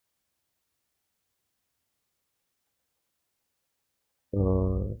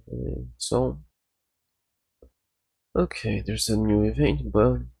So, okay, there's a new event,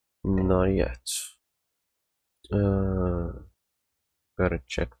 but not yet. Gotta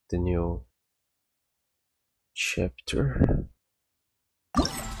check the new chapter.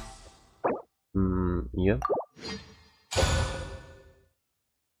 Yeah.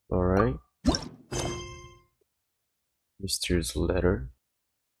 Alright. Mysterious letter.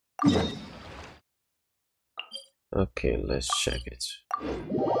 Okay, let's check it.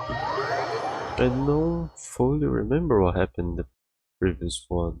 I don't fully remember what happened in the previous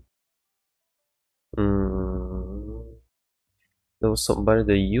one. There was somebody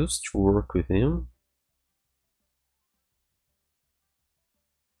that used to work with him.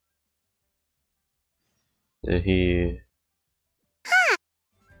 He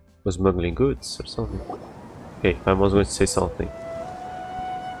was smuggling goods or something. Okay, I was going to say something.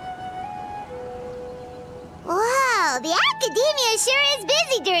 Whoa, the academia sure is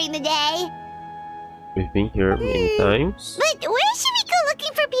busy during the day. We've been here many times. But where should we go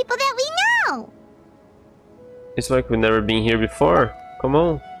looking for people that we know? It's like we've never been here before. Come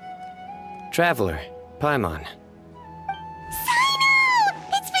on. Traveler, Paimon. Sino!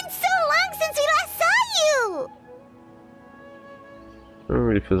 It's been so long since we last saw you! It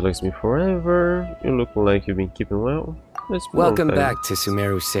really feels like it's been forever. You look like you've been keeping well. Welcome back to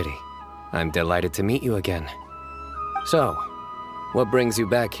Sumeru City. I'm delighted to meet you again. So, what brings you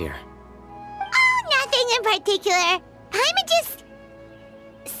back here? Oh, nothing in particular. Paimon just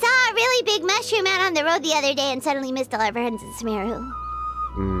saw a really big mushroom out on the road the other day and suddenly missed all our friends in Sumeru.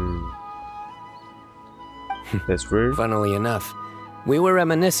 That's weird. Funnily enough, we were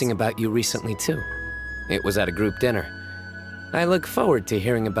reminiscing about you recently too. It was at a group dinner. I look forward to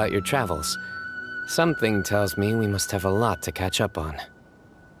hearing about your travels. Something tells me we must have a lot to catch up on.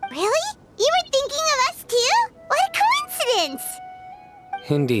 Really? You were thinking of us too? What a coincidence!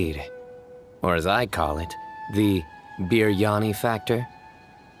 Indeed. Or as I call it, the Biryani factor.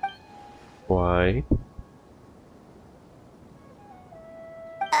 Why?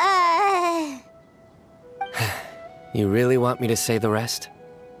 You really want me to say the rest?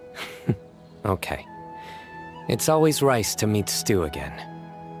 Okay. It's always rice to meet stew again.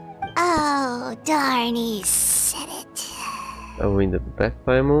 Oh, darn, he said it. Oh, in the back,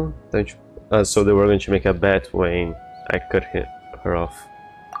 Paimon? So they were going to make a bet when I cut her off.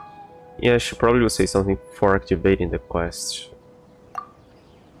 Yeah, she probably will say something for activating the quest.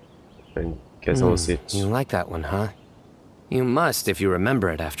 I guess that was it. You like that one, huh? You must if you remember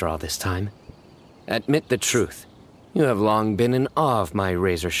it after all this time. Admit the truth. You have long been in awe of my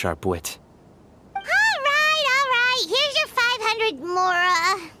razor-sharp wit. All right. Here's your 500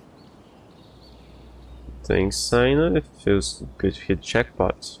 Mora. Thanks, Sina. It feels good to hit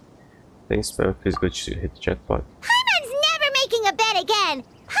jackpot. Thanks, man. It feels good to hit jackpot. Paimon's never making a bet again.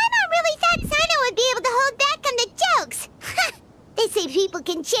 Paimon really thought Sino would be able to hold back on the jokes. They say people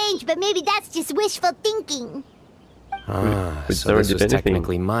can change, but maybe that's just wishful thinking. So this was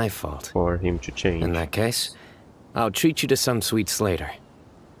technically my fault. For him to change. In that case, I'll treat you to some sweets later.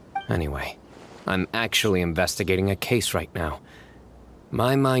 Anyway, I'm actually investigating a case right now.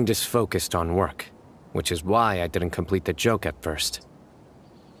 My mind is focused on work, which is why I didn't complete the joke at first.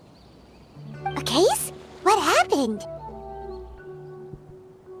 A case? What happened?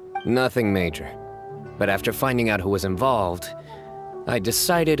 Nothing major. But after finding out who was involved, I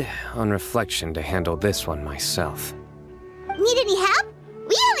decided, on reflection, to handle this one myself. Need any help?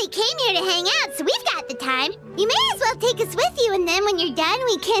 We only came here to hang out, so we've got the time. You may as well take us with you, and then when you're done,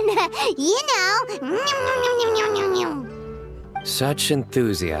 we can, Such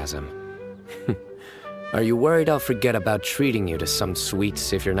enthusiasm. Are you worried I'll forget about treating you to some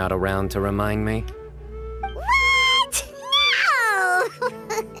sweets if you're not around to remind me? What? No!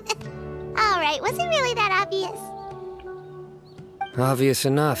 Alright, was it really that obvious? Obvious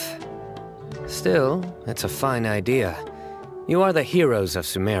enough. Still, it's a fine idea. You are the heroes of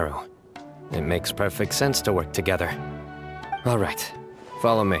Sumeru. It makes perfect sense to work together. All right,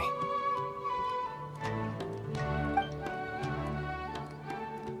 follow me.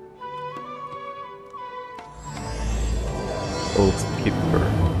 Oathkeeper.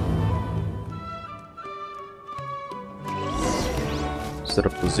 Is that a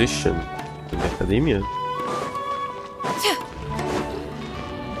position in the academia?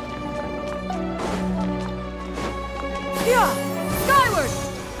 Skyward!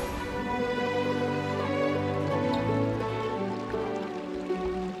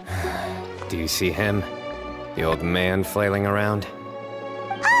 Do you see him? The old man flailing around?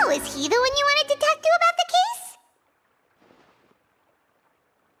 Oh, is he the one you wanted to talk to about the case?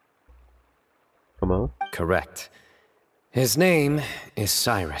 Come on. Correct. His name is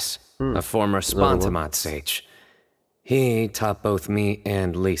Cyrus, a former Another one. Spontamot sage. He taught both me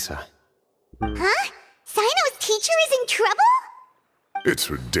and Lisa. Huh? Sino's teacher is in trouble? It's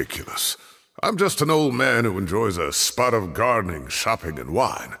ridiculous. I'm just an old man who enjoys a spot of gardening, shopping, and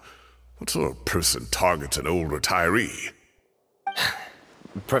wine. What sort of person targets an old retiree?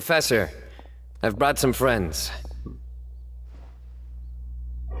 Professor, I've brought some friends.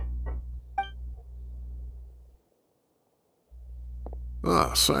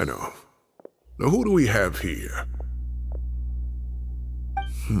 Ah, Sino. Now who do we have here?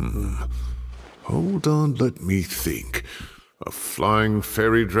 Hold on, let me think. A flying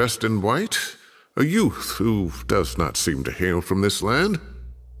fairy dressed in white? A youth who does not seem to hail from this land?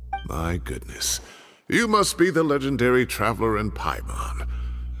 My goodness. You must be the legendary traveler in Paimon.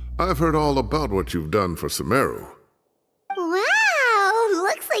 I've heard all about what you've done for Sumeru. Wow,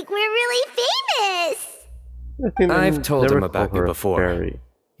 looks like we're really famous. I think they I've told never him about call you her a before. fairy.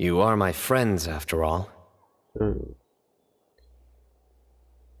 You are my friends, after all.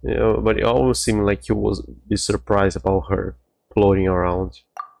 Yeah, but it always seemed like you was be surprised about her floating around.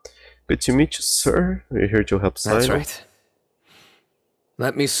 Good to meet you, sir. We're here to help Sino. That's right.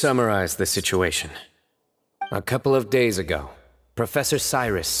 Let me summarize the situation. A couple of days ago, Professor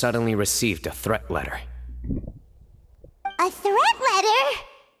Cyrus suddenly received a threat letter. A threat letter?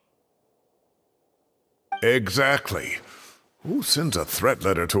 Exactly. Who sends a threat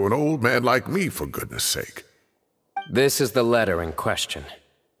letter to an old man like me, for goodness sake? This is the letter in question.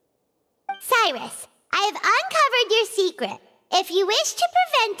 Cyrus, I have uncovered your secret. If you wish to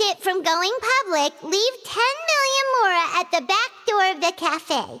prevent it from going public, leave 10 million mora at the back door of the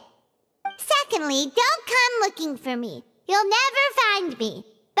cafe. Secondly, don't come looking for me. You'll never find me.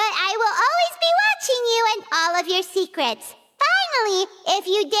 But I will always be watching you and all of your secrets. Finally, if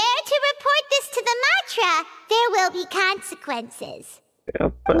you dare to report this to the Matra, there will be consequences. Yeah,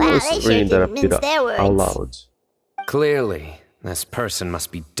 but Wow, I they was sure reading that didn't a bit mince their words. out loud. Clearly, this person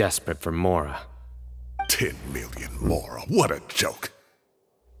must be desperate for mora. 10 million mora, what a joke.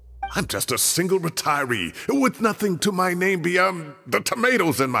 I'm just a single retiree with nothing to my name beyond the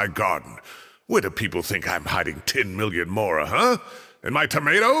tomatoes in my garden. Where do people think I'm hiding 10 million mora, huh? In my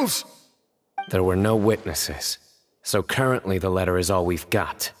tomatoes? There were no witnesses, so currently the letter is all we've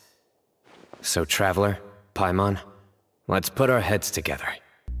got. So, Traveler, Paimon, let's put our heads together.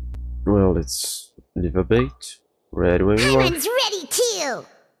 Well, let's leave a bait. Ready when you are. Paimon's ready too.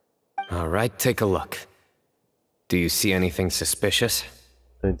 Alright, take a look. Do you see anything suspicious?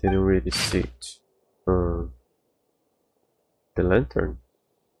 I didn't really see it. The lantern.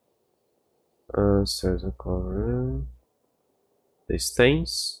 There's a color. The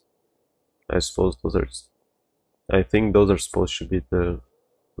stains. I suppose those are. I think those are supposed to be the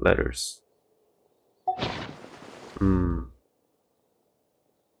letters.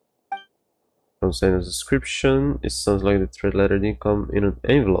 From Sano's description, it sounds like the thread letter didn't come in an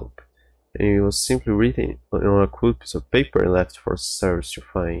envelope, and it was simply written on a cool piece of paper and left for Cyrus to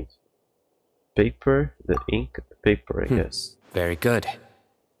find. Paper, the ink, the paper, I guess. Very good.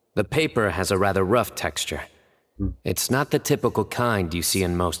 The paper has a rather rough texture. It's not the typical kind you see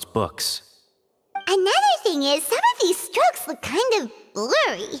in most books. Another thing is, some of these strokes look kind of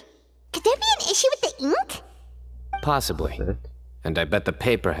blurry. Could there be an issue with the ink? Possibly. That. And I bet the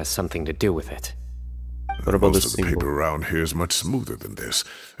paper has something to do with it. What about the Most of the symbol? paper around here is much smoother than this,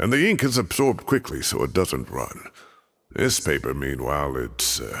 and the ink is absorbed quickly so it doesn't run. This paper, meanwhile,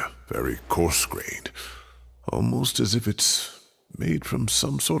 it's very coarse-grained, almost as if it's made from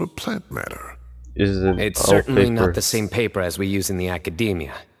some sort of plant matter. Isn't It's all certainly paper- not the same paper as we use in the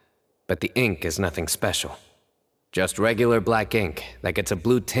academia, but the ink is nothing special. Just regular black ink that gets a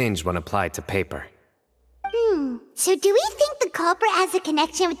blue tinge when applied to paper. So do we think the culprit has a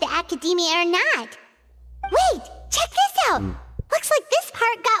connection with the academia or not? Wait, check this out. Looks like this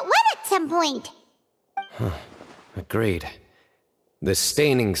part got wet at some point. Agreed. The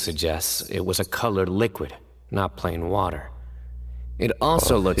staining suggests it was a colored liquid, not plain water. It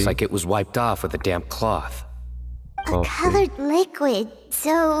also looks like it was wiped off with a damp cloth. A colored liquid.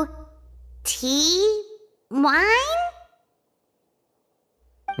 So, tea? Wine?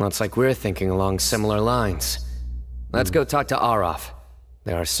 Looks like we're thinking along similar lines. Let's go talk to Arof.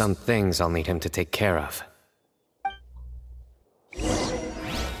 There are some things I'll need him to take care of.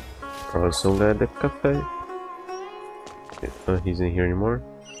 Also at the cafe. He's in here anymore.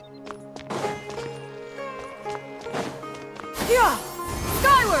 Yeah!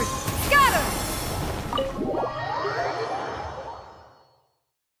 Skyward! Scatter!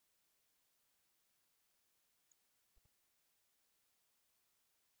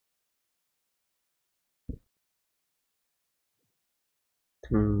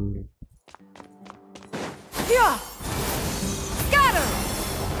 Hmm. Yeah! Scatter!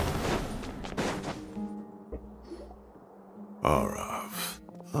 Arav.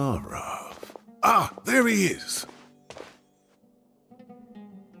 Ah, there he is.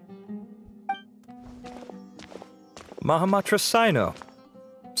 Mahamatra Sino.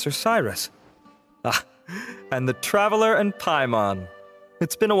 Sir Cyrus. Ah, and the Traveler and Paimon.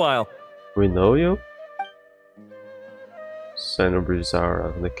 It's been a while. We know you? Xenobrews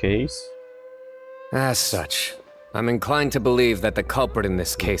are the case. As such, I'm inclined to believe that the culprit in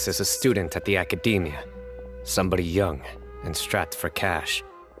this case is a student at the academia. Somebody young and strapped for cash.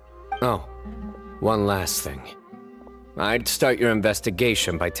 Oh, one last thing. I'd start your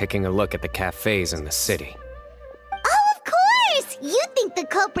investigation by taking a look at the cafes in the city. Oh, of course! You think the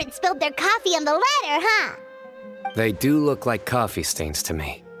culprit spilled their coffee on the ladder, huh? They do look like coffee stains to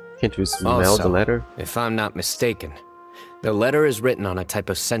me. Can't you smell Also, the letter? if I'm not mistaken, the letter is written on a type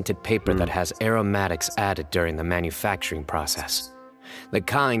of scented paper that has aromatics added during the manufacturing process. The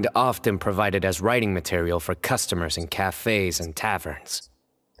kind often provided as writing material for customers in cafes and taverns.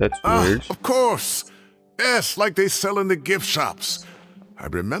 That's weird. Of course. Yes, like they sell in the gift shops. I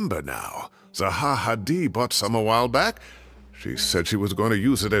remember now. Zaha Hadid bought some a while back. She said she was going to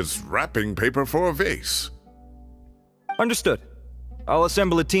use it as wrapping paper for a vase. Understood. I'll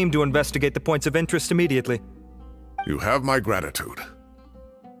assemble a team to investigate the points of interest immediately. You have my gratitude.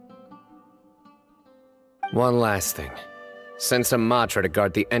 One last thing. Send some Matra to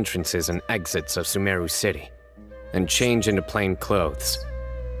guard the entrances and exits of Sumeru City. And change into plain clothes.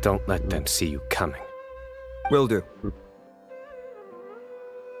 Don't let them see you coming. Will do.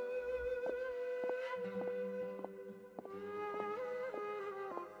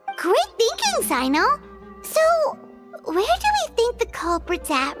 Great thinking, Sino. So, where do we think the culprit's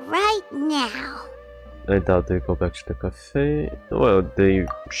at right now? I doubt they go back to the cafe. Well, they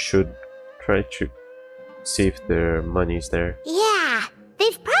should try to see if their money's there. Yeah,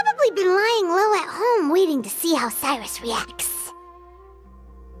 they've probably been lying low at home waiting to see how Cyrus reacts.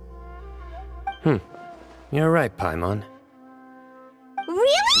 You're right, Paimon.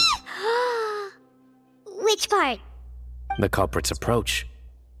 Really? Which part? The culprit's approach.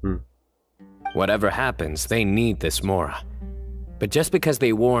 Hmm. Whatever happens, they need this Mora. But just because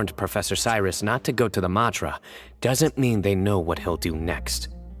they warned Professor Cyrus not to go to the Matra, doesn't mean they know what he'll do next.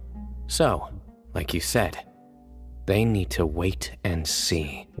 So, like you said, they need to wait and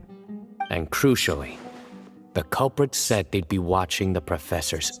see. And crucially, the culprit said they'd be watching the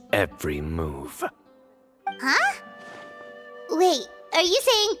Professor's every move. Huh? Wait, are you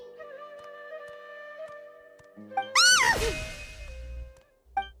saying...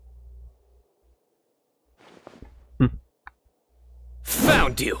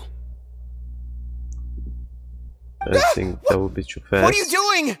 Found you! I think that would be too fast. What are you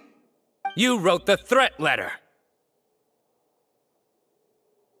doing? You wrote the threat letter!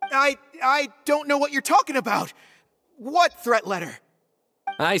 I don't know what you're talking about. What threat letter?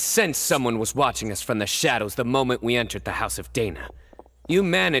 I sensed someone was watching us from the shadows the moment we entered the House of Dana. You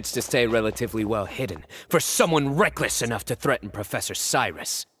managed to stay relatively well hidden for someone reckless enough to threaten Professor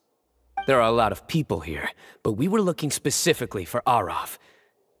Cyrus. There are a lot of people here, but we were looking specifically for Arav.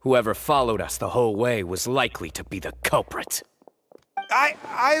 Whoever followed us the whole way was likely to be the culprit.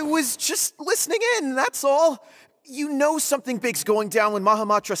 I was just listening in, that's all. You know something big's going down when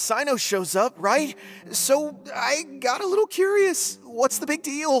Mahamatra Sino shows up, right? So I got a little curious. What's the big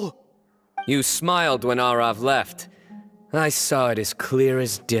deal? You smiled when Arav left. I saw it as clear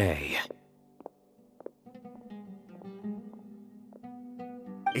as day.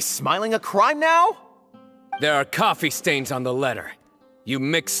 Is smiling a crime now? There are coffee stains on the letter. You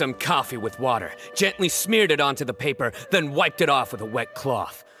mixed some coffee with water, gently smeared it onto the paper, then wiped it off with a wet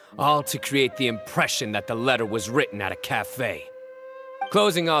cloth. All to create the impression that the letter was written at a cafe.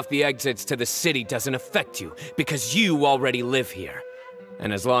 Closing off the exits to the city doesn't affect you, because you already live here.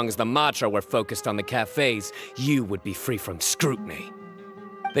 And as long as the Matra were focused on the cafes, you would be free from scrutiny.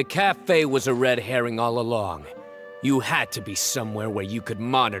 The cafe was a red herring all along. You had to be somewhere where you could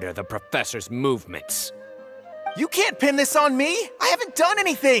monitor the Professor's movements. You can't pin this on me! I haven't done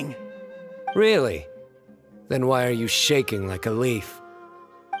anything! Really? Then why are you shaking like a leaf?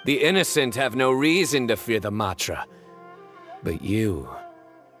 The innocent have no reason to fear the Matra. But you...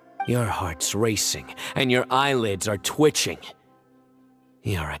 your heart's racing, and your eyelids are twitching.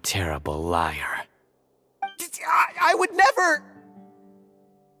 You're a terrible liar. I would never...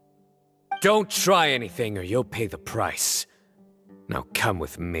 Don't try anything or you'll pay the price. Now come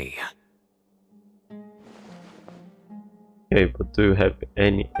with me. Okay, but do you have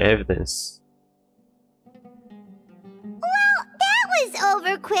any evidence? Well, that was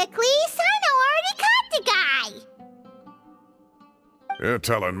over quickly. Sino already caught the guy. You're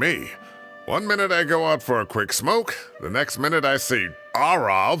telling me. One minute I go out for a quick smoke, the next minute I see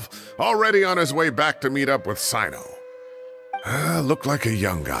Arav already on his way back to meet up with Sino. Looked like a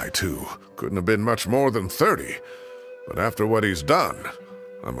young guy, too. Couldn't have been much more than 30. But after what he's done,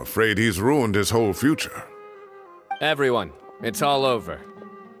 I'm afraid he's ruined his whole future. Everyone, it's all over.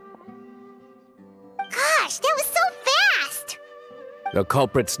 Gosh, that was so fast! The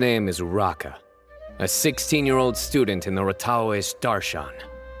culprit's name is Uraka, a 16-year-old student in the Rataoe Darshan.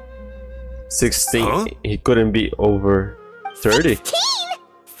 16. Huh? He couldn't be over 30. 16?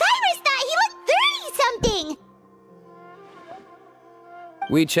 Cyrus thought he looked 30-something!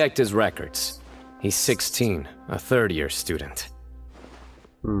 We checked his records. He's 16, a third-year student.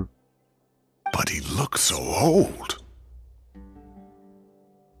 But he looks so old.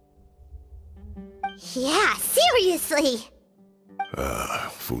 Yeah, seriously!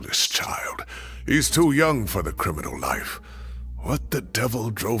 Foolish child. He's too young for the criminal life. What the devil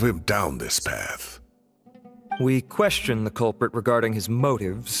drove him down this path? We questioned the culprit regarding his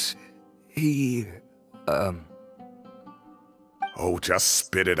motives. Oh, just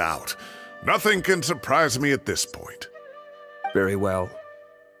spit it out. Nothing can surprise me at this point. Very well.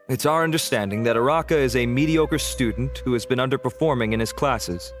 It's our understanding that Uraka is a mediocre student who has been underperforming in his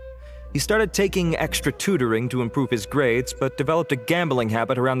classes. He started taking extra tutoring to improve his grades, but developed a gambling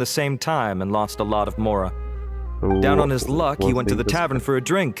habit around the same time and lost a lot of mora. Down on his luck, he went to the tavern for a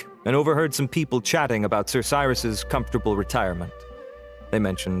drink and overheard some people chatting about Sir Cyrus's comfortable retirement. They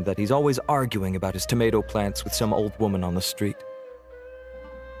mentioned that he's always arguing about his tomato plants with some old woman on the street.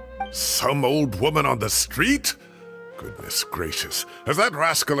 Some old woman on the street? Goodness gracious, has that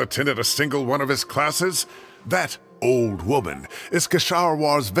rascal attended a single one of his classes? That old woman is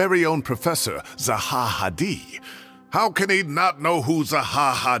Kasharwar's very own professor, Zaha Hadi. How can he not know who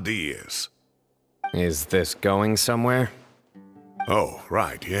Zaha Hadi is? Is this going somewhere? Oh,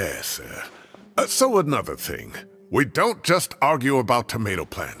 right, yes. So another thing. We don't just argue about tomato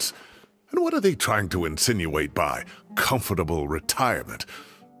plants. And what are they trying to insinuate by comfortable retirement?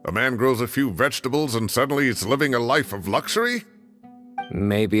 A man grows a few vegetables and suddenly he's living a life of luxury?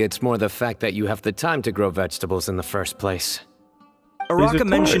 Maybe it's more the fact that you have the time to grow vegetables in the first place. Uraka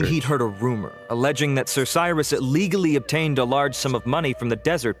mentioned retired. he'd heard a rumor, alleging that Sir Cyrus illegally obtained a large sum of money from the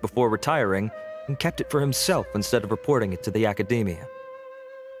desert before retiring, and kept it for himself instead of reporting it to the academia.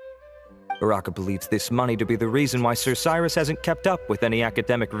 Uraka believes this money to be the reason why Sir Cyrus hasn't kept up with any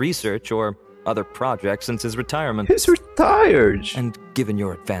academic research or other projects since his retirement. He's retired. And given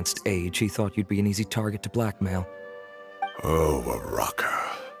your advanced age, he thought you'd be an easy target to blackmail. Oh,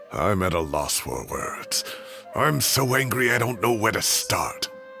 Uraka. I'm at a loss for words. I'm so angry I don't know where to start.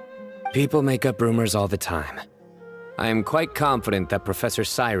 People make up rumors all the time. I am quite confident that Professor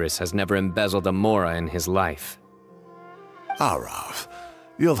Cyrus has never embezzled a mora in his life. Arav,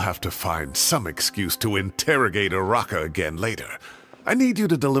 you'll have to find some excuse to interrogate Uraka again later. I need you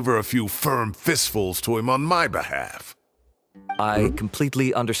to deliver a few firm fistfuls to him on my behalf. I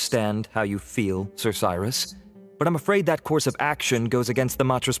completely understand how you feel, Sir Cyrus, but I'm afraid that course of action goes against the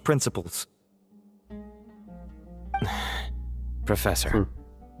Matra's principles. Professor,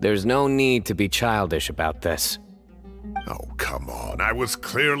 there's no need to be childish about this. Oh, come on. I was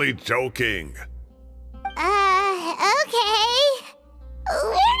clearly joking. Okay.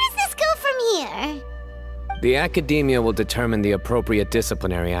 Where does this go from here? The academia will determine the appropriate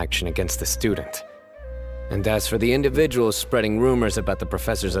disciplinary action against the student. And as for the individuals spreading rumors about the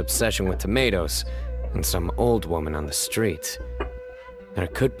professor's obsession with tomatoes and some old woman on the street, there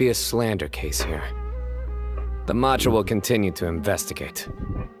could be a slander case here. The Matra will continue to investigate.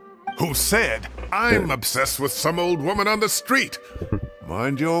 Who said I'm obsessed with some old woman on the street?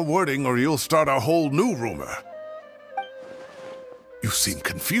 Mind your wording or you'll start a whole new rumor. You seem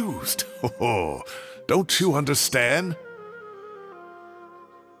confused. Oh, don't you understand?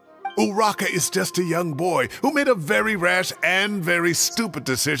 Uraka is just a young boy who made a very rash and very stupid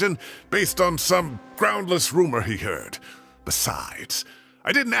decision based on some groundless rumor he heard. Besides,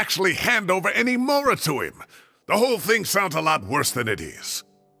 I didn't actually hand over any mora to him. The whole thing sounds a lot worse than it is.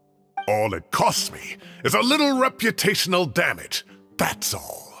 All it costs me is a little reputational damage. That's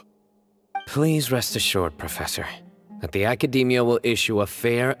all. Please rest assured, Professor, that the academia will issue a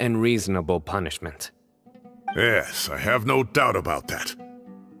fair and reasonable punishment. Yes, I have no doubt about that.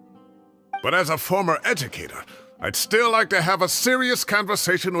 But as a former educator, I'd still like to have a serious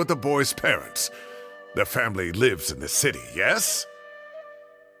conversation with the boy's parents. Their family lives in the city, yes?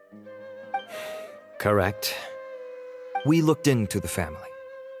 Correct. We looked into the family.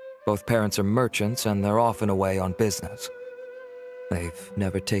 Both parents are merchants and they're often away on business. They've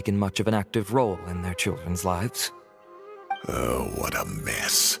never taken much of an active role in their children's lives. Oh, what a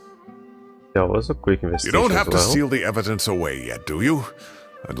mess. That was a quick You investigation. don't have as to well. seal the evidence away yet, do you?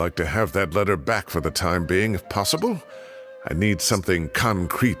 I'd like to have that letter back for the time being, if possible. I need something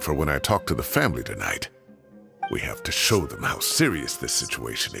concrete for when I talk to the family tonight. We have to show them how serious this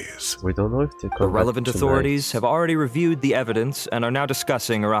situation is. We don't know if they The come back relevant tonight. authorities have already reviewed the evidence and are now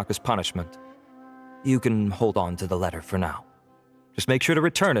discussing Araka's punishment. You can hold on to the letter for now. Just make sure to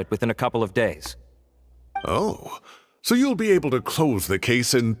return it within a couple of days. Oh, so you'll be able to close the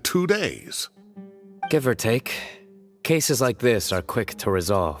case in 2 days. Give or take, cases like this are quick to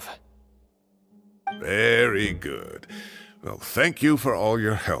resolve. Very good. Well, thank you for all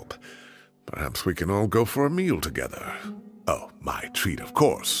your help. Perhaps we can all go for a meal together. Oh, my treat, of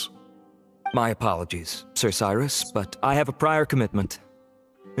course. My apologies, Sir Cyrus, but I have a prior commitment.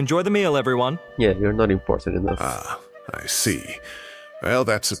 Enjoy the meal, everyone. Yeah, you're not important enough. Ah, I see. Well,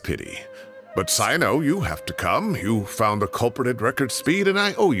 that's a pity. But Sino, you have to come. You found the culprit at record speed, and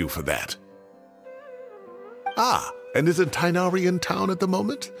I owe you for that. Ah, and isn't Tainari in town at the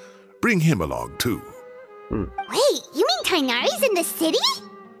moment? Bring him along, too. Wait, you mean Tainari's in the city?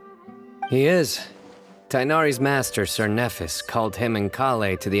 He is. Tainari's master, Sir Nephis, called him and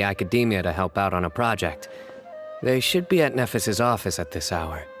Kale to the academia to help out on a project. They should be at Nephis's office at this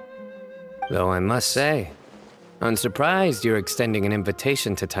hour. Though I must say, I'm surprised you're extending an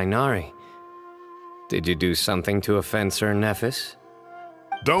invitation to Tainari. Did you do something to offend Sir Nephis?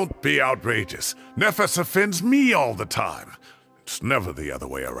 Don't be outrageous. Nephis offends me all the time. It's never the other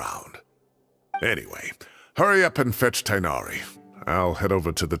way around. Anyway, hurry up and fetch Tainari. I'll head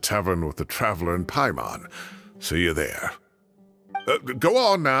over to the tavern with the Traveler and Paimon. See you there. Go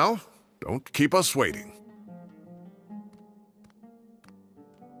on now. Don't keep us waiting.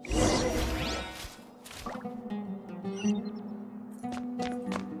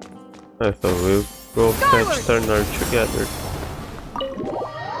 I thought we'd go fetch Turner together.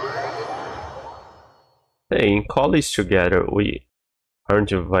 Hey, in college together, we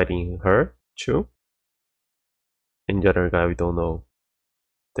aren't inviting her too? And the other guy we don't know.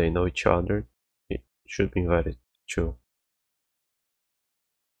 They know each other. It should be invited too.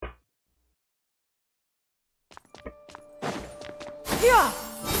 Yeah!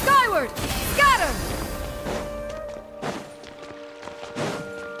 Skyward! Scatter!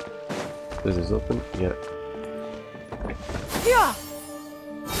 This is open? Yeah. Yeah!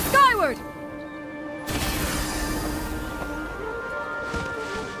 Skyward!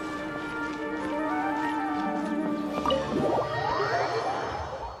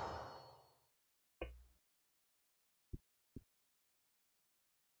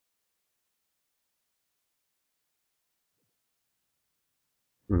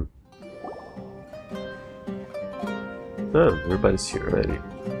 Oh, everybody's here already.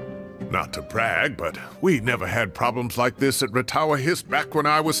 Not to brag, but we never had problems like this at Ratawa Hist back when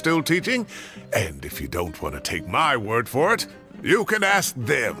I was still teaching. And if you don't want to take my word for it, you can ask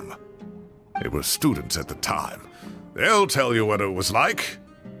them. They were students at the time. They'll tell you what it was like,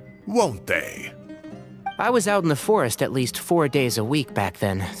 won't they? I was out in the forest at least 4 days a week back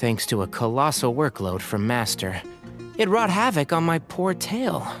then, thanks to a colossal workload from Master. It wrought havoc on my poor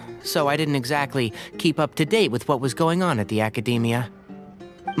tail, so I didn't exactly keep up to date with what was going on at the academia.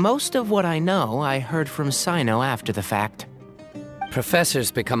 Most of what I know, I heard from Sino after the fact.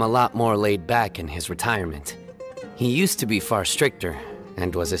 Professor's become a lot more laid back in his retirement. He used to be far stricter,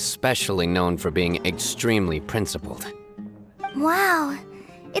 and was especially known for being extremely principled. Wow.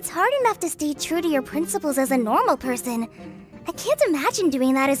 It's hard enough to stay true to your principles as a normal person. I can't imagine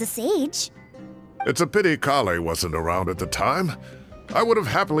doing that as a sage. It's a pity Kale wasn't around at the time. I would have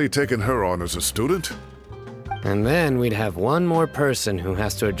happily taken her on as a student. And then we'd have one more person who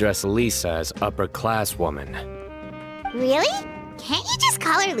has to address Lisa as upper-class woman. Really? Can't you just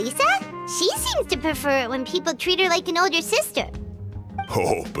call her Lisa? She seems to prefer it when people treat her like an older sister.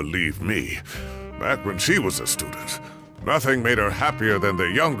 Oh, believe me, back when she was a student, nothing made her happier than the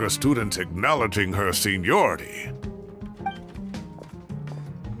younger students acknowledging her seniority.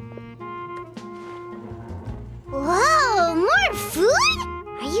 Whoa, more food?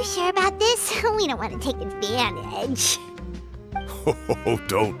 Are you sure about this? We don't want to take advantage. Oh,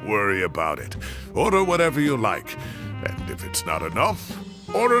 don't worry about it. Order whatever you like. And if it's not enough,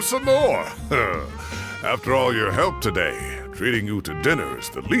 order some more. After all your help today, treating you to dinner is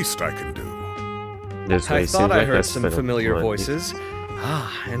the least I can do. This guy I seems thought I like heard a some spin-off familiar money. voices.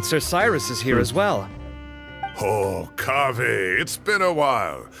 Ah, and Sir Cyrus is here as well. Oh, Kaveh, it's been a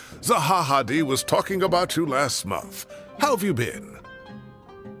while. Zahahadi was talking about you last month. How have you been?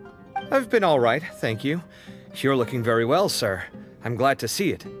 I've been all right, thank you. You're looking very well, sir. I'm glad to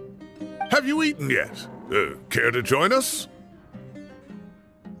see it. Have you eaten yet? Care to join us?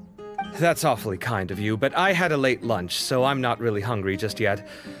 That's awfully kind of you, but I had a late lunch, so I'm not really hungry just yet.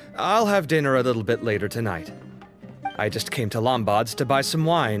 I'll have dinner a little bit later tonight. I just came to Lombard's to buy some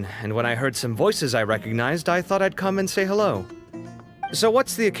wine, and when I heard some voices I recognized, I thought I'd come and say hello. So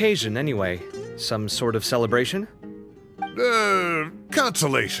what's the occasion, anyway? Some sort of celebration?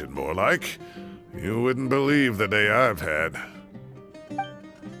 Consolation, more like. You wouldn't believe the day I've had.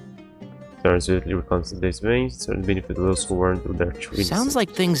 Stars usually recounts the day's events and benefit those who weren't there to witness Sounds it.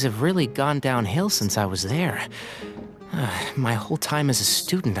 like things have really gone downhill since I was there. My whole time as a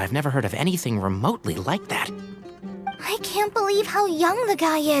student, I've never heard of anything remotely like that. I can't believe how young the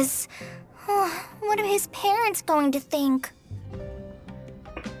guy is. What are his parents going to think?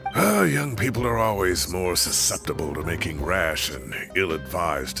 Young people are always more susceptible to making rash and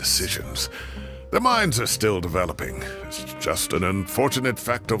ill-advised decisions. Their minds are still developing. It's just an unfortunate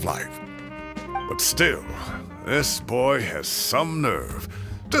fact of life. But still, this boy has some nerve.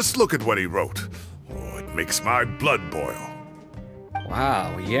 Just look at what he wrote. Oh, it makes my blood boil.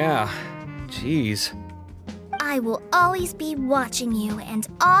 Wow, yeah. Jeez. I will always be watching you and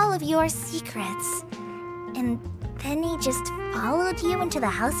all of your secrets. And then he just followed you into the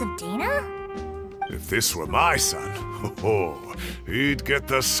house of Dana? If this were my son, he'd get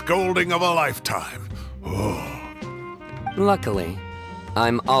the scolding of a lifetime. Luckily,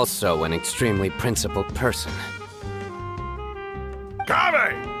 I'm also an extremely principled person.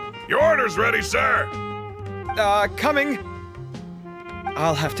 Kame! Your order's ready, sir! Coming!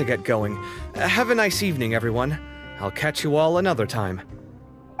 I'll have to get going. Have a nice evening, everyone. I'll catch you all another time.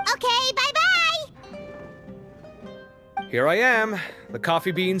 Okay, bye-bye! Here I am. The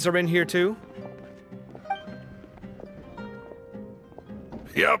coffee beans are in here too.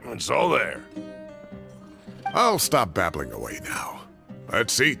 Yep, it's all there. I'll stop babbling away now.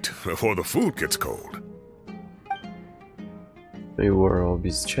 Let's eat before the food gets cold. We were all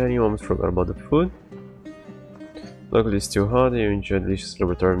busy chatting, almost forgot about the food. Luckily it's still hot and you enjoy a delicious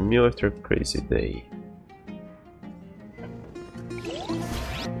laboratory meal after a crazy day.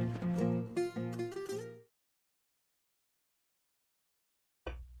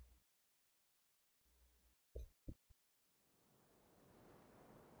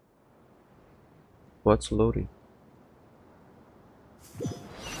 What's loading?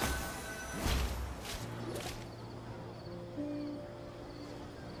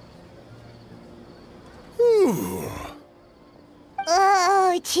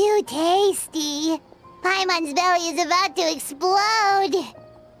 Oh, too tasty. Paimon's belly is about to explode.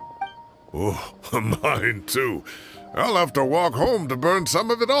 Oh, mine too. I'll have to walk home to burn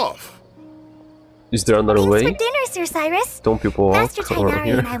some of it off. Is there another Thanks way? for dinner, Sir Cyrus. Don't people walk Master over Tighnari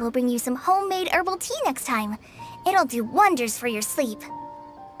here? and I will bring you some homemade herbal tea next time. It'll do wonders for your sleep.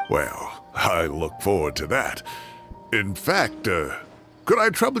 Well, I look forward to that. In fact, could I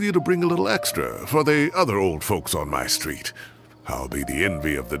trouble you to bring a little extra for the other old folks on my street? I'll be the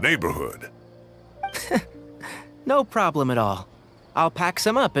envy of the neighborhood. No problem at all. I'll pack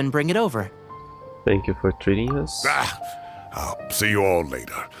some up and bring it over. Thank you for treating us. I'll see you all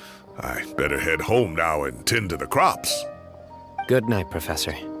later. I better head home now and tend to the crops. Good night,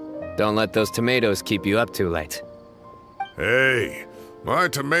 Professor. Don't let those tomatoes keep you up too late. Hey, my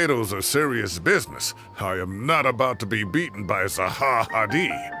tomatoes are serious business. I am not about to be beaten by Zaha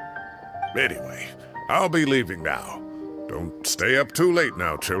Hadi. Anyway, I'll be leaving now. Don't stay up too late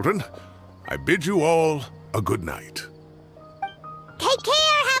now, children. I bid you all a good night. Take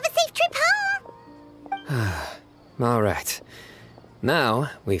care. Have a safe trip home. All right. Now,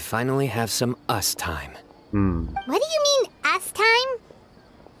 we finally have some us time. What do you mean, us time?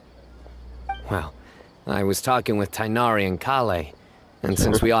 Well, I was talking with Tighnari and Kale, and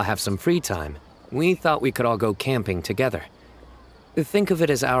since we all have some free time, we thought we could all go camping together. Think of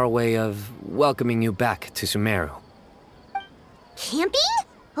it as our way of welcoming you back to Sumeru. Camping?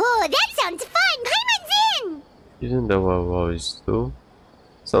 Oh, that sounds fun. Paimon's in. Isn't that what I always do?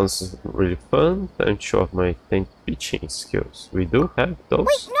 Sounds really fun. Time to show off my tent pitching skills. We do have those.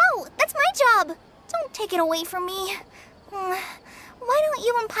 Wait, no, that's my job. Don't take it away from me. Why don't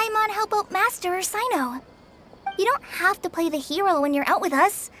you and Paimon help out Master or Sino? You don't have to play the hero when you're out with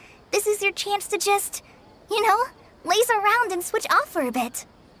us. This is your chance to just, laze around and switch off for a bit.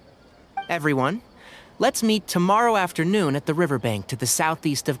 Everyone, let's meet tomorrow afternoon at the riverbank to the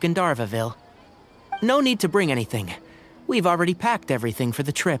southeast of Gandharvaville. No need to bring anything. We've already packed everything for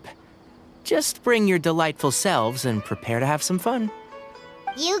the trip. Just bring your delightful selves and prepare to have some fun.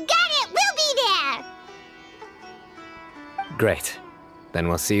 You got it! We'll be there! Great. Then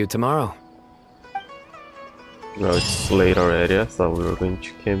we'll see you tomorrow. No, it's late already. I thought we were going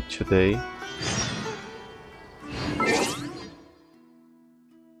to camp today.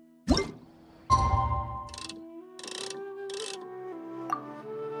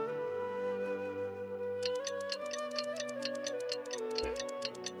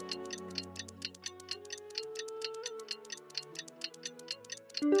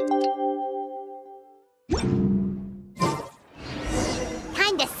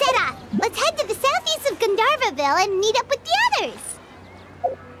 Time to set off. Let's head to the southeast of Gandharvaville and meet up with the others.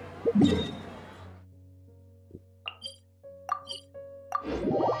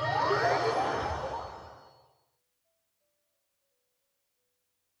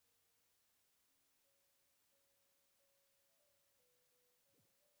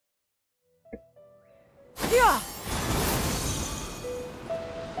 Yeah!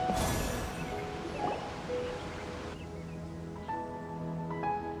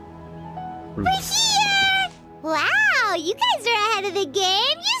 We're here! Wow, you guys are ahead of the game.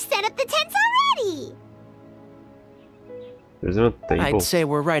 You set up the tents already. There's no table. I'd say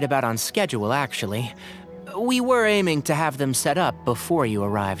we're right about on schedule, actually. We were aiming to have them set up before you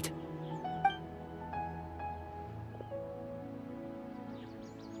arrived.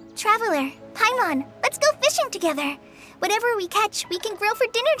 Traveler, Paimon, let's go fishing together. Whatever we catch, we can grill for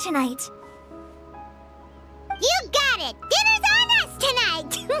dinner tonight. You got it! Dinner's on us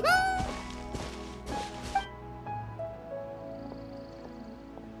tonight!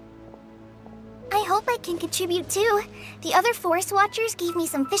 I hope I can contribute too. The other Forest Watchers gave me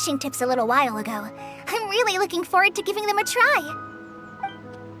some fishing tips a little while ago. I'm really looking forward to giving them a try.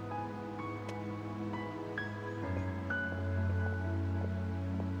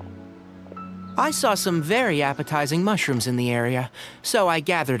 I saw some very appetizing mushrooms in the area, so I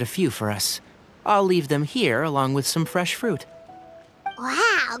gathered a few for us. I'll leave them here along with some fresh fruit.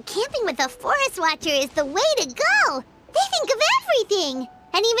 Wow, camping with a Forest Watcher is the way to go! They think of everything!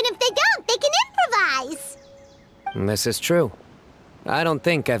 And even if they don't, they can improvise! This is true. I don't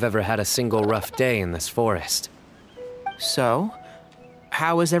think I've ever had a single rough day in this forest. So,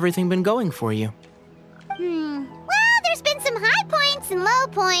 how has everything been going for you? Well, there's been some high points and low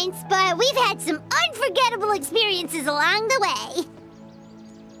points, but we've had some unforgettable experiences along the way.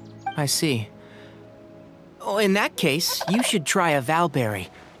 I see. Oh, in that case, you should try a valberry.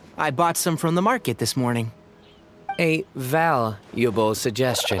 I bought some from the market this morning. A valuable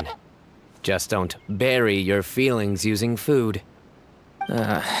suggestion. Just don't bury your feelings using food.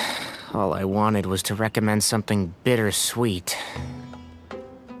 All I wanted was to recommend something bittersweet.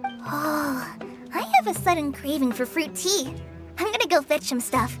 Oh, I have a sudden craving for fruit tea. I'm gonna go fetch some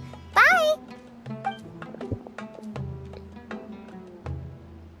stuff. Bye!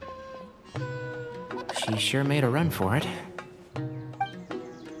 She sure made a run for it.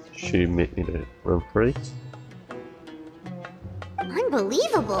 She made me run for it.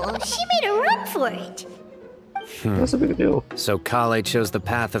 Unbelievable! She made a run for it! That's a big deal. So Kale chose the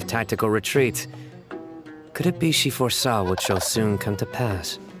path of tactical retreat. Could it be she foresaw what shall soon come to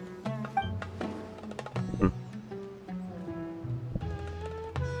pass?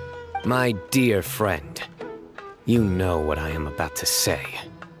 My dear friend, you know what I am about to say.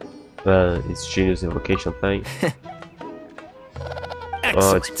 It's genius invocation thing.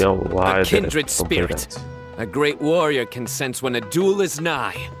 Oh, it's been a while. A kindred spirit. A great warrior can sense when a duel is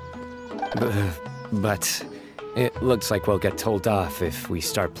nigh. But it looks like we'll get told off if we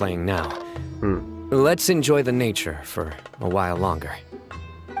start playing now. Let's enjoy the nature for a while longer.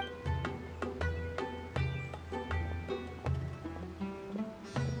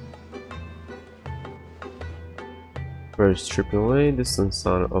 First stripping away, distant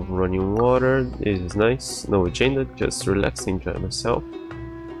sound of running water. This is nice. No agenda, just relax and enjoy myself.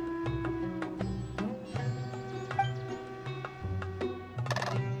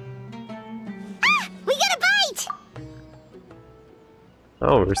 We got a bite!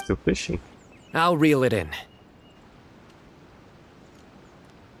 Oh, we're still fishing. I'll reel it in.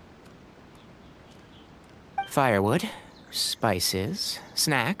 Firewood, spices,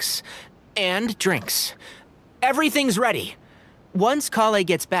 snacks, and drinks. Everything's ready. Once Kale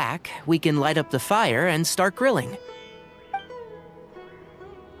gets back, we can light up the fire and start grilling.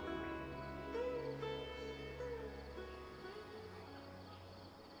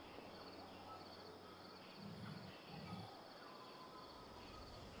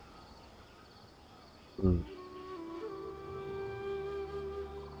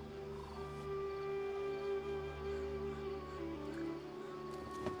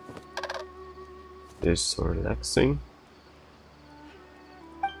 This is so relaxing.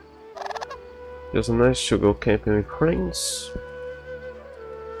 Just nice to go camping with friends.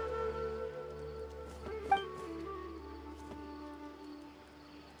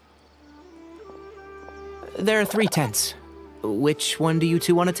 There are 3 tents. Which one do you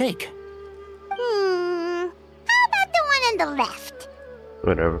two want to take? How about the one on the left?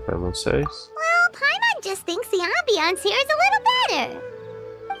 Whatever Paimon says. Well, Paimon just thinks the ambiance here is a little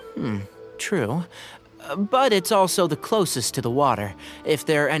better. True. But it's also the closest to the water. If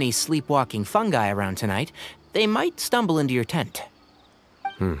there are any sleepwalking fungi around tonight, they might stumble into your tent.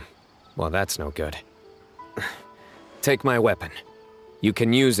 Well, that's no good. Take my weapon. You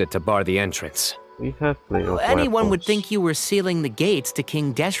can use it to bar the entrance. We have plenty of Anyone would weapons. think you were sealing the gates to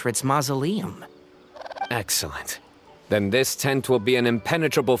King Deshret's mausoleum. Excellent. Then this tent will be an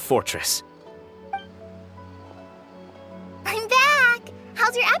impenetrable fortress. I'm back!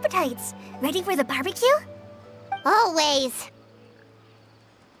 How's your appetites? Ready for the barbecue? Always.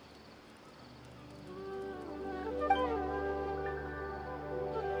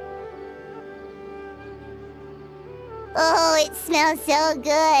 Oh, it smells so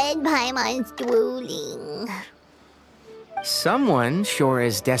good. Paimon's drooling. Someone sure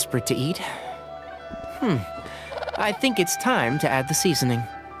is desperate to eat. I think it's time to add the seasoning.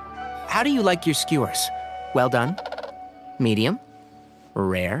 How do you like your skewers? Well done? Medium?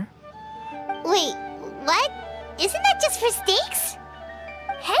 Rare? Wait, what? Isn't that just for steaks?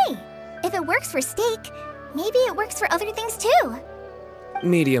 Hey, if it works for steak, maybe it works for other things too.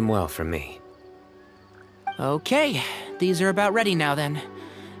 Medium well for me. Okay, these are about ready now then.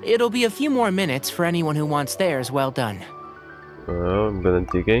 It'll be a few more minutes for anyone who wants theirs well done. Well, I'm gonna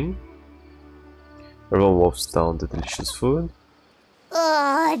dig in. Everyone wolfs down the delicious food.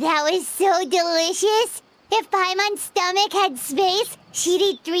 Oh, that was so delicious. If Paimon's stomach had space, she'd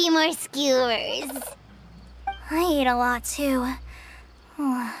eat 3 more skewers. I ate a lot too.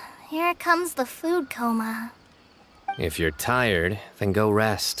 Here comes the food coma. If you're tired, then go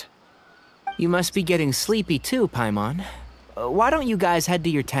rest. You must be getting sleepy too, Paimon. Why don't you guys head to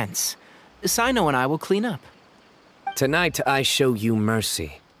your tents? Sino and I will clean up. Tonight I show you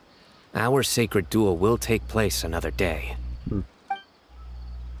mercy. Our sacred duel will take place another day.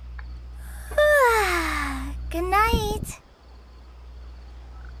 Good night.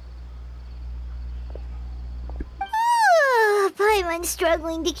 Paimon's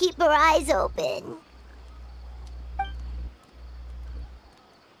struggling to keep her eyes open.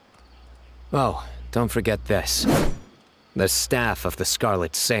 Oh, don't forget this. The Staff of the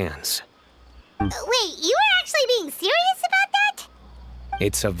Scarlet Sands. Wait, you were actually being serious about that?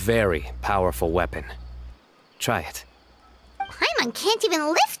 It's a very powerful weapon. Try it. Paimon can't even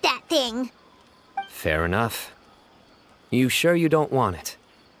lift that thing. Fair enough. You sure you don't want it?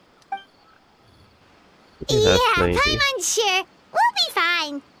 We have Yeah, plenty. Paimon's sure. We'll be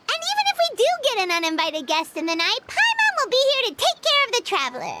fine. And even if we do get an uninvited guest in the night, Paimon will be here to take care of the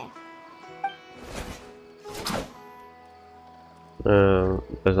traveler.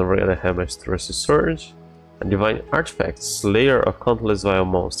 There's a regular hammer, trusty sword, a divine artifact, slayer of countless vile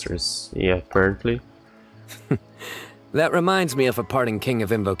monsters. Yeah, apparently. That reminds me of a parting king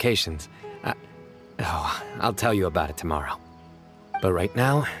of invocations. I'll tell you about it tomorrow. But right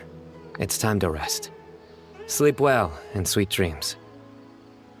now, it's time to rest. Sleep well and sweet dreams.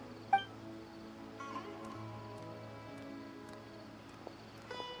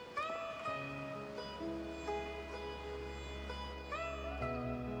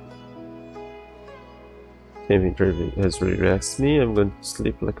 Gaming Driven has relaxed me. I'm going to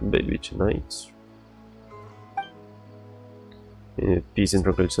sleep like a baby tonight. In the peace and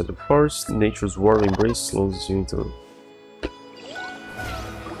tranquility of the forest, nature's warm embrace slows you into.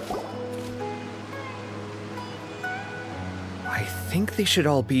 I think they should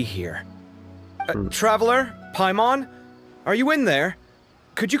all be here. Traveler? Paimon? Are you in there?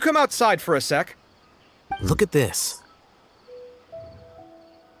 Could you come outside for a sec? Look at this.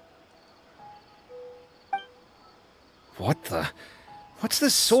 What the? What's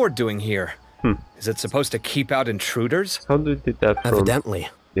this sword doing here? Is it supposed to keep out intruders? How do you did that from Evidently.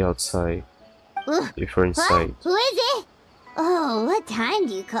 the outside? If you're inside. Who is it? Oh, what time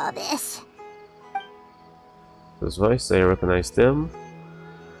do you call this? Those voices, I recognize them.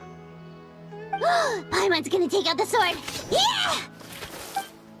 Paimon's gonna take out the sword. Yeah!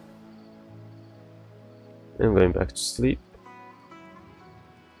 I'm going back to sleep.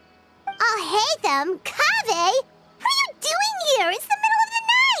 I'll hate them. Kave? What are you doing here? It's the middle of the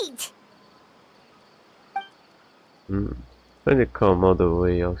night! When they come all the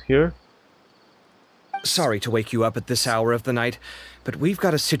way out here. Sorry to wake you up at this hour of the night, but we've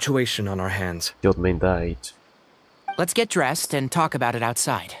got a situation on our hands. The old man died. Let's get dressed and talk about it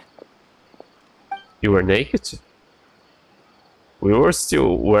outside. You were naked? We were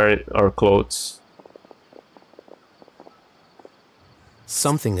still wearing our clothes.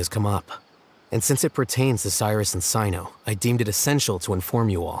 Something has come up. And since it pertains to Cyrus and Sino, I deemed it essential to inform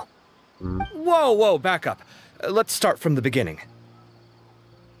you all. Whoa, whoa, back up. Let's start from the beginning.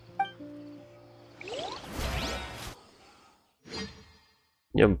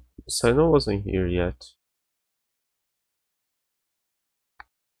 Yeah, Sino wasn't here yet.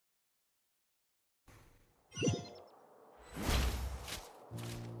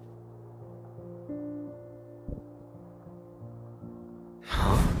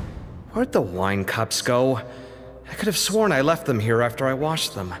 Where'd the wine cups go? I could have sworn I left them here after I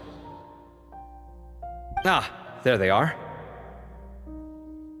washed them. Ah, there they are.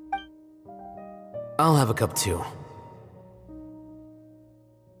 I'll have a cup too.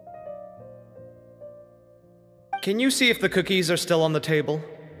 Can you see if the cookies are still on the table?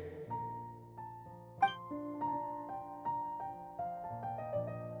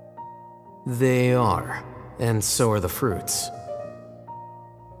 They are. And so are the fruits.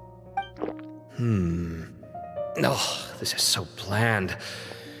 Oh, this is so bland.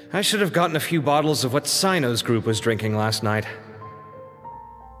 I should have gotten a few bottles of what Sino's group was drinking last night.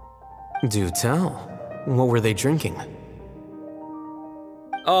 Do tell. What were they drinking?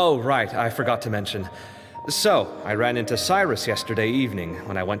 Oh, right, I forgot to mention. So, I ran into Cyrus yesterday evening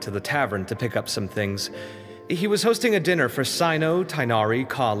when I went to the tavern to pick up some things. He was hosting a dinner for Sino, Tighnari,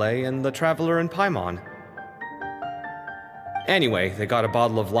 Kale, and the Traveler and Paimon. Anyway, they got a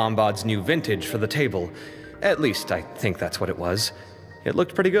bottle of Lombard's new vintage for the table. At least, I think that's what it was. It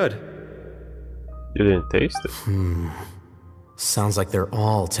looked pretty good. You didn't taste it? Sounds like they're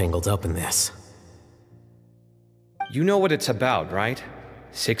all tangled up in this. You know what it's about, right?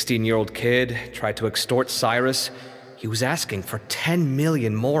 16-year-old kid tried to extort Cyrus. He was asking for 10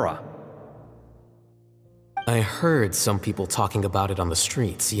 million mora. I heard some people talking about it on the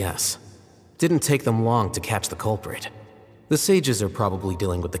streets, yes. Didn't take them long to catch the culprit. The sages are probably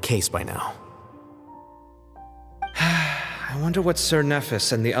dealing with the case by now. I wonder what Sir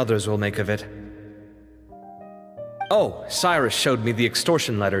Nephis and the others will make of it. Oh, Cyrus showed me the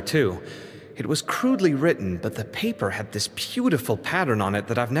extortion letter too. It was crudely written, but the paper had this beautiful pattern on it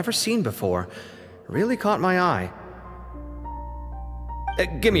that I've never seen before. Really caught my eye.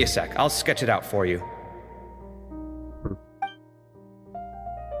 Give me a sec, I'll sketch it out for you.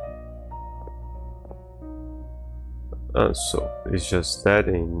 So, it's just that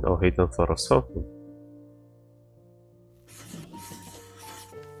and O'Haydon thought of something.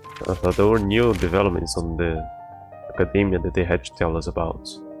 I thought there were new developments on the academia that they had to tell us about.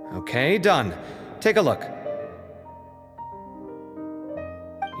 Okay, done. Take a look.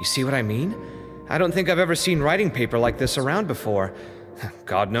 You see what I mean? I don't think I've ever seen writing paper like this around before.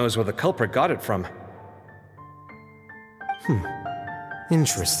 God knows where the culprit got it from.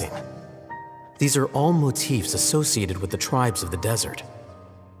 Interesting. These are all motifs associated with the tribes of the desert.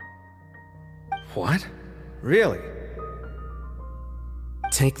 What? Really?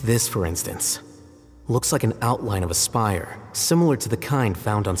 Take this, for instance. Looks like an outline of a spire, similar to the kind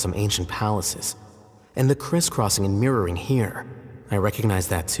found on some ancient palaces. And the crisscrossing and mirroring here, I recognize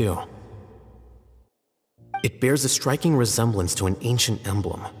that too. It bears a striking resemblance to an ancient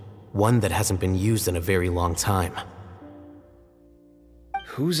emblem, one that hasn't been used in a very long time.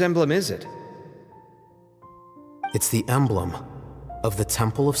 Whose emblem is it? It's the emblem of the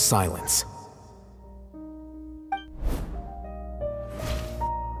Temple of Silence.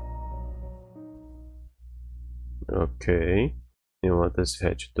 Okay, and what does he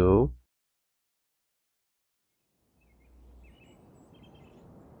have to do?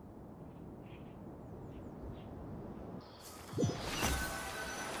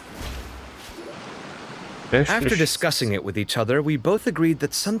 After discussing it with each other, we both agreed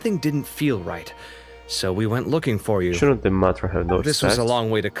that something didn't feel right. So we went looking for you. Shouldn't the matter have noticed This was a long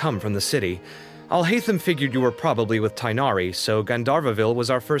way to come from the city. Alhaitham figured you were probably with Tighnari, so Gandharvaville was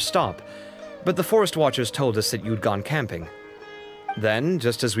our first stop. But the Forest Watchers told us that you'd gone camping. Then,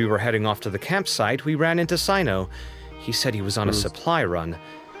 just as we were heading off to the campsite, we ran into Sino. He said he was on a supply run.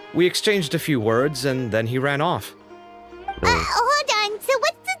 We exchanged a few words, and then he ran off. Hold on, so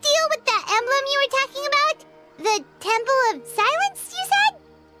what's the deal with that emblem you were talking about? The Temple of Silence, you said?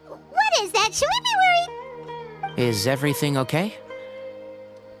 What is that? Should we be worried? Is everything okay?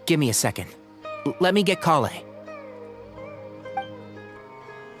 Give me a second. Let me get Kale.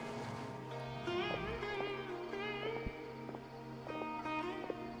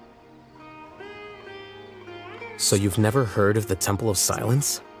 So you've never heard of the Temple of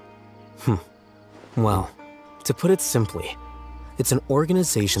Silence? Well, to put it simply, it's an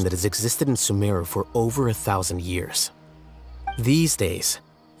organization that has existed in Sumeru for over 1,000 years. These days,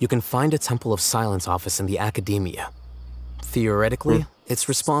 you can find a Temple of Silence office in the academia. Theoretically, it's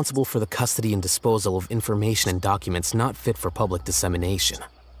responsible for the custody and disposal of information and documents not fit for public dissemination.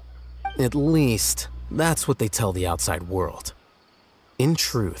 At least, that's what they tell the outside world. In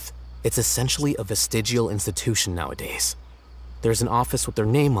truth, it's essentially a vestigial institution nowadays. There's an office with their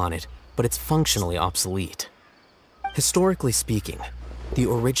name on it, but it's functionally obsolete. Historically speaking, the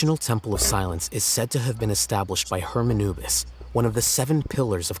original Temple of Silence is said to have been established by Hermanubis, one of the 7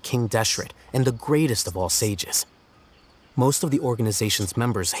 pillars of King Deshret and the greatest of all sages. Most of the organization's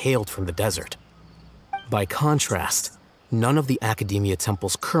members hailed from the desert. By contrast, none of the Academia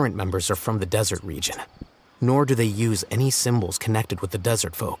Temple's current members are from the desert region, nor do they use any symbols connected with the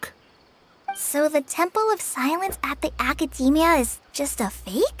desert folk. So the Temple of Silence at the Academia is just a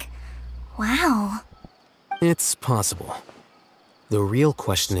fake? Wow. It's possible. The real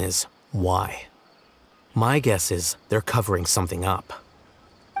question is, why? My guess is they're covering something up.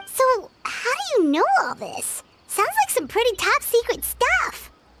 So, how do you know all this? Sounds like some pretty top-secret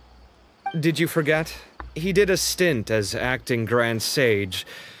stuff. Did you forget? He did a stint as acting Grand Sage,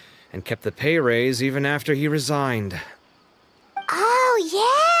 and kept the pay raise even after he resigned. Oh,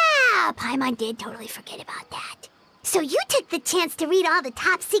 yeah! Paimon did totally forget about that. So you took the chance to read all the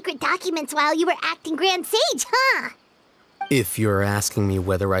top-secret documents while you were acting Grand Sage, huh? If you're asking me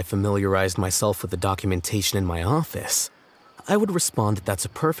whether I familiarized myself with the documentation in my office, I would respond that that's a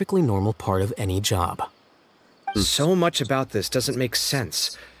perfectly normal part of any job. So much about this doesn't make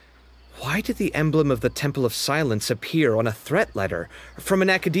sense. Why did the emblem of the Temple of Silence appear on a threat letter from an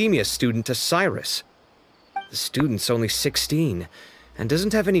Academia student to Cyrus? The student's only 16, and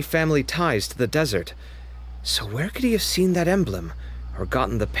doesn't have any family ties to the desert. So where could he have seen that emblem, or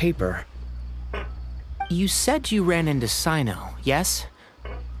gotten the paper? You said you ran into Sino, yes?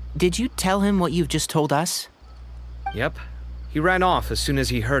 Did you tell him what you've just told us? Yep. He ran off as soon as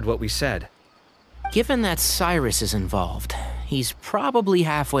he heard what we said. Given that Cyrus is involved, he's probably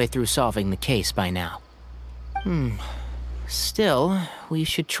halfway through solving the case by now. Still, we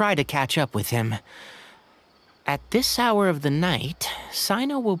should try to catch up with him. At this hour of the night,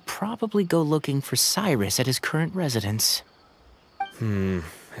 Sino will probably go looking for Cyrus at his current residence.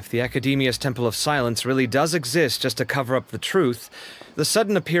 If the Academia's Temple of Silence really does exist just to cover up the truth, the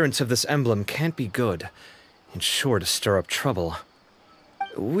sudden appearance of this emblem can't be good. It's sure to stir up trouble.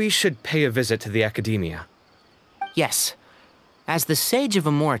 We should pay a visit to the Academia. Yes. As the Sage of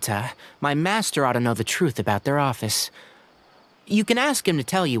Amorta, my master ought to know the truth about their office. You can ask him to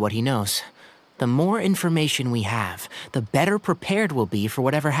tell you what he knows. The more information we have, the better prepared we'll be for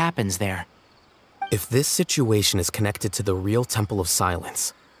whatever happens there. If this situation is connected to the real Temple of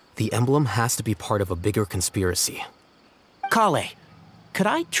Silence, the emblem has to be part of a bigger conspiracy. Kale, could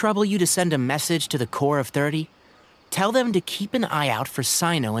I trouble you to send a message to the Core of 30? Tell them to keep an eye out for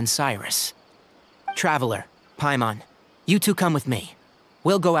Sino and Cyrus. Traveler, Paimon, you two come with me.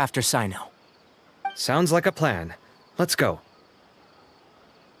 We'll go after Sino. Sounds like a plan. Let's go.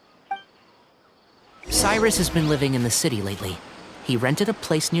 Cyrus has been living in the city lately. He rented a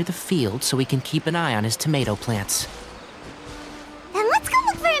place near the field so he can keep an eye on his tomato plants. Then let's go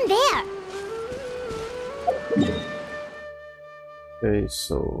look for him there. Okay,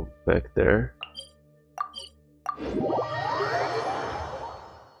 so back there.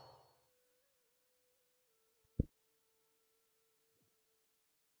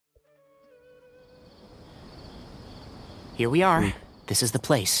 Here we are. This is the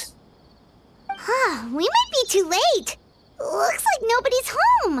place. Huh, we might be too late. Looks like nobody's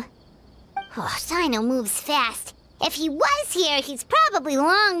home. Oh, Sino moves fast. If he was here, he's probably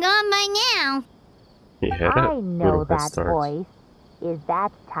long gone by now. Yeah, I know that voice. Is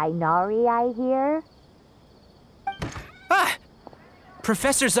that Tainari I hear? Ah!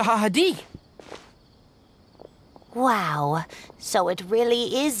 Professor Zahahadi! Wow, so it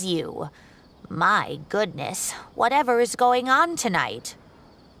really is you. My goodness, whatever is going on tonight?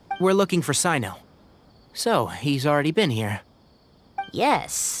 We're looking for Sino. So, he's already been here.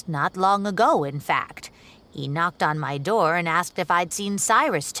 Yes, not long ago, in fact. He knocked on my door and asked if I'd seen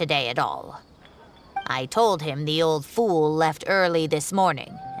Cyrus today at all. I told him the old fool left early this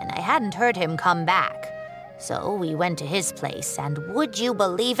morning, and I hadn't heard him come back. So we went to his place, and would you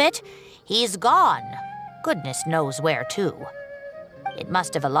believe it? He's gone. Goodness knows where to. It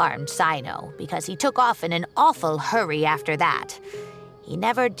must have alarmed Sino, because he took off in an awful hurry after that. He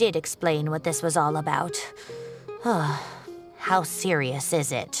never did explain what this was all about. How serious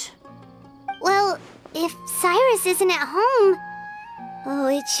is it? Well, if Cyrus isn't at home... Oh,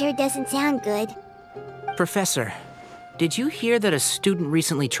 it sure doesn't sound good. Professor, did you hear that a student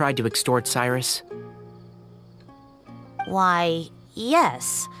recently tried to extort Cyrus? Why,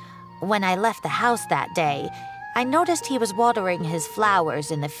 yes. When I left the house that day, I noticed he was watering his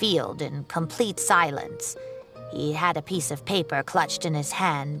flowers in the field in complete silence. He had a piece of paper clutched in his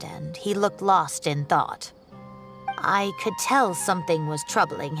hand, and he looked lost in thought. I could tell something was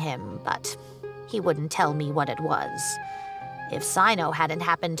troubling him, but he wouldn't tell me what it was. If Sino hadn't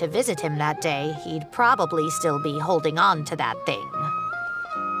happened to visit him that day, he'd probably still be holding on to that thing.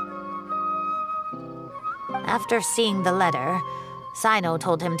 After seeing the letter, Sino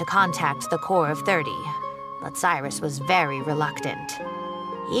told him to contact the Core of 30, but Cyrus was very reluctant.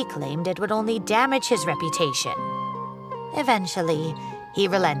 He claimed it would only damage his reputation. Eventually, he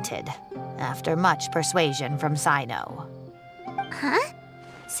relented, after much persuasion from Sino. Huh?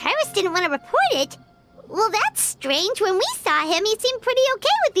 Cyrus didn't want to report it? Well, that's strange. When we saw him, he seemed pretty okay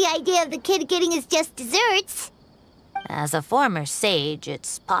with the idea of the kid getting his just desserts. As a former sage,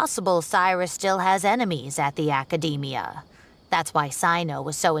 it's possible Cyrus still has enemies at the Academia. That's why Sino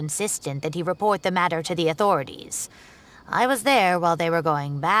was so insistent that he report the matter to the authorities. I was there while they were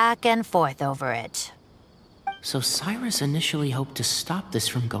going back and forth over it. So Cyrus initially hoped to stop this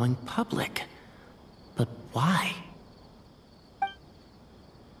from going public. But why?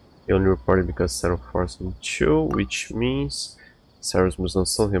 He only reported because Sino forced him to, which means Cyrus must know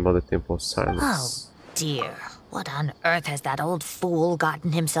something about the Temple of Silence. Oh, dear. What on earth has that old fool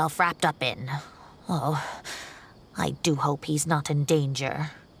gotten himself wrapped up in? Oh, I do hope he's not in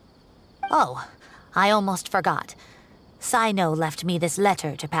danger. Oh, I almost forgot. Sino left me this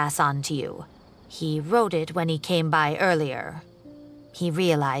letter to pass on to you. He wrote it when he came by earlier. He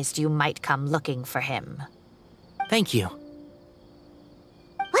realized you might come looking for him. Thank you.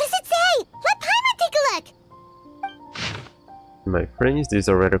 What does it say? Let Paimon take a look! My friends, this is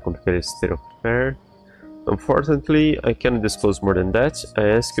a rather complicated state of affairs. Unfortunately, I cannot disclose more than that. I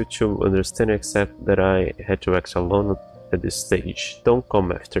ask you to understand and accept that I had to act alone at this stage. Don't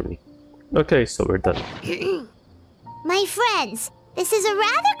come after me. Okay, so we're done. My friends, this is a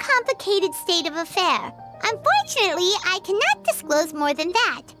rather complicated state of affair. Unfortunately, I cannot disclose more than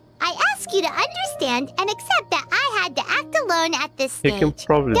that. I ask you to understand and accept that I had to act alone at this He stage. can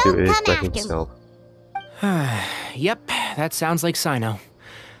probably do Don't it come by after himself. Yep, that sounds like Sino.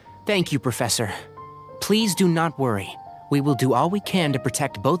 Thank you, Professor. Please do not worry. We will do all we can to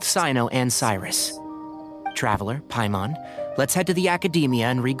protect both Sino and Cyrus. Traveler, Paimon, let's head to the Academia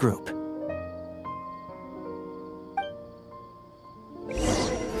and regroup.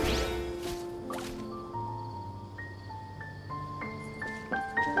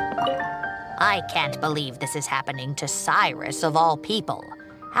 I can't believe this is happening to Cyrus of all people.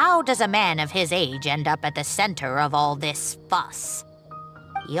 How does a man of his age end up at the center of all this fuss?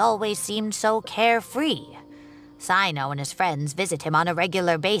 He always seemed so carefree. Sino and his friends visit him on a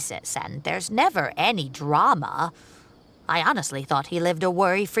regular basis, and there's never any drama. I honestly thought he lived a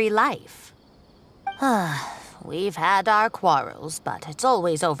worry-free life. We've had our quarrels, but it's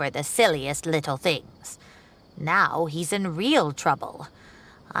always over the silliest little things. Now he's in real trouble.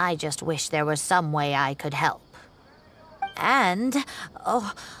 I just wish there was some way I could help. And,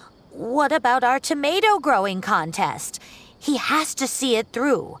 oh, what about our tomato growing contest? He has to see it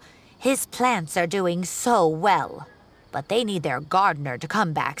through. His plants are doing so well, but they need their gardener to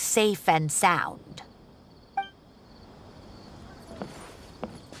come back safe and sound.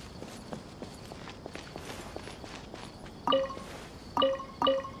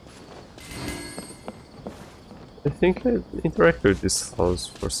 I think I interacted with this house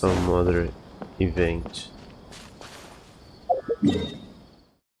for some other event.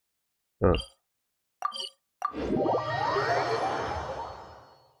 Oh.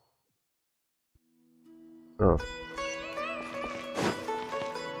 Oh.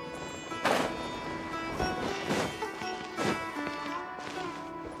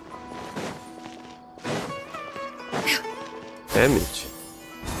 Damage.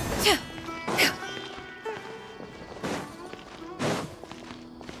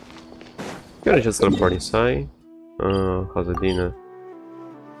 Gonna just teleport inside. Rosadina.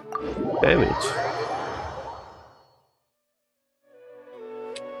 Damage.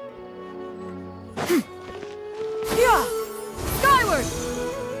 Yeah! Skyward!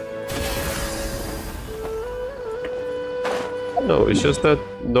 No, it's just that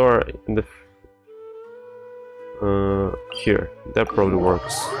door in the here. That probably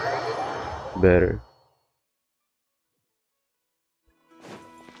works better.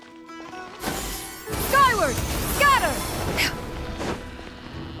 Skyward! Scatter!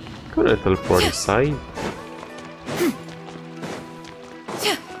 Could I teleport inside?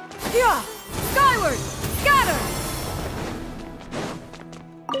 Yeah! Skyward! Scatter!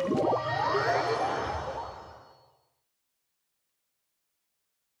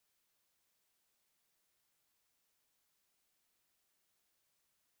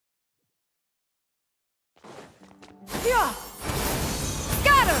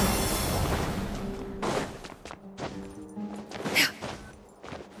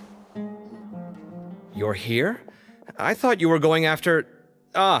 You're here? I thought you were going after...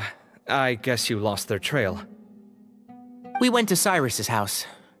 Ah, I guess you lost their trail. We went to Cyrus's house.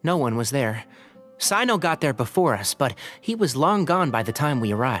 No one was there. Sino got there before us, but he was long gone by the time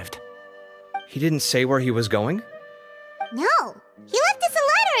we arrived. He didn't say where he was going? No, he left us a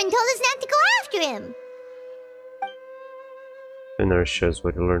letter and told us not to go after him. Another shows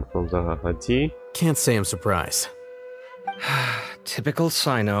what you learned from Zahahati. Can't say I'm surprised. Typical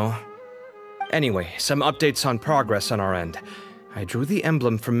Sino. Anyway, some updates on progress on our end. I drew the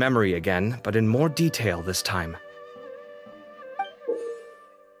emblem from memory again, but in more detail this time.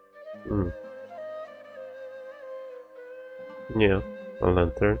 Yeah, a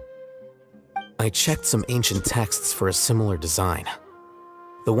lantern. I checked some ancient texts for a similar design.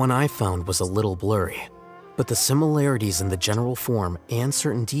 The one I found was a little blurry, but the similarities in the general form and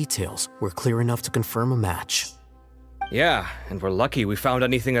certain details were clear enough to confirm a match. Yeah, and we're lucky we found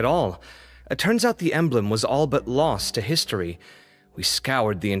anything at all. It turns out the emblem was all but lost to history. We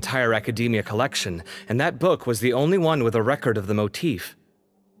scoured the entire Academia collection, and that book was the only one with a record of the motif.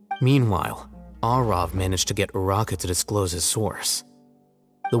 Meanwhile, Arav managed to get Uraka to disclose his source.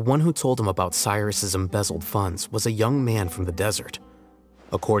 The one who told him about Cyrus's embezzled funds was a young man from the desert.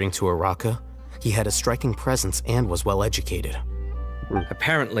 According to Uraka, he had a striking presence and was well educated.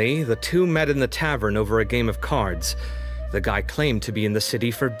 Apparently, the two met in the tavern over a game of cards. The guy claimed to be in the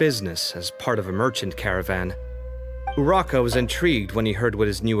city for business as part of a merchant caravan. Uraka was intrigued when he heard what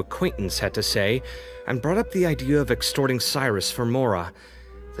his new acquaintance had to say and brought up the idea of extorting Cyrus for Mora.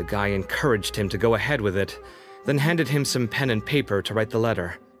 The guy encouraged him to go ahead with it, then handed him some pen and paper to write the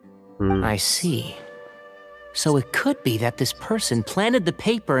letter. I see. So it could be that this person planted the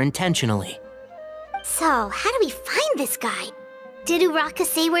paper intentionally. So, how do we find this guy? Did Uraka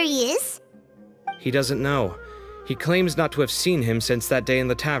say where he is? He doesn't know. He claims not to have seen him since that day in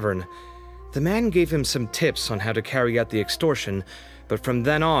the tavern. The man gave him some tips on how to carry out the extortion, but from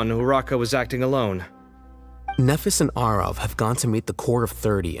then on, Uraka was acting alone. Nephis and Arav have gone to meet the Core of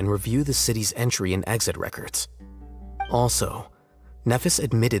 30 and review the city's entry and exit records. Also, Nephis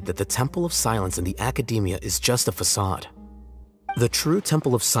admitted that the Temple of Silence in the Academia is just a facade. The true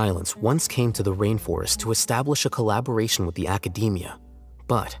Temple of Silence once came to the rainforest to establish a collaboration with the Academia,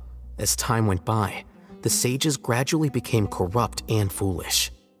 but as time went by, the sages gradually became corrupt and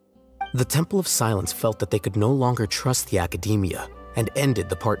foolish. The Temple of Silence felt that they could no longer trust the Academia and ended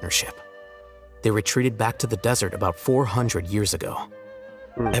the partnership. They retreated back to the desert about 400 years ago.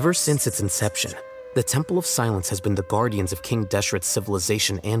 Ever since its inception, the Temple of Silence has been the guardians of King Deshret's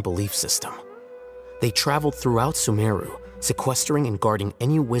civilization and belief system. They traveled throughout Sumeru, sequestering and guarding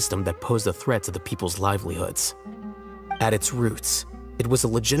any wisdom that posed a threat to the people's livelihoods. At its roots, it was a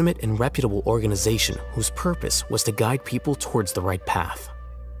legitimate and reputable organization whose purpose was to guide people towards the right path.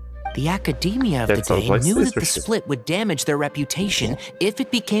 The Academia of the day knew that the split would damage their reputation if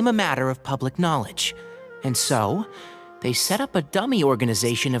it became a matter of public knowledge. And so, they set up a dummy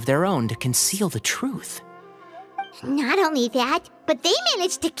organization of their own to conceal the truth. Not only that, but they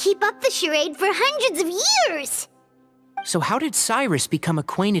managed to keep up the charade for hundreds of years! So how did Cyrus become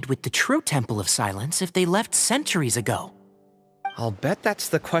acquainted with the true Temple of Silence if they left centuries ago? I'll bet that's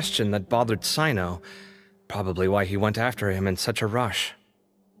the question that bothered Sino. Probably why he went after him in such a rush.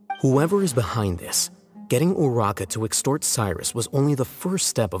 Whoever is behind this, getting Uraka to extort Cyrus was only the first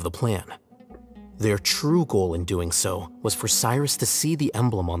step of the plan. Their true goal in doing so was for Cyrus to see the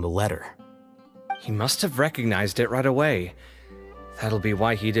emblem on the letter. He must have recognized it right away. That'll be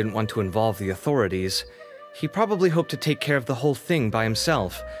why he didn't want to involve the authorities. He probably hoped to take care of the whole thing by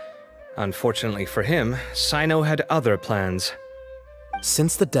himself. Unfortunately for him, Sino had other plans.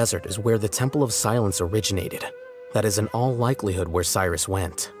 Since the desert is where the Temple of Silence originated, that is in all likelihood where Cyrus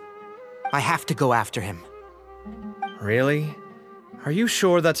went. I have to go after him. Really? Are you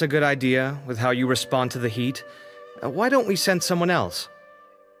sure that's a good idea, with how you respond to the heat? Why don't we send someone else?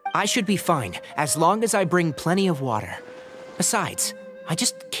 I should be fine, as long as I bring plenty of water. Besides, I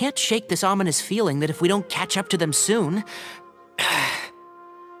just can't shake this ominous feeling that if we don't catch up to them soon...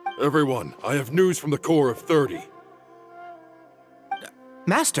 Everyone, I have news from the Core of 30.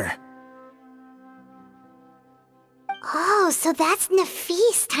 Master! Oh, so that's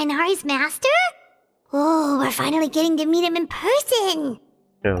Nafis, Tainari's master? Oh, we're finally getting to meet him in person!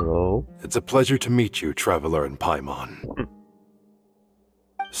 Hello. It's a pleasure to meet you, Traveler in Paimon.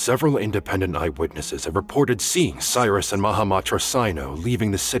 Several independent eyewitnesses have reported seeing Cyrus and Mahamatra Sino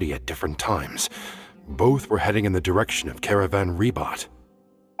leaving the city at different times. Both were heading in the direction of Caravan Ribat.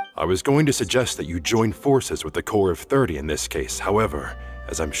 I was going to suggest that you join forces with the Core of 30 in this case. However,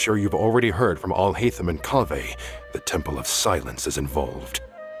 as I'm sure you've already heard from Al-Haytham and Kaveh, the Temple of Silence is involved.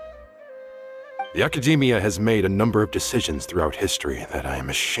 The Academia has made a number of decisions throughout history that I am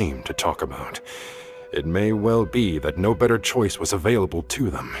ashamed to talk about. It may well be that no better choice was available to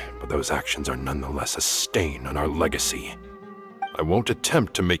them, but those actions are nonetheless a stain on our legacy. I won't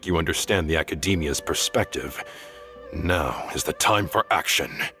attempt to make you understand the Academia's perspective. Now is the time for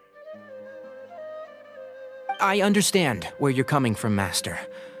action. I understand where you're coming from, Master.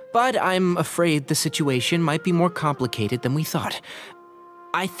 But I'm afraid the situation might be more complicated than we thought.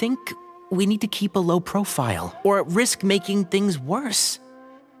 I think we need to keep a low profile, or risk making things worse.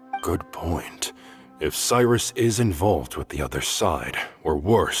 Good point. If Cyrus is involved with the other side, or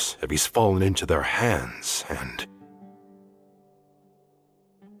worse, if he's fallen into their hands, and...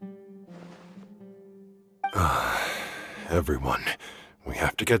 Everyone, we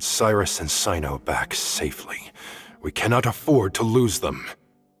have to get Cyrus and Sino back safely. We cannot afford to lose them.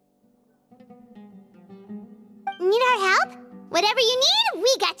 Need our help? Whatever you need,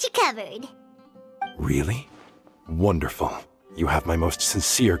 we got you covered. Really? Wonderful. You have my most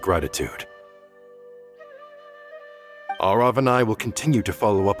sincere gratitude. Arav and I will continue to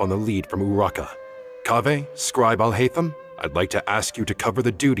follow up on the lead from Uraka. Kaveh, Scribe Alhaitham, I'd like to ask you to cover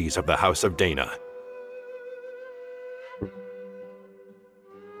the duties of the House of Dana.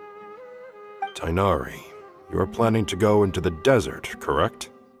 Tighnari, you are planning to go into the desert, correct?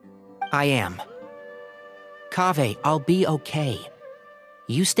 I am. Kaveh, I'll be okay.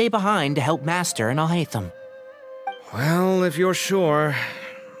 You stay behind to help Master and Alhaitham. Well, if you're sure...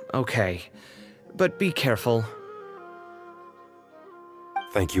 Okay. But be careful.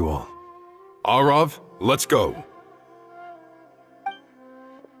 Thank you all. Arav, let's go!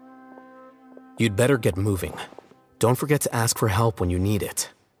 You'd better get moving. Don't forget to ask for help when you need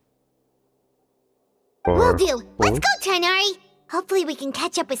it. Will do. Let's go, Tighnari. Hopefully we can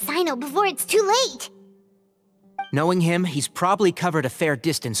catch up with Sino before it's too late. Knowing him, he's probably covered a fair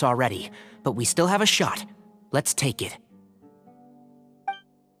distance already, but we still have a shot. Let's take it.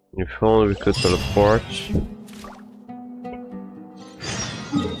 If only we could teleport.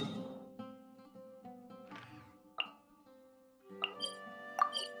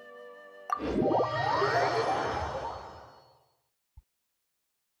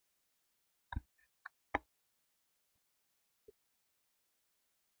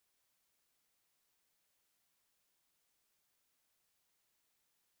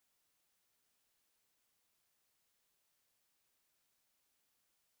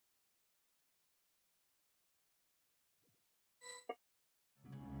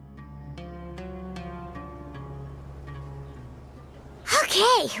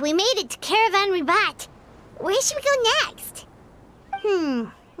 Okay, we made it to Caravan Ribat. Where should we go next? Maybe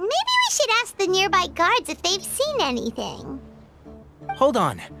we should ask the nearby guards if they've seen anything. Hold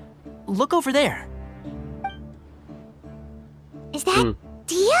on. Look over there. Is that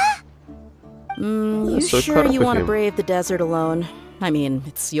Dia? You So sure caught up you with want to him. brave the desert alone? I mean,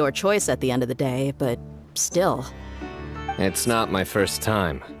 it's your choice at the end of the day, but still. It's not my first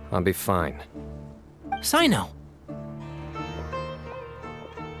time. I'll be fine. Sino.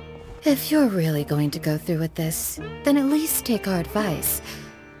 If you're really going to go through with this, then at least take our advice.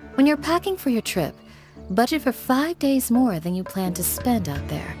 When you're packing for your trip, budget for 5 days more than you plan to spend out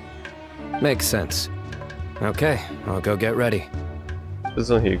there. Makes sense. Okay, I'll go get ready.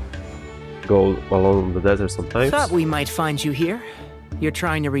 Doesn't he go along the desert sometimes? Thought we might find you here. You're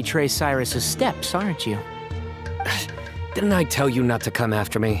trying to retrace Cyrus's steps, aren't you? Didn't I tell you not to come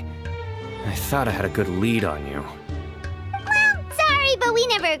after me? I thought I had a good lead on you. Well, sorry, but we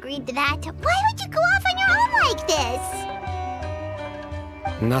never agreed to that. Why would you go off on your own like this?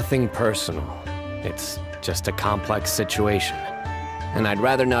 Nothing personal. It's just a complex situation. And I'd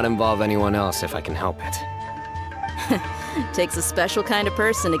rather not involve anyone else if I can help it. Takes a special kind of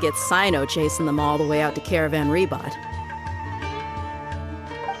person to get Sino chasing them all the way out to Caravan Ribat.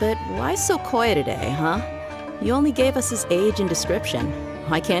 But why so coy today, huh? You only gave us his age and description.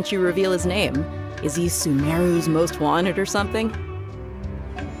 Why can't you reveal his name? Is he Sumeru's most wanted or something?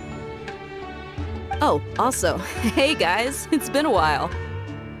 Oh, also, hey guys, it's been a while.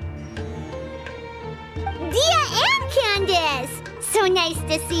 Dia and Candace! So nice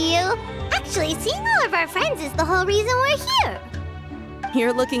to see you. Actually, seeing all of our friends is the whole reason we're here.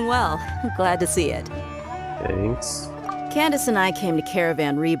 You're looking well. Glad to see it. Thanks. Candace and I came to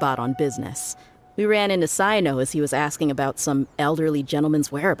Caravan Ribat on business. We ran into Sino as he was asking about some elderly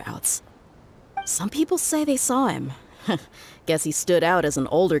gentleman's whereabouts. Some people say they saw him. Guess he stood out as an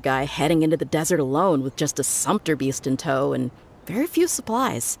older guy heading into the desert alone with just a sumpter beast in tow and very few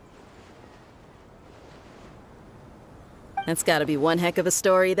supplies. That's gotta be one heck of a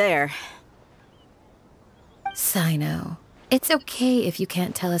story there. Sino, It's okay if you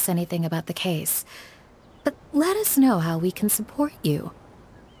can't tell us anything about the case, but let us know how we can support you.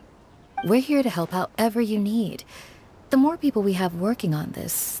 We're here to help however you need. The more people we have working on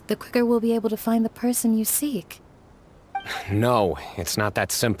this, the quicker we'll be able to find the person you seek. No, it's not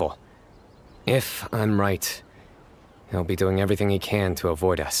that simple. If I'm right, he'll be doing everything he can to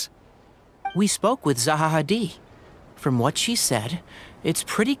avoid us. We spoke with Zaha Hadid. From what she said, it's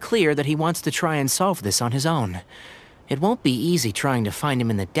pretty clear that he wants to try and solve this on his own. It won't be easy trying to find him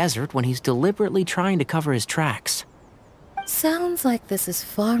in the desert when he's deliberately trying to cover his tracks. Sounds like this is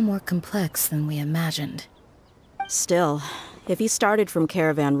far more complex than we imagined. Still, if he started from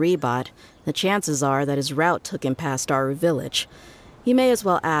Caravan Rebot, the chances are that his route took him past our village. You may as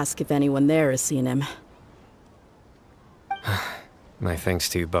well ask if anyone there has seen him. My thanks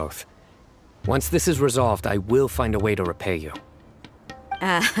to you both. Once this is resolved, I will find a way to repay you.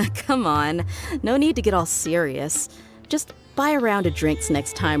 Come on. No need to get all serious. Just buy a round of drinks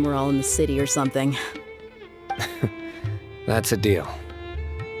next time we're all in the city or something. That's a deal.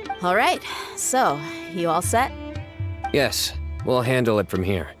 All right, so, you all set? Yes, we'll handle it from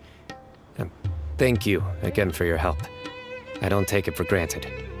here. Thank you again for your help. I don't take it for granted.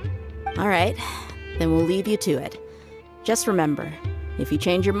 All right, then we'll leave you to it. Just remember, if you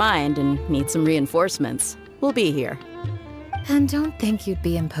change your mind and need some reinforcements, we'll be here. And don't think you'd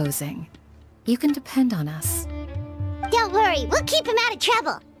be imposing. You can depend on us. Don't worry, we'll keep him out of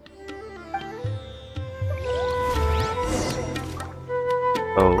trouble.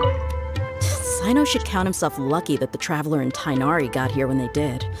 Oh. Cyno should count himself lucky that the Traveler and Tighnari got here when they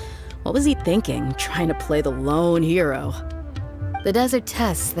did. What was he thinking, trying to play the lone hero? The desert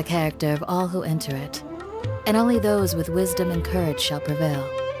tests the character of all who enter it, and only those with wisdom and courage shall prevail.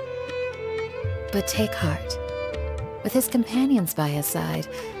 But take heart. With his companions by his side,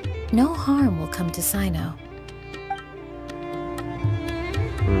 no harm will come to Cyno.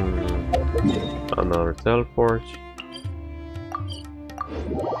 Another teleport.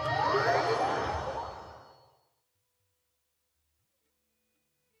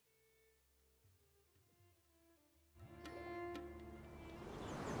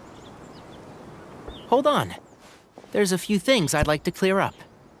 Hold on. There's a few things I'd like to clear up.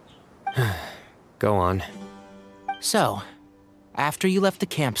 Go on. So, after you left the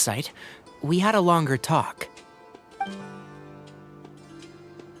campsite, we had a longer talk.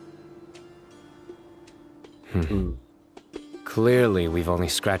 Clearly, we've only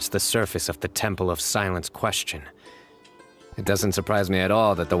scratched the surface of the Temple of Silence question. It doesn't surprise me at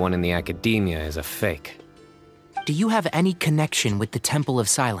all that the one in the academia is a fake. Do you have any connection with the Temple of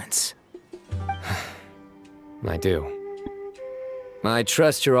Silence? I do. I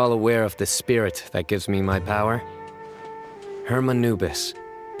trust you're all aware of the spirit that gives me my power. Hermanubis,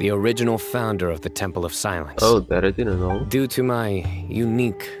 the original founder of the Temple of Silence. Oh, that I didn't know. Due to my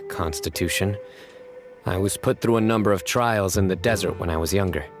unique constitution, I was put through a number of trials in the desert when I was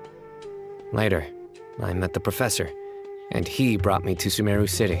younger. Later, I met the professor, and he brought me to Sumeru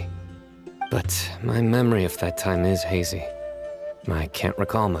City. But my memory of that time is hazy. I can't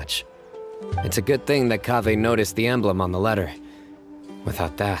recall much. It's a good thing that Kaveh noticed the emblem on the letter.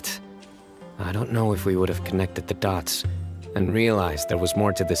 Without that, I don't know if we would have connected the dots and realized there was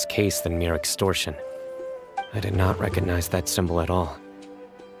more to this case than mere extortion. I did not recognize that symbol at all.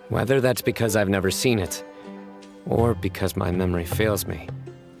 Whether that's because I've never seen it, or because my memory fails me,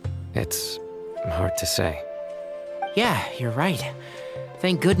 it's hard to say. Yeah, you're right.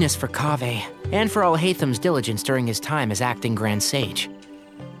 Thank goodness for Kaveh, and for Alhaitham's diligence during his time as acting Grand Sage.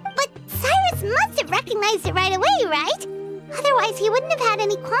 But Cyrus must have recognized it right away, right? Otherwise, he wouldn't have had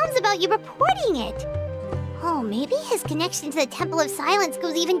any qualms about you reporting it. Oh, maybe his connection to the Temple of Silence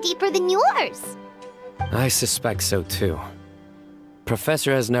goes even deeper than yours. I suspect so too.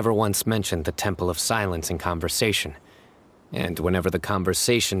 Professor has never once mentioned the Temple of Silence in conversation. And whenever the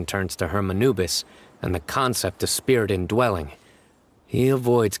conversation turns to Hermanubis and the concept of spirit indwelling, he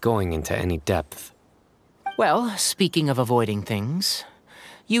avoids going into any depth. Well, speaking of avoiding things,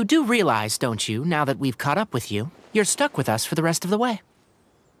 you do realize, don't you, now that we've caught up with you, you're stuck with us for the rest of the way.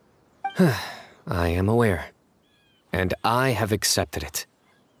 I am aware. And I have accepted it.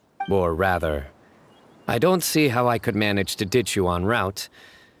 Or rather, I don't see how I could manage to ditch you en route,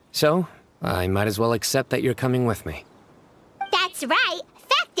 so I might as well accept that you're coming with me. That's right.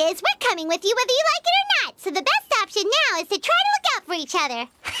 Fact is, we're coming with you whether you like it or not, so the best option now is to try to look out for each other.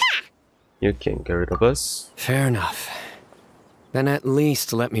 Ha! You can't get rid of us. Fair enough. Then at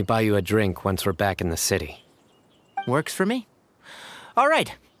least let me buy you a drink once we're back in the city. Works for me. All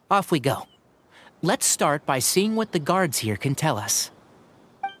right, off we go. Let's start by seeing what the guards here can tell us.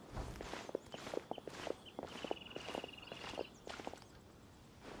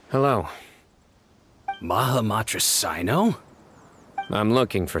 Hello. Mahamatra Sino? I'm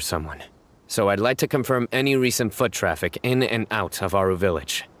looking for someone. So I'd like to confirm any recent foot traffic in and out of Aru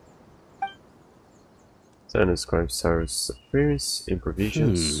Village. Then describe Cyrus' appearance in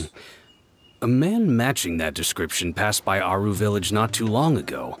provisions. A man matching that description passed by Aru Village not too long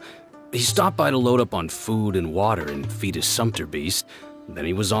ago. He stopped by to load up on food and water and feed his sumpter beast. Then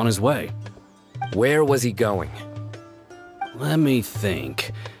he was on his way. Where was he going? Let me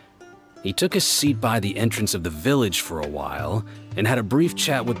think. He took a seat by the entrance of the village for a while, and had a brief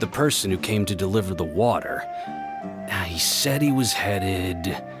chat with the person who came to deliver the water. He said he was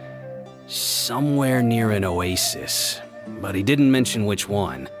headed somewhere near an oasis, but he didn't mention which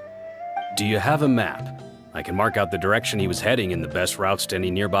one. Do you have a map? I can mark out the direction he was heading and the best routes to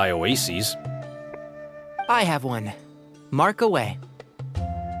any nearby oases. I have one. Mark away.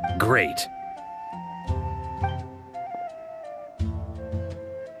 Great.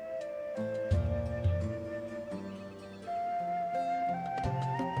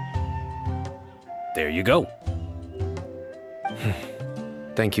 There you go.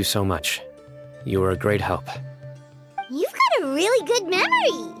 Thank you so much. You were a great help. You've got a really good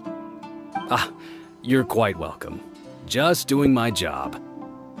memory. Ah, you're quite welcome. Just doing my job.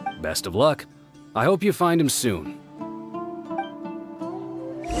 Best of luck. I hope you find him soon.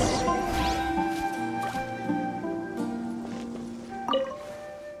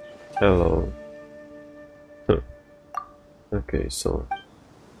 Hello. Okay, so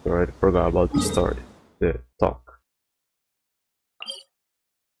I already forgot about the story. The talk.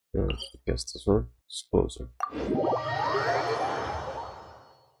 I guess this one is closer.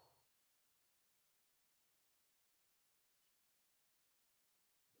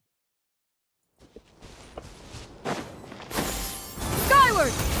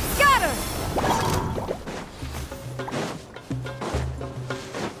 Skyward! Scatter!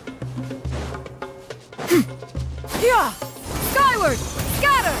 Yeah! Skyward!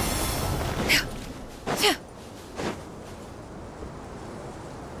 Scatter!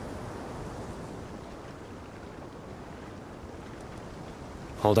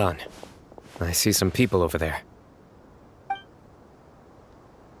 Hold on. I see some people over there.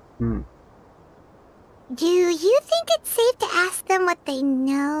 Hmm. Do you think it's safe to ask them what they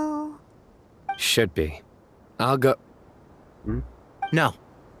know? Should be. I'll go... No.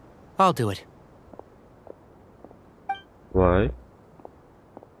 I'll do it. Why?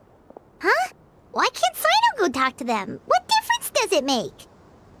 Huh? Why can't Sino go talk to them? What difference does it make?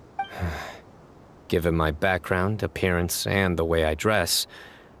 Given my background, appearance, and the way I dress,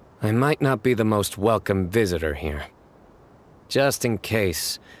 I might not be the most welcome visitor here. Just in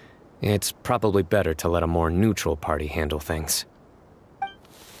case, it's probably better to let a more neutral party handle things.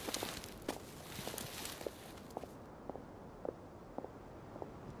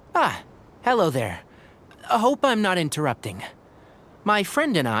 Ah, hello there. I hope I'm not interrupting. My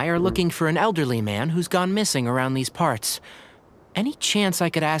friend and I are looking for an elderly man who's gone missing around these parts. Any chance I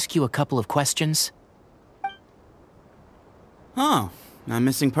could ask you a couple of questions? Oh, a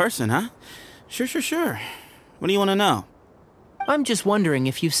missing person, huh? Sure. What do you want to know? I'm just wondering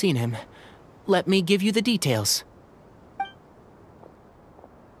if you've seen him. Let me give you the details.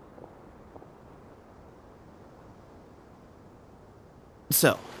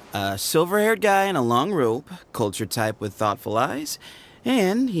 So, a silver-haired guy in a long robe, culture type with thoughtful eyes,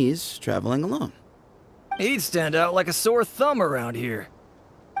 and he's traveling alone. He'd stand out like a sore thumb around here.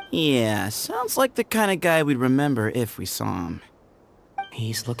 Yeah, sounds like the kind of guy we'd remember if we saw him.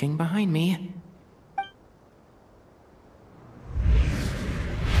 He's looking behind me.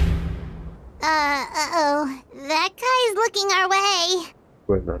 Uh-oh. That guy's looking our way.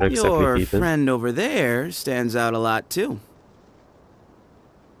 We're not exactly Your heathen. friend over there stands out a lot, too.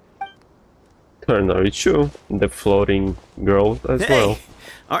 No, it's true. The floating girl as well.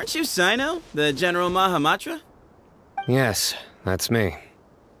 Aren't you Sino, the General Mahamatra? Yes, that's me.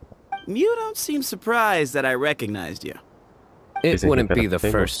 You don't seem surprised that I recognized you. It wouldn't be the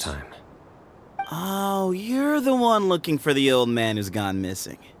first time. Oh, you're the one looking for the old man who's gone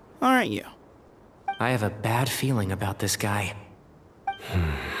missing, aren't you? I have a bad feeling about this guy.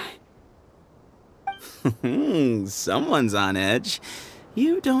 Someone's on edge.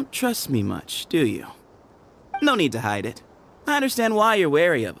 You don't trust me much, do you? No need to hide it. I understand why you're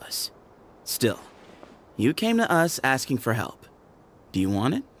wary of us. Still, you came to us asking for help. Do you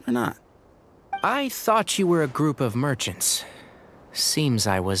want it or not? I thought you were a group of merchants. Seems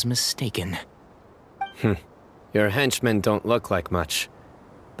I was mistaken. Your henchmen don't look like much,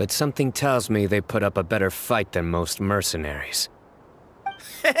 but something tells me they put up a better fight than most mercenaries.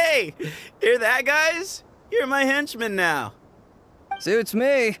 Hey! Hear that, guys? You're my henchmen now. Suits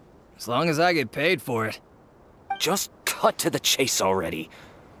me, as long as I get paid for it. Just cut to the chase already.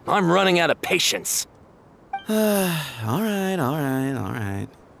 I'm running out of patience. Alright.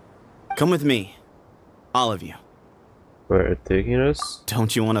 Come with me. All of you. Where are they taking us?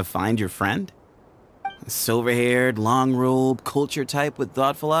 Don't you want to find your friend? A silver-haired, long-robed, culture type with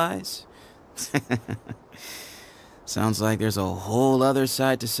thoughtful eyes? Sounds like there's a whole other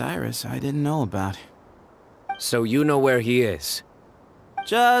side to Cyrus I didn't know about. So you know where he is?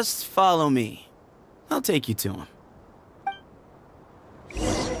 Just follow me. I'll take you to him.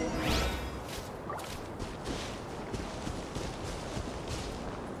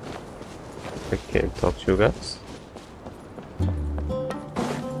 I can't talk to you guys.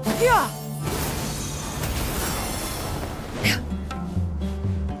 Yeah.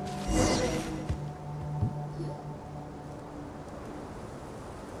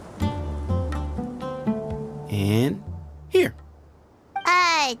 And here.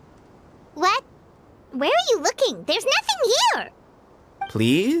 What? Where are you looking? There's nothing here!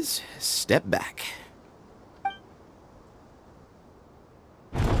 Please, step back.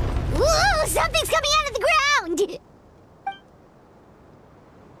 Whoa! Something's coming out of the ground!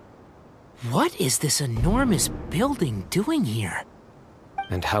 What is this enormous building doing here?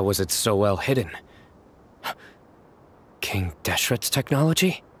 And how was it so well hidden? King Deshret's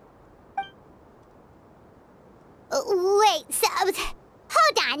technology? Wait, so...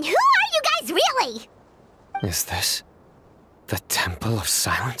 Hold on, who are you guys really? Is this the Temple of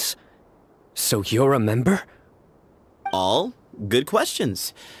Silence? So you're a member? All good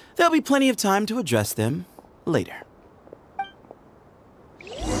questions. There'll be plenty of time to address them later.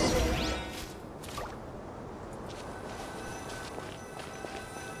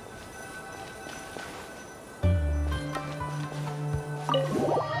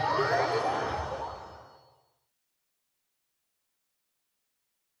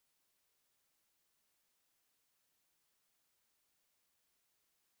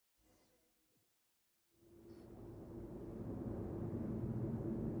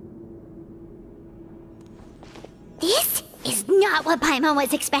 This is not what Paimon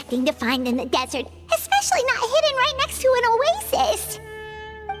was expecting to find in the desert, especially not hidden right next to an oasis.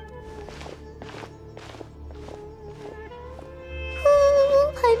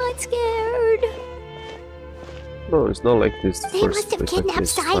 Oh, Paimon's scared. No, it's not like this. They must have kidnapped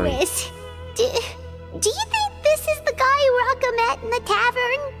Cyrus. Do you think this is the guy Raka met in the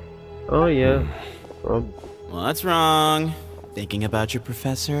tavern? Oh yeah. What's wrong? Thinking about your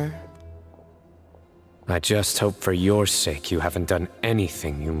professor? I just hope for your sake you haven't done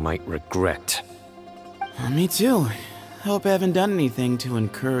anything you might regret. Me too. Hope I haven't done anything to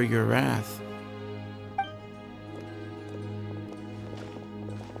incur your wrath.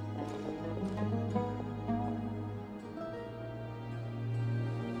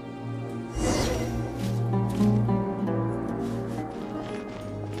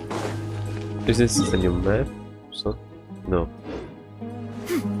 Is this a new map? So, no.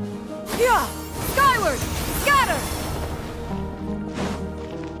 Yeah! Skyward! Scatter!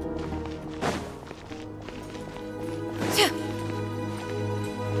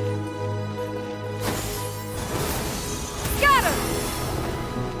 Scatter!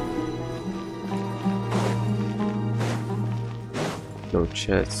 No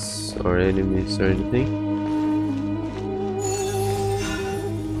chats or enemies or anything.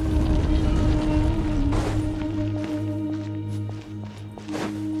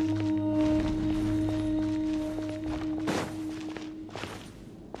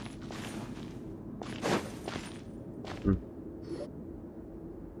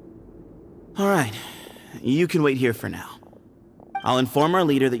 Alright, you can wait here for now. I'll inform our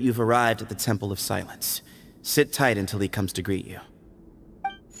leader that you've arrived at the Temple of Silence. Sit tight until he comes to greet you.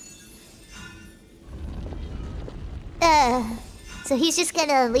 So he's just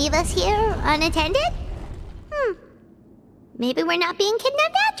gonna leave us here unattended? Maybe we're not being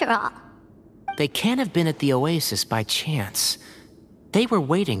kidnapped after all. They can't have been at the oasis by chance. They were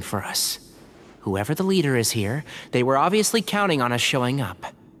waiting for us. Whoever the leader is here, they were obviously counting on us showing up.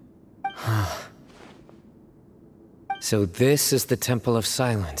 So this is the Temple of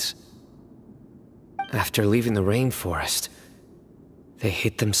Silence. After leaving the rainforest, they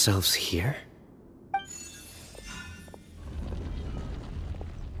hid themselves here?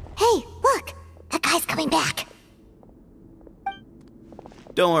 Hey, look! That guy's coming back!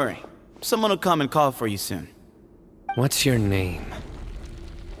 Don't worry. Someone will come and call for you soon. What's your name?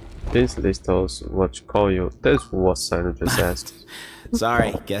 This list tells what to call you. That's what Sino just asked.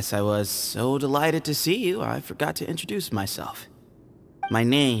 Sorry, guess I was so delighted to see you, I forgot to introduce myself. My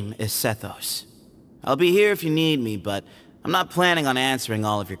name is Sethos. I'll be here if you need me, but I'm not planning on answering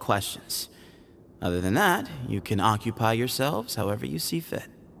all of your questions. Other than that, you can occupy yourselves however you see fit.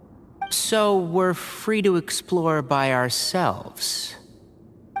 So we're free to explore by ourselves?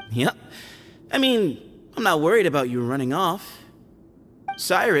 Yep. I mean, I'm not worried about you running off.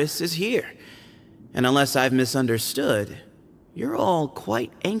 Cyrus is here. And unless I've misunderstood, you're all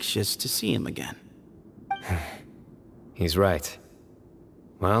quite anxious to see him again. He's right.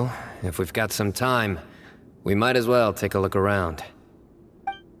 Well, if we've got some time, we might as well take a look around.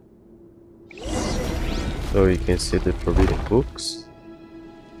 So you can see the forbidden books.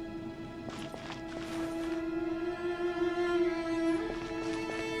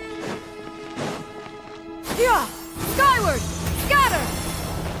 Yeah! Skyward! Scatter!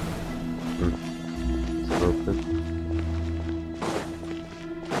 It's open.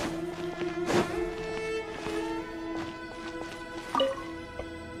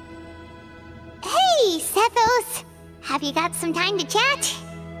 Hey, Sethos! Have you got some time to chat?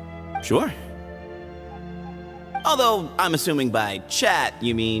 Sure. Although, I'm assuming by chat,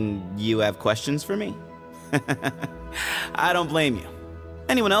 you mean you have questions for me? I don't blame you.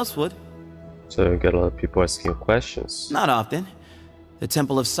 Anyone else would. So you get a lot of people asking you questions. Not often. The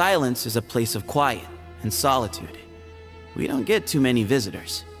Temple of Silence is a place of quiet and solitude. We don't get too many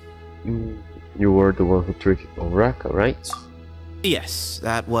visitors. You were the one who tricked Oraka, right? Yes,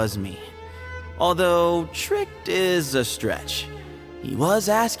 that was me. Although, tricked is a stretch. He was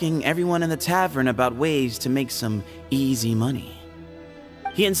asking everyone in the tavern about ways to make some easy money.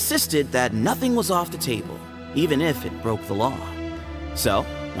 He insisted that nothing was off the table, even if it broke the law. So,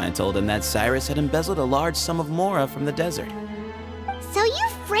 I told him that Cyrus had embezzled a large sum of mora from the desert. So you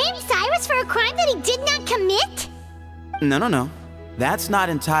framed Cyrus for a crime that he did not commit? No. That's not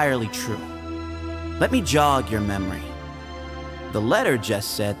entirely true. Let me jog your memory. The letter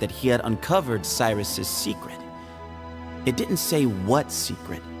just said that he had uncovered Cyrus's secret. It didn't say what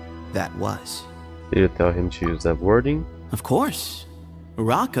secret that was. Did you tell him to use that wording? Of course.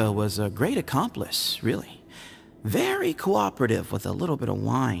 Uraka was a great accomplice, really. Very cooperative with a little bit of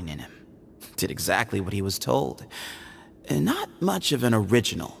wine in him. Did exactly what he was told. And not much of an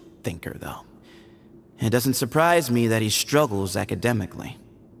original thinker, though. It doesn't surprise me that he struggles academically.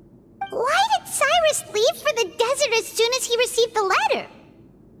 Why did Cyrus leave for the desert as soon as he received the letter?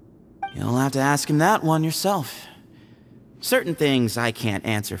 You'll have to ask him that one yourself. Certain things I can't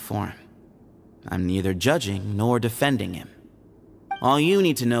answer for him. I'm neither judging nor defending him. All you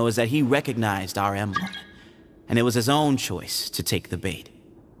need to know is that he recognized our emblem, and it was his own choice to take the bait.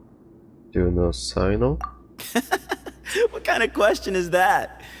 Do you know Sino? What kind of question is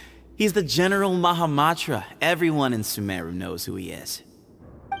that? He's the General Mahamatra. Everyone in Sumeru knows who he is.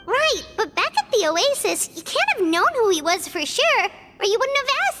 Right, but back at the Oasis, you can't have known who he was for sure, or you wouldn't have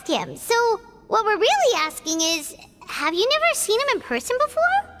asked him. So, what we're really asking is, have you never seen him in person before?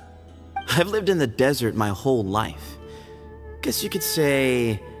 I've lived in the desert my whole life. Guess you could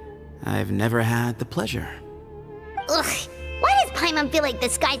say I've never had the pleasure. Ugh, why does Paimon feel like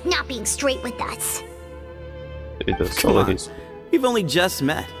this guy's not being straight with us? It does. Come on, we've only just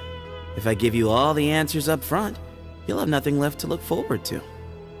met. If I give you all the answers up front, you'll have nothing left to look forward to.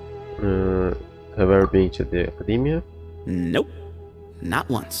 Have you ever been to the academia? Nope, not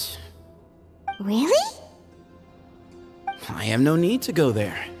once. Really? I have no need to go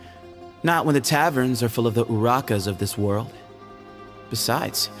there. Not when the taverns are full of the Urakas of this world.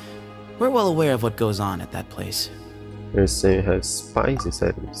 Besides, we're well aware of what goes on at that place. You're saying it has spies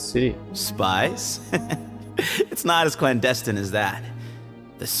inside the city? Spies? It's not as clandestine as that.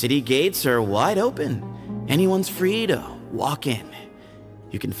 The city gates are wide open. Anyone's free to walk in.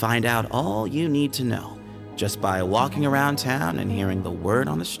 You can find out all you need to know just by walking around town and hearing the word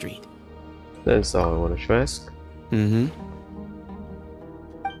on the street. That's all I wanted to ask. Mm-hmm.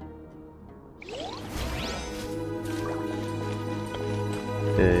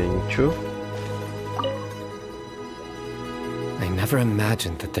 And you too? I never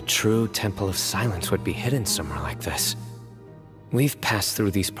imagined that the true Temple of Silence would be hidden somewhere like this. We've passed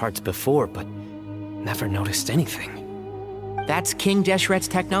through these parts before, but never noticed anything. That's King Deshret's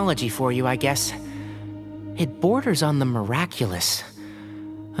technology for you, I guess. It borders on the miraculous.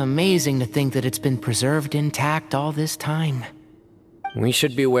 Amazing to think that it's been preserved intact all this time. We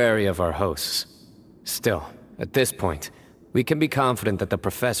should be wary of our hosts. Still, at this point, we can be confident that the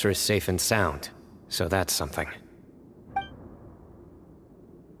professor is safe and sound, so that's something.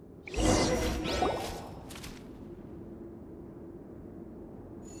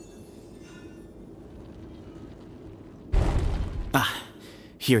 Ah,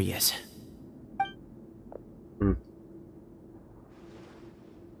 here he is.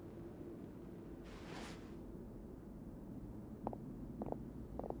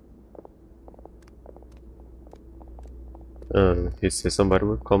 He said somebody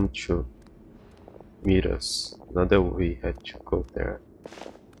would come to meet us. Not that we had to go there.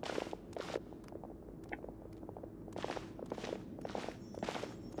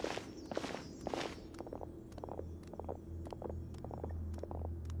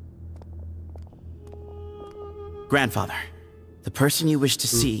 Grandfather, the person you wish to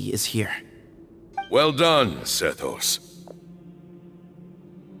see is here. Well done, Sethos.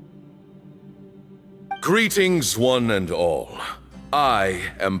 Greetings, one and all. I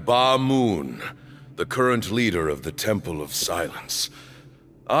am Ba Moon, the current leader of the Temple of Silence.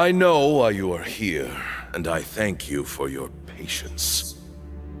 I know why you are here, and I thank you for your patience.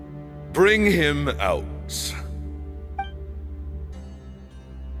 Bring him out.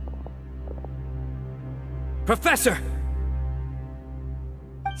 Professor!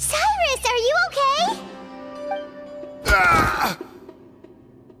 Cyrus, are you okay?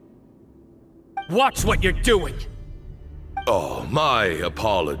 Watch what you're doing! Oh, my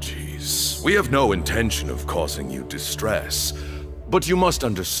apologies. We have no intention of causing you distress. But you must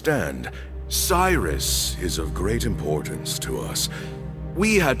understand, Cyrus is of great importance to us.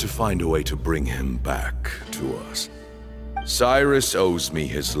 We had to find a way to bring him back to us. Cyrus owes me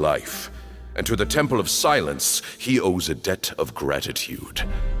his life, and to the Temple of Silence, he owes a debt of gratitude.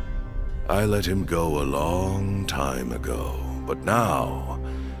 I let him go a long time ago, but now,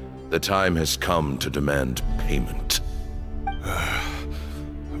 the time has come to demand payment. I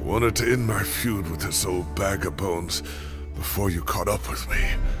wanted to end my feud with this old bag of bones before you caught up with me.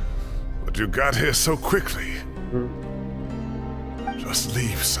 But you got here so quickly. Just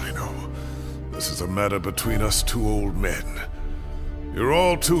leave, Sino. This is a matter between us two old men. You're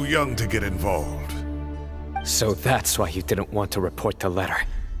all too young to get involved. So that's why you didn't want to report the letter.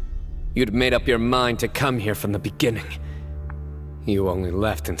 You'd made up your mind to come here from the beginning. You only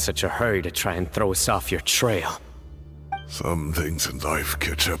left in such a hurry to try and throw us off your trail. Some things in life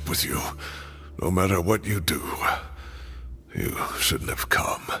catch up with you, no matter what you do. You shouldn't have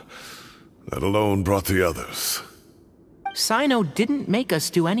come. That alone brought the others. Sino didn't make us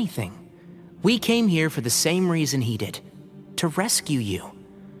do anything. We came here for the same reason he did. To rescue you.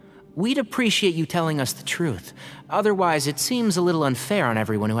 We'd appreciate you telling us the truth. Otherwise, it seems a little unfair on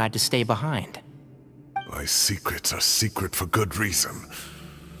everyone who had to stay behind. My secrets are secret for good reason.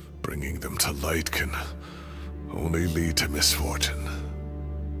 Bringing them to light can only lead to misfortune.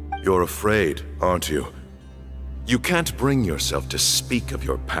 You're afraid, aren't you? You can't bring yourself to speak of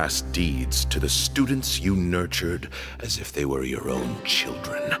your past deeds to the students you nurtured as if they were your own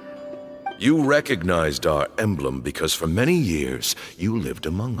children. You recognized our emblem because for many years you lived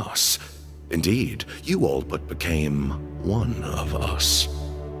among us. Indeed, you all but became one of us.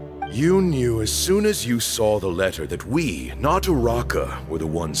 You knew as soon as you saw the letter that we, not Uraka, were the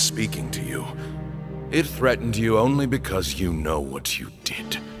ones speaking to you. It threatened you only because you know what you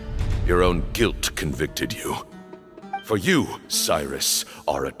did. Your own guilt convicted you. For you, Cyrus,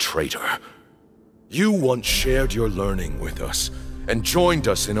 are a traitor. You once shared your learning with us, and joined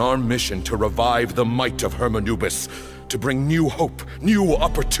us in our mission to revive the might of Hermanubis, to bring new hope, new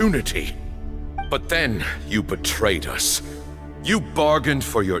opportunity. But then you betrayed us. You bargained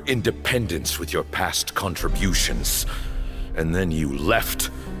for your independence with your past contributions. And then you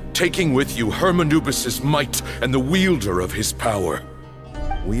left, taking with you Hermanubis' might and the wielder of his power.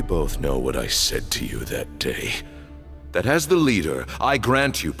 We both know what I said to you that day. That as the leader, I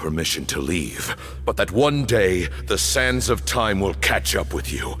grant you permission to leave, but that one day, the sands of time will catch up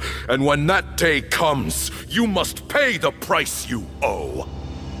with you. And when that day comes, you must pay the price you owe.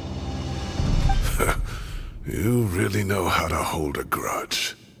 You really know how to hold a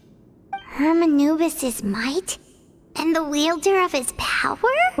grudge. Hermanubis' might? And the wielder of his power?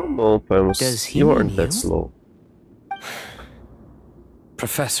 Come on, Pamus. You aren't that slow.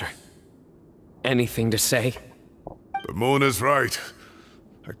 Professor, anything to say? The moon is right.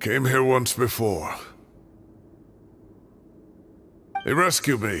 I came here once before. He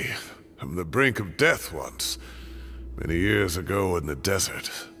rescued me from the brink of death once, many years ago in the desert.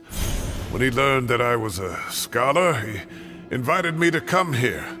 When he learned that I was a scholar, he invited me to come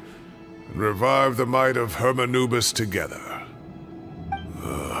here and revive the might of Hermanubis together.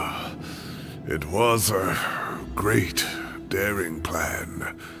 It was a great, daring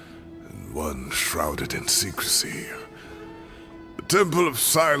plan, and one shrouded in secrecy. The Temple of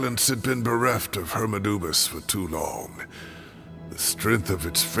Silence had been bereft of Hermanubis for too long. The strength of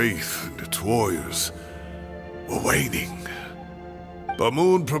its faith and its warriors were waning.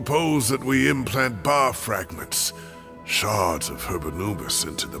 Bamoon proposed that we implant bar fragments, shards of Hermanubis,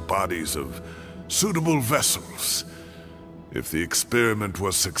 into the bodies of suitable vessels. If the experiment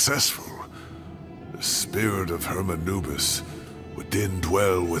was successful, the The spirit of Hermanubis would then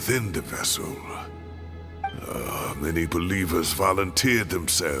dwell within the vessel. Many believers volunteered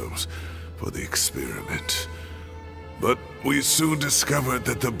themselves for the experiment. But we soon discovered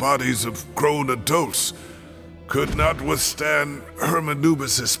that the bodies of grown adults could not withstand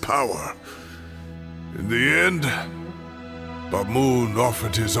Hermanubis' power. In the end, Bamoon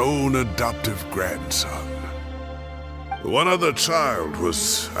offered his own adoptive grandson. One other child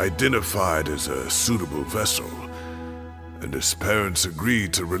was identified as a suitable vessel, and his parents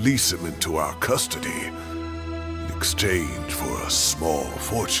agreed to release him into our custody in exchange for a small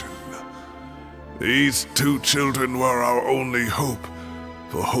fortune. These two children were our only hope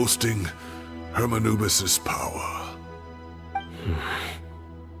for hosting Hermanubis' power.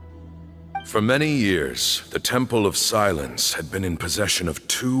 For many years, the Temple of Silence had been in possession of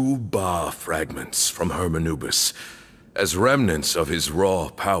 2 Ba fragments from Hermanubis. As remnants of his raw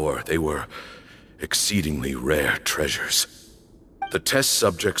power, they were exceedingly rare treasures. The test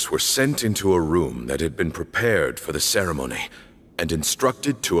subjects were sent into a room that had been prepared for the ceremony, and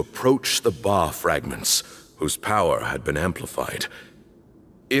instructed to approach the Ba fragments, whose power had been amplified.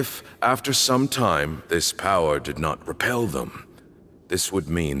 If, after some time, this power did not repel them, this would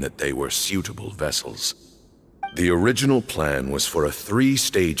mean that they were suitable vessels. The original plan was for a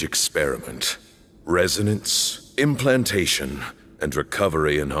 3-stage experiment: resonance, implantation, and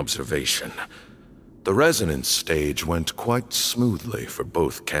recovery and observation. The resonance stage went quite smoothly for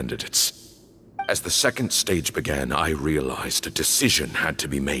both candidates. As the 2nd stage began, I realized a decision had to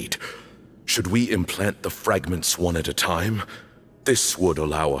be made. Should we implant the fragments one at a time? This would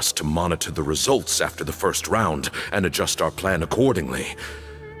allow us to monitor the results after the first round and adjust our plan accordingly.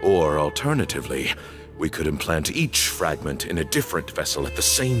 Or alternatively, we could implant each fragment in a different vessel at the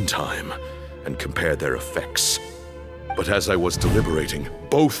same time and compare their effects. But as I was deliberating,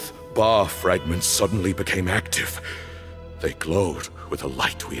 both Ba fragments suddenly became active. They glowed with a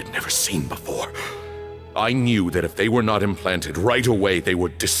light we had never seen before. I knew that if they were not implanted right away, they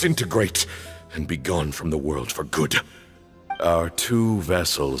would disintegrate and be gone from the world for good. Our 2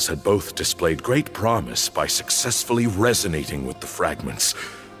 vessels had both displayed great promise by successfully resonating with the fragments.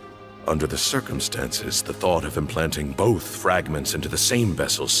 Under the circumstances, the thought of implanting both fragments into the same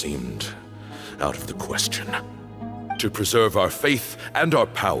vessel seemed out of the question. To preserve our faith and our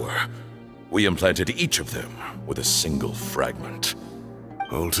power, we implanted each of them with a single fragment.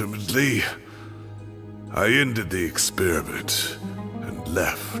 Ultimately, I ended the experiment and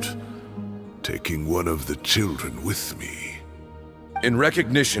left, taking one of the children with me. In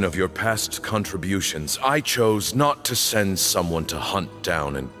recognition of your past contributions, I chose not to send someone to hunt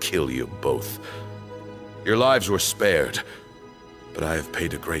down and kill you both. Your lives were spared, but I have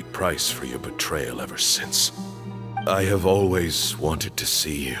paid a great price for your betrayal ever since. I have always wanted to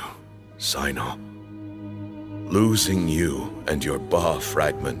see you, Sino. Losing you and your Ba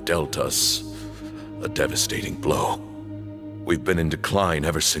fragment dealt us a devastating blow. We've been in decline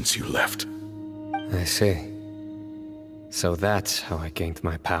ever since you left. I see. So that's how I gained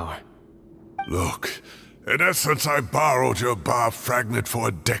my power. Look, in essence, I borrowed your Ba fragment for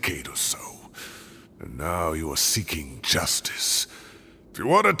a decade or so. And now you are seeking justice. If you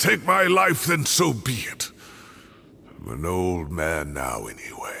want to take my life, then so be it. I'm an old man now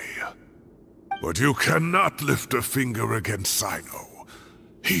anyway. But you cannot lift a finger against Sino.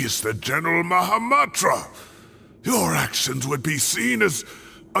 He is the General Mahamatra. Your actions would be seen as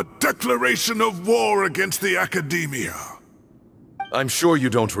a declaration of war against the Academia. I'm sure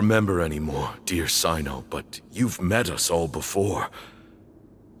you don't remember anymore, dear Sino, but you've met us all before.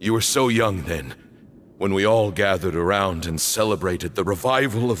 You were so young then, when we all gathered around and celebrated the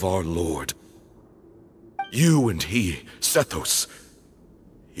revival of our Lord. You and he, Sethos,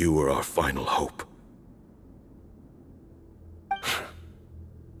 you were our final hope.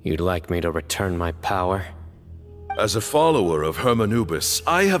 You'd like me to return my power? As a follower of Hermanubis,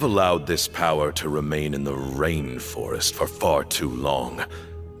 I have allowed this power to remain in the rainforest for far too long.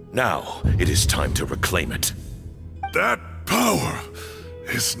 Now, it is time to reclaim it. That power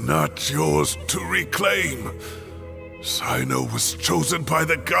is not yours to reclaim. Sino was chosen by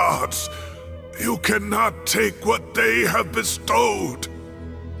the gods. You cannot take what they have bestowed.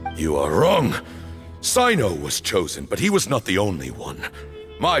 You are wrong. Sino was chosen, but he was not the only one.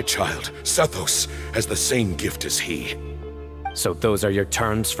 My child, Sethos, has the same gift as he. So those are your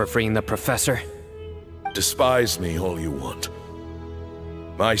terms for freeing the professor? Despise me all you want.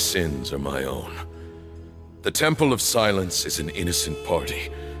 My sins are my own. The Temple of Silence is an innocent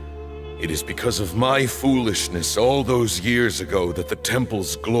party. It is because of my foolishness all those years ago that the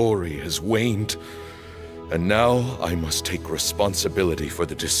Temple's glory has waned And now I must take responsibility for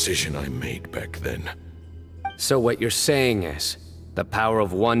the decision I made back then. So what you're saying is, the power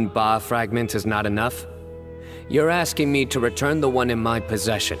of one Ba fragment is not enough? You're asking me to return the one in my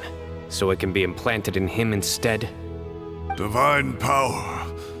possession, so it can be implanted in him instead? Divine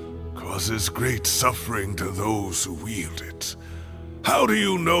power causes great suffering to those who wield it. How do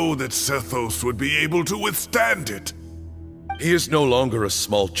you know that Sethos would be able to withstand it? He is no longer a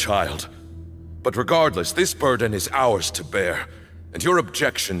small child. But regardless, this burden is ours to bear, and your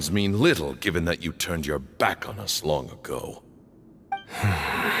objections mean little given that you turned your back on us long ago.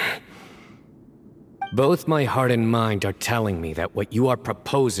 Both my heart and mind are telling me that what you are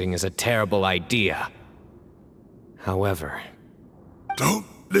proposing is a terrible idea. However... Don't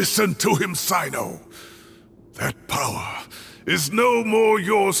listen to him, Sino. That power is no more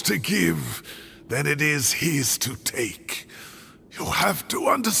yours to give than it is his to take. You have to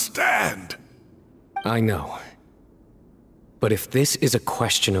understand. I know. But if this is a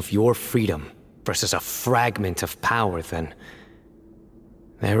question of your freedom versus a fragment of power, then...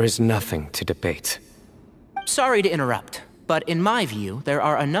 there is nothing to debate. Sorry to interrupt, but in my view, there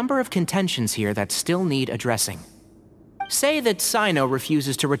are a number of contentions here that still need addressing. Say that Sino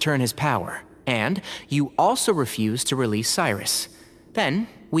refuses to return his power, and you also refuse to release Cyrus. Then,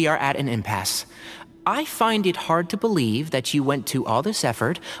 we are at an impasse. I find it hard to believe that you went to all this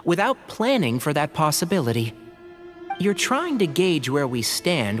effort without planning for that possibility. You're trying to gauge where we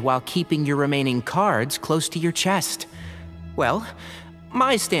stand while keeping your remaining cards close to your chest. Well,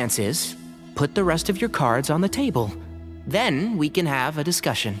 my stance is, put the rest of your cards on the table. Then we can have a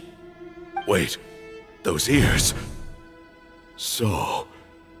discussion. Wait, those ears... So,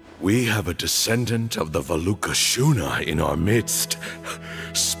 we have a descendant of the Valuka Shuna in our midst.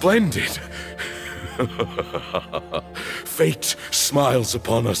 Splendid! Fate smiles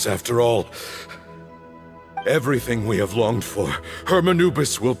upon us after all. Everything we have longed for,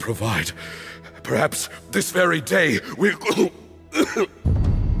 Hermanubis will provide. Perhaps this very day we'll...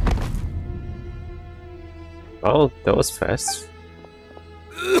 Oh, that was fast.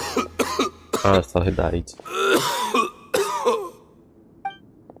 I thought he died.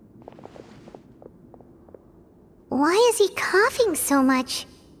 Why is he coughing so much?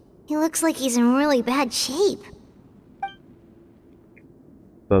 He looks like he's in really bad shape.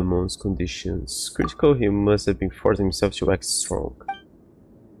 Bamon's conditions. Critical, he must have been forcing himself to act strong.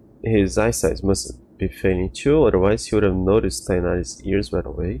 His eyesight must be failing too, otherwise he would have noticed Tainari's ears right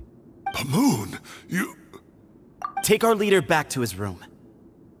away. Bamoon, you... Take our leader back to his room.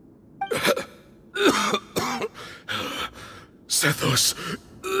 Sethos,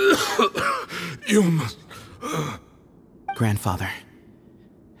 you must... Grandfather,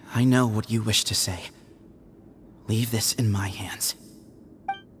 I know what you wish to say. Leave this in my hands.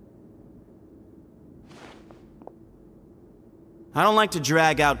 I don't like to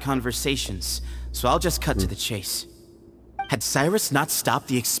drag out conversations, so I'll just cut to the chase. Had Cyrus not stopped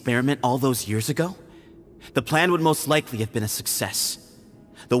the experiment all those years ago, the plan would most likely have been a success.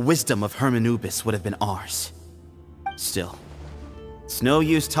 The wisdom of Hermanubis would have been ours. Still, it's no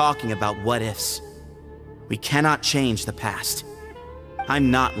use talking about what-ifs. We cannot change the past. I'm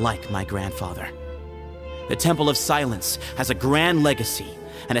not like my grandfather. The Temple of Silence has a grand legacy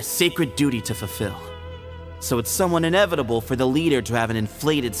and a sacred duty to fulfill. So it's somewhat inevitable for the leader to have an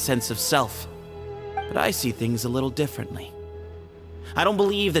inflated sense of self. But I see things a little differently. I don't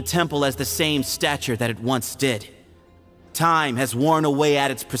believe the temple has the same stature that it once did. Time has worn away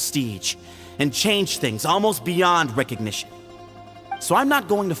at its prestige and changed things almost beyond recognition. So I'm not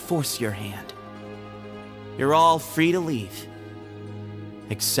going to force your hand. You're all free to leave.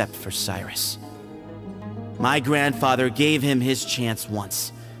 Except for Cyrus. My grandfather gave him his chance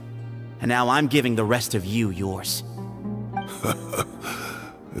once. And now I'm giving the rest of you yours.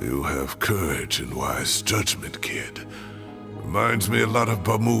 You have courage and wise judgment, kid. Reminds me a lot of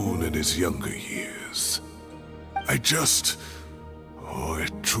Bamoon in his younger years. I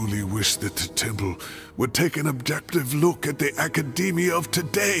truly wish that the temple would take an objective look at the academia of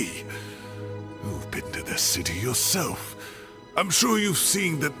today. You've been to the city yourself. I'm sure you've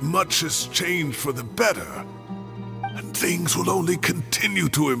seen that much has changed for the better. And things will only continue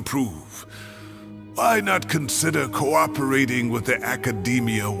to improve. Why not consider cooperating with the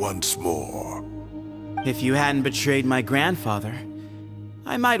academia once more? If you hadn't betrayed my grandfather,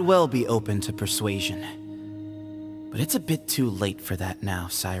 I might well be open to persuasion. But it's a bit too late for that now,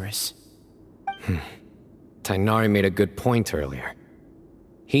 Cyrus. Tainari made a good point earlier.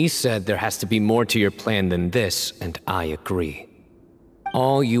 He said there has to be more to your plan than this, and I agree.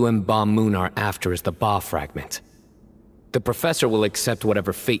 All you and Ba Moon are after is the Ba fragment. The professor will accept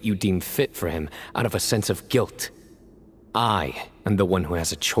whatever fate you deem fit for him out of a sense of guilt. I am the one who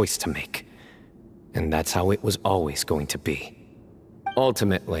has a choice to make. And that's how it was always going to be.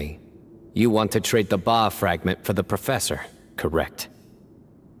 Ultimately, you want to trade the Ba fragment for the professor, correct?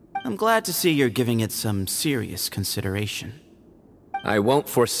 I'm glad to see you're giving it some serious consideration. I won't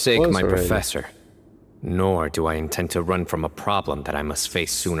forsake my professor, nor do I intend to run from a problem that I must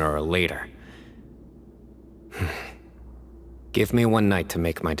face sooner or later. Give me one night to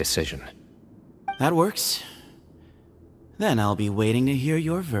make my decision. That works. Then I'll be waiting to hear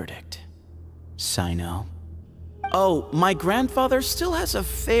your verdict, Sino. Oh, my grandfather still has a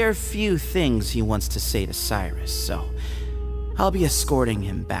fair few things he wants to say to Cyrus, so I'll be escorting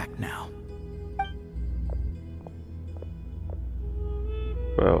him back now.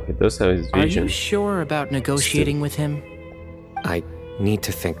 Well, he does have his vision. Are you sure about negotiating with him? I need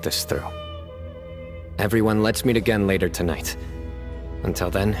to think this through. Everyone, let's meet again later tonight. Until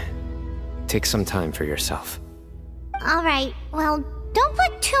then, take some time for yourself. Alright, well, don't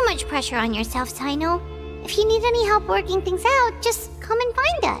put too much pressure on yourself, Sino. If you need any help working things out, just come and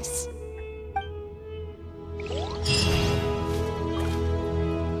find us.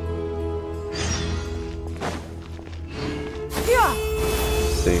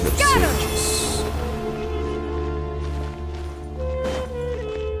 Save of sages.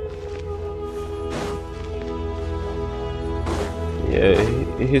 Yeah,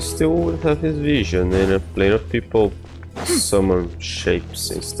 he still would have his vision, and a plane of people summon shapes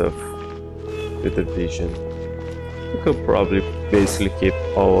and stuff with the vision. He could probably basically keep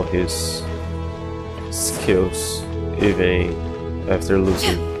all his skills even after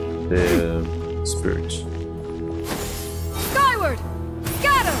losing the spirit. Skyward!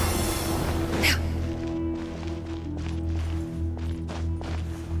 Scatter!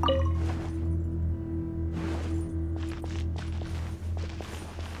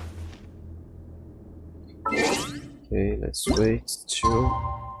 Okay, let's wait till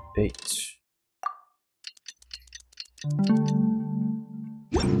 8.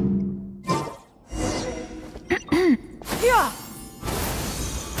 Yeah!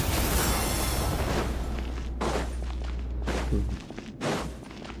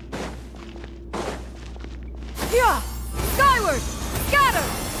 Yeah! Skyward! Scatter!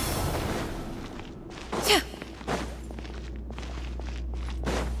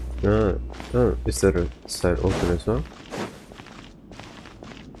 Is there a side open as well?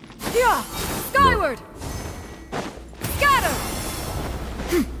 Yeah! Skyward! Scatter!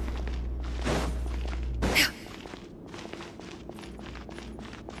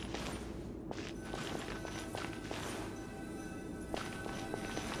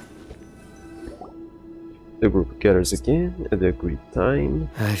 The group gathers again at the agreed time.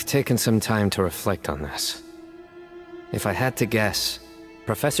 I've taken some time to reflect on this. If I had to guess,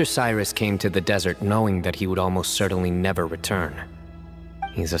 Professor Cyrus came to the desert knowing that he would almost certainly never return.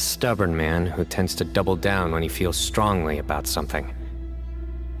 He's a stubborn man who tends to double down when he feels strongly about something.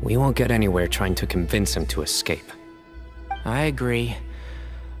 We won't get anywhere trying to convince him to escape. I agree.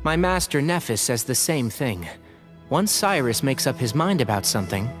 My master Nephis says the same thing. Once Cyrus makes up his mind about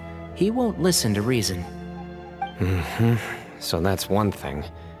something, he won't listen to reason. So that's one thing.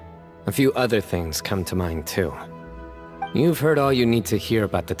 A few other things come to mind too. You've heard all you need to hear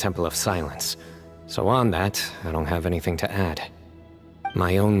about the Temple of Silence, so on that, I don't have anything to add.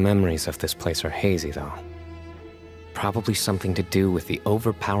 My own memories of this place are hazy though. Probably something to do with the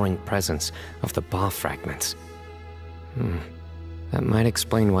overpowering presence of the Ba fragments. That might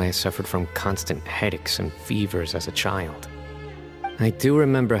explain why I suffered from constant headaches and fevers as a child. I do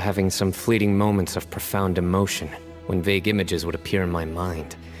remember having some fleeting moments of profound emotion when vague images would appear in my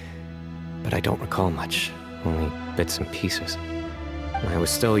mind. But I don't recall much, only bits and pieces. I was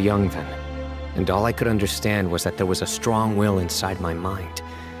still young then, and all I could understand was that there was a strong will inside my mind.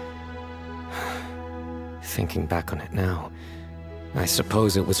 Thinking back on it now, I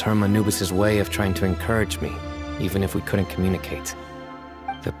suppose it was Herm Anubis' way of trying to encourage me, even if we couldn't communicate.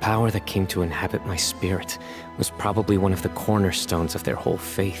 The power that came to inhabit my spirit was probably one of the cornerstones of their whole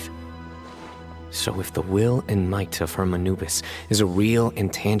faith. So if the will and might of Herm Anubis is a real,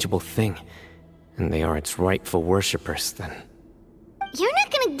 intangible thing, and they are its rightful worshippers, then... You're not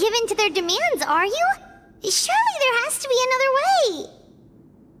gonna give in to their demands, are you? Surely there has to be another way!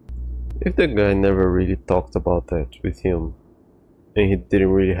 If the guy never really talked about that with him, and he didn't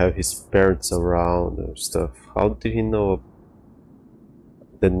really have his parents around and stuff, how did he know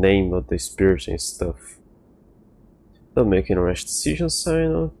the name of the spirit and stuff? Don't make any rash decisions,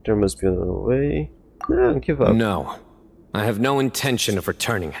 Sino. There must be another way. Nah, give up. No. I have no intention of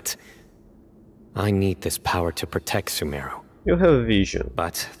returning it. I need this power to protect Sumeru. You have a vision.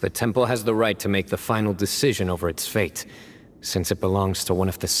 But the temple has the right to make the final decision over its fate, since it belongs to one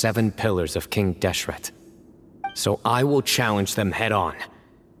of the 7 pillars of King Deshret. So I will challenge them head-on,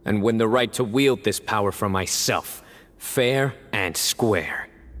 and win the right to wield this power for myself, fair and square.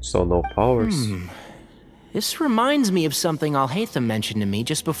 So no powers. This reminds me of something Alhaitham mentioned to me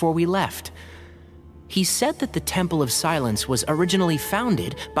just before we left. He said that the Temple of Silence was originally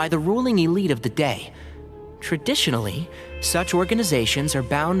founded by the ruling elite of the day. Traditionally, such organizations are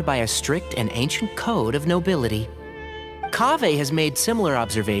bound by a strict and ancient code of nobility. Kaveh has made similar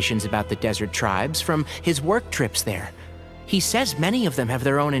observations about the desert tribes from his work trips there. He says many of them have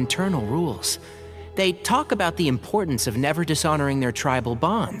their own internal rules. They talk about the importance of never dishonoring their tribal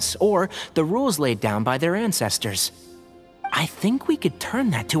bonds, or the rules laid down by their ancestors. I think we could turn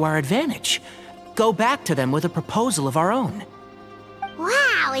that to our advantage. Go back to them with a proposal of our own.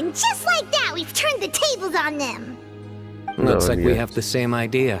 Wow, and just like that, we've turned the tables on them. Looks like we have the same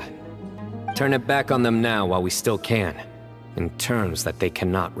idea. Turn it back on them now while we still can, in terms that they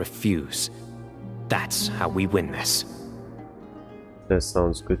cannot refuse. That's how we win this. That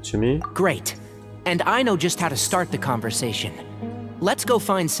sounds good to me. Great. And I know just how to start the conversation. Let's go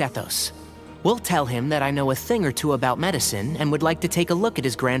find Sethos. We'll tell him that I know a thing or two about medicine and would like to take a look at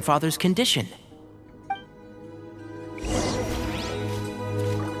his grandfather's condition.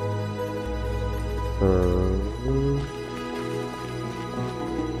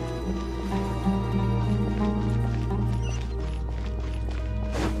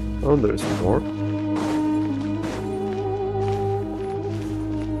 Oh, there's more.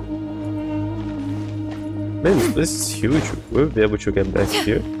 Man, this place is huge. We'll be able to get back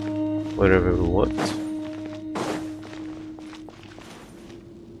here whenever we want.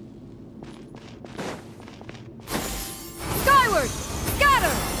 Skyward!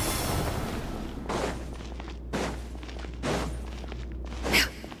 Scatter!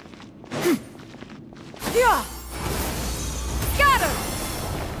 Yeah! Scatter!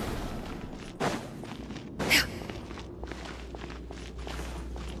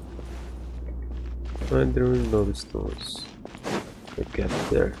 And there will no stones. I get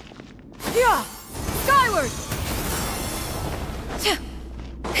there. Yeah! Skyward!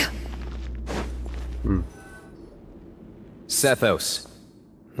 Sethos,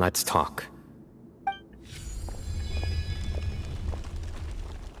 let's talk.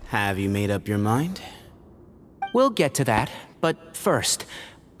 Have you made up your mind? We'll get to that, but first,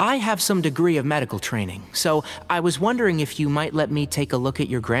 I have some degree of medical training, so I was wondering if you might let me take a look at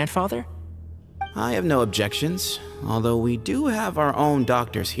your grandfather? I have no objections, although we do have our own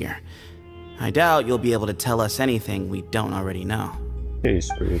doctors here. I doubt you'll be able to tell us anything we don't already know.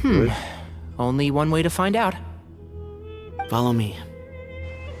 He's pretty good. Only one way to find out. Follow me.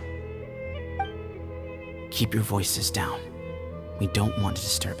 Keep your voices down. We don't want to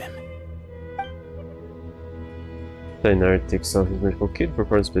disturb him. Tainari takes off his medical kit,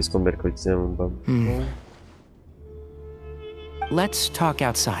 prepares space for medical exam. Let's talk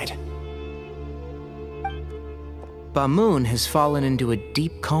outside. Bamoon has fallen into a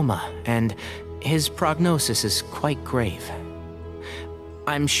deep coma, and his prognosis is quite grave.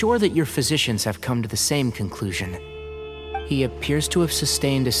 I'm sure that your physicians have come to the same conclusion. He appears to have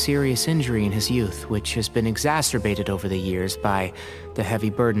sustained a serious injury in his youth, which has been exacerbated over the years by the heavy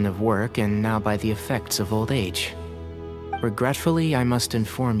burden of work and now by the effects of old age. Regretfully, I must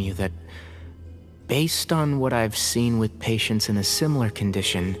inform you that, based on what I've seen with patients in a similar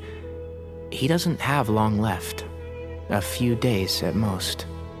condition, he doesn't have long left. A few days at most.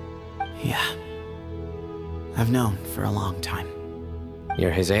 Yeah. I've known for a long time.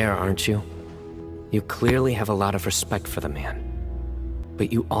 You're his heir, aren't you? You clearly have a lot of respect for the man.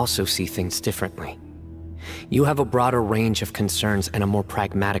 But you also see things differently. You have a broader range of concerns and a more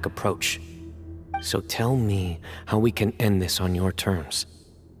pragmatic approach. So tell me how we can end this on your terms.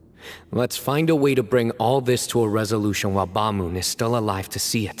 Let's find a way to bring all this to a resolution while Bamoon is still alive to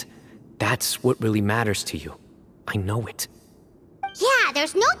see it. That's what really matters to you. I know it. Yeah,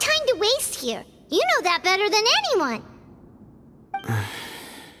 there's no time to waste here. You know that better than anyone.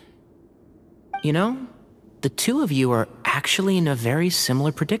 You know, the two of you are actually in a very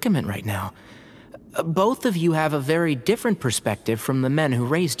similar predicament right now. Both of you have a very different perspective from the men who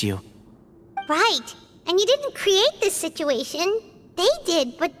raised you. Right. And you didn't create this situation. They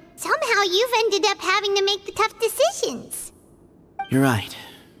did, but somehow you've ended up having to make the tough decisions. You're right.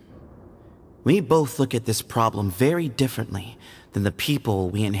 We both look at this problem very differently than the people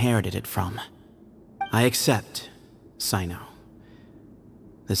we inherited it from. I accept, Sino.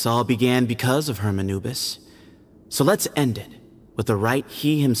 This all began because of Hermanubis, so let's end it with the right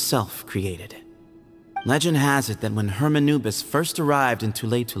he himself created. Legend has it that when Hermanubis first arrived in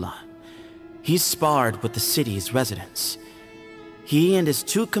Tuletula, he sparred with the city's residents. He and his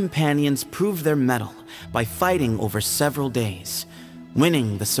 2 companions proved their mettle by fighting over several days,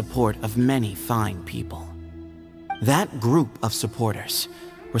 winning the support of many fine people. That group of supporters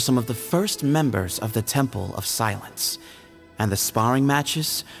were some of the first members of the Temple of Silence, and the sparring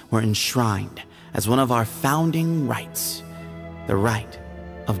matches were enshrined as one of our founding rights, the right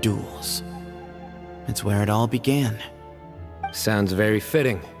of duels. It's where it all began. Sounds very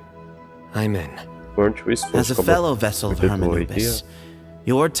fitting. I'm in. Weren't we supposed As a to fellow vessel of with the idea? Hermanubis,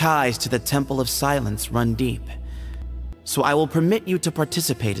 your ties to the Temple of Silence run deep. So I will permit you to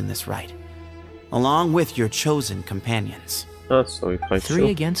participate in this rite, along with your chosen companions. Ah, so if I 3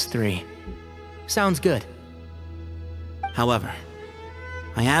 against 3. Sounds good. However,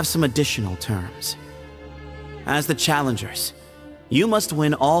 I have some additional terms. As the challengers, you must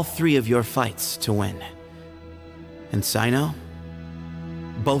win all 3 of your fights to win. And Sino,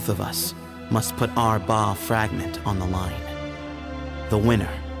 both of us must put our Ba fragment on the line. The winner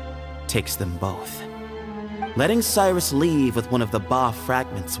takes them both. Letting Cyrus leave with one of the Ba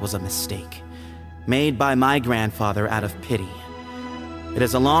fragments was a mistake, made by my grandfather out of pity. It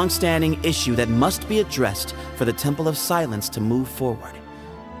is a long-standing issue that must be addressed for the Temple of Silence to move forward.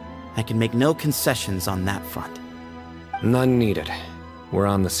 I can make no concessions on that front. None needed. We're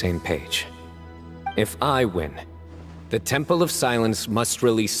on the same page. If I win, the Temple of Silence must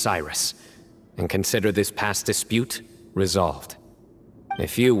release Cyrus, and consider this past dispute resolved.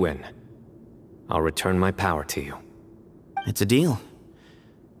 If you win, I'll return my power to you. It's a deal.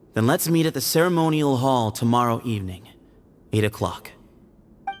 Then let's meet at the ceremonial hall tomorrow evening, 8 o'clock.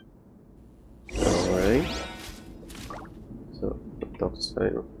 Alright. So, talk to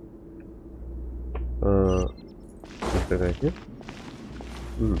Sino. Is that right here?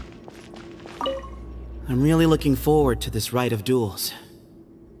 I'm really looking forward to this rite of duels.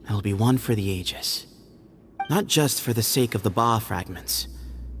 It'll be one for the ages. Not just for the sake of the Ba fragments,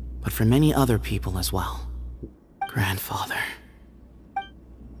 but for many other people as well. Grandfather.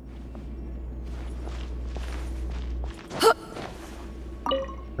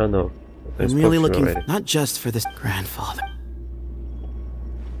 Oh no. I'm really looking not just for this grandfather.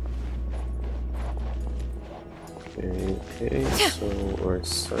 Okay, so where's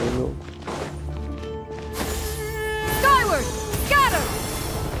Sino? Skyward! Scatter!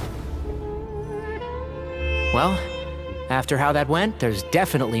 Well, after how that went, there's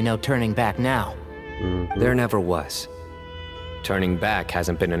definitely no turning back now. There never was. Turning back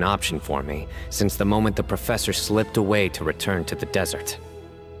hasn't been an option for me since the moment the professor slipped away to return to the desert.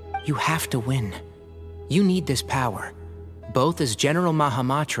 You have to win. You need this power, both as General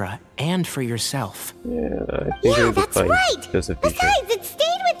Mahamatra and for yourself. Yeah, that's right! Besides, it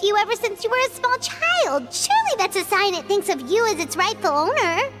stayed with you ever since you were a small child. Surely that's a sign it thinks of you as its rightful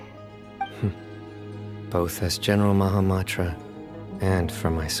owner. Both as General Mahamatra and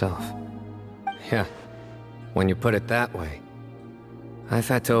for myself. Yeah, when you put it that way. I've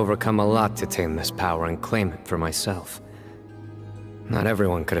had to overcome a lot to tame this power and claim it for myself. Not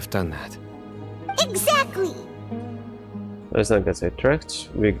everyone could have done that. Exactly! Let's not get sidetracked.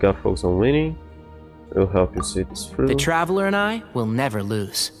 We got focus on winning. We'll help you see this through. The Traveler and I will never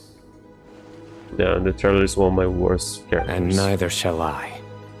lose. Yeah, the Traveler is one of my worst characters. And neither shall I.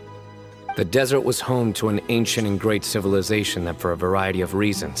 The desert was home to an ancient and great civilization that, for a variety of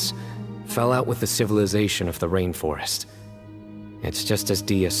reasons, fell out with the civilization of the rainforest. It's just as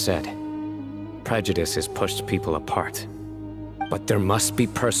Dia said. Prejudice has pushed people apart. But there must be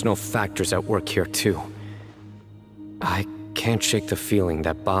personal factors at work here too. I can't shake the feeling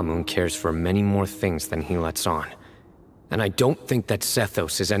that Bamoon cares for many more things than he lets on. And I don't think that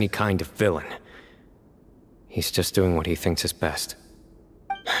Sethos is any kind of villain. He's just doing what he thinks is best.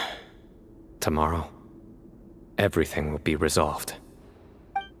 Tomorrow, everything will be resolved.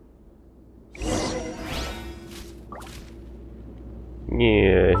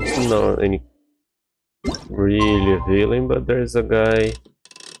 Yeah, he's not any really a villain, but there's a guy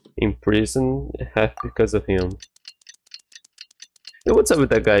in prison half because of him. And what's up with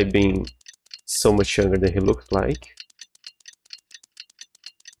that guy being so much younger than he looked like?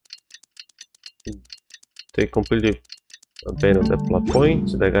 They completely abandoned that plot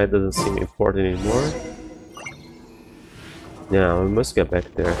point. That guy doesn't seem important anymore. Now we must get back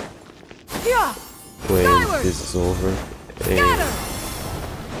there when this is over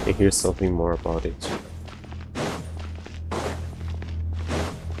and hear something more about it.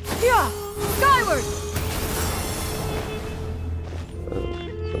 Skyward!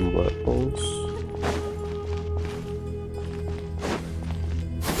 Some weapons.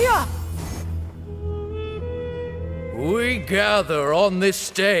 gather on this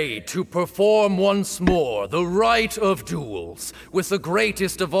day to perform once more the rite of duels, with the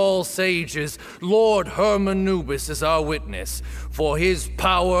greatest of all sages, Lord Hermanubis, as our witness, for his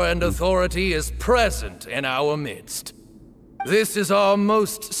power and authority is present in our midst. This is our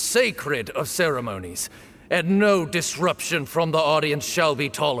most sacred of ceremonies, and no disruption from the audience shall be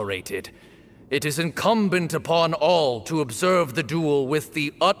tolerated. It is incumbent upon all to observe the duel with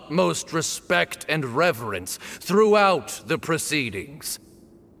the utmost respect and reverence throughout the proceedings.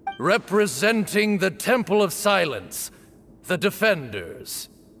 Representing the Temple of Silence, the Defenders.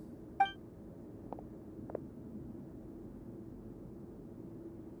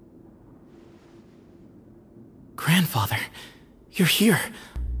 Grandfather, you're here.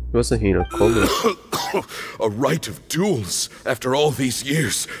 Wasn't he in a coma? A rite of duels after all these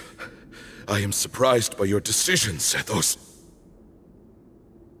years. I am surprised by your decisions, Ethos.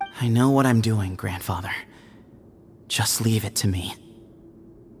 I know what I'm doing, Grandfather. Just leave it to me.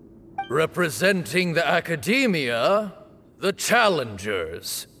 Representing the Academia, the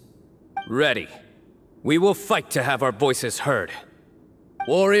Challengers. Ready. We will fight to have our voices heard.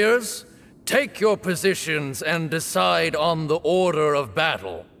 Warriors, take your positions and decide on the order of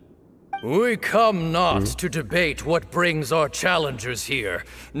battle. We come not to debate what brings our challengers here,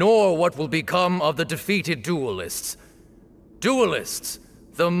 nor what will become of the defeated duelists. Duelists,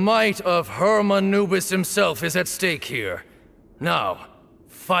 the might of Hermanubis himself is at stake here. Now,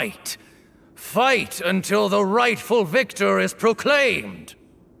 fight. Fight until the rightful victor is proclaimed.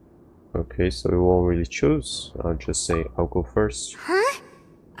 Okay, so we won't really choose. I'll just say I'll go first. Huh?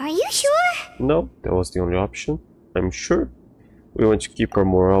 Are you sure? No, that was the only option. I'm sure. We want to keep our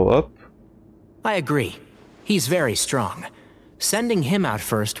morale up. I agree. He's very strong. Sending him out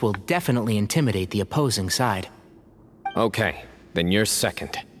first will definitely intimidate the opposing side. Okay, then you're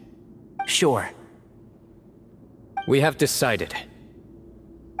second. Sure. We have decided.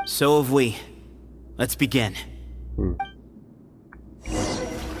 So have we. Let's begin.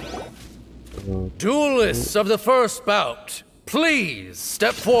 Duelists of the first bout, please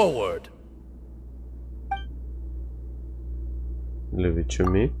step forward. Leave it to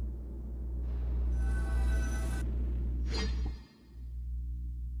me.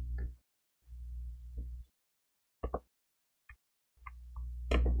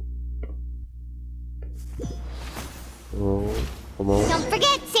 Oh, come on. Don't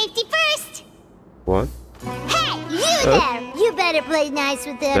forget, safety first! What? Hey, you there! You better play nice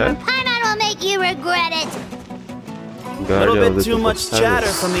with him, or Paimon will make you regret it! A little bit too much chatter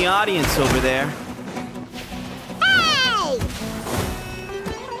from the audience over there. Hey!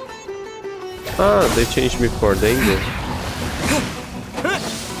 Ah, they changed me for Danger.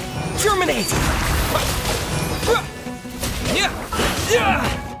 Terminate!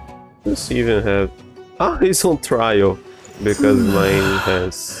 Does he even have... Ah, he's on trial because mine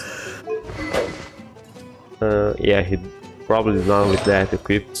has... yeah, he probably not with that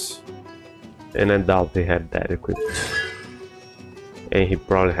equipped, and I doubt he had that equipped. And he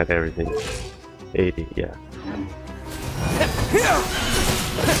probably had everything. 80, yeah.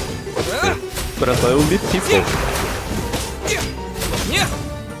 But I thought it would be people.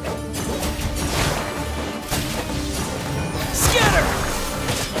 Scatter!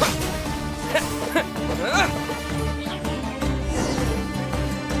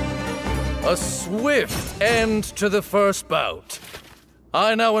 A swift end to the first bout.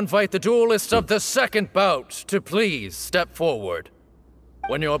 I now invite the duelists of the second bout to please step forward.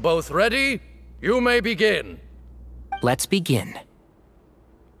 When you're both ready, you may begin. Let's begin.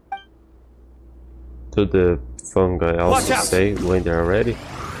 To the fungi also say when they're ready.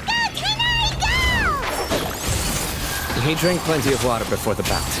 He drank plenty of water before the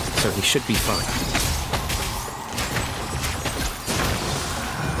bout, so he should be fine.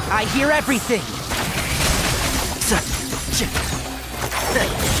 I hear everything.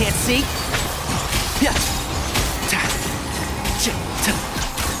 Can't see?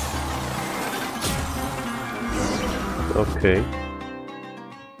 Okay.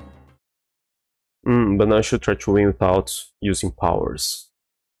 But now I should try to win without using powers.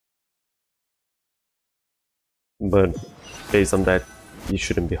 But based on that, it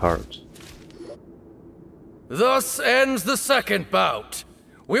shouldn't be hard. Thus ends the second bout.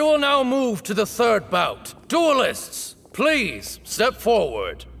 We will now move to the third bout. Duelists, please step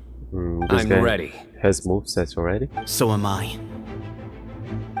forward. I'm ready. Has movesets already? So am I.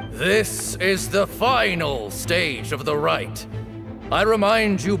 This is the final stage of the rite. I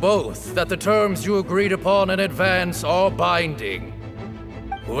remind you both that the terms you agreed upon in advance are binding.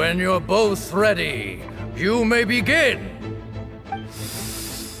 When you're both ready, you may begin.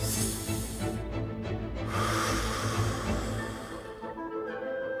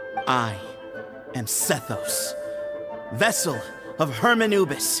 I am Sethos, vessel of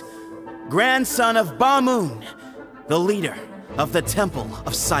Hermanubis, grandson of Bamoon, the leader of the Temple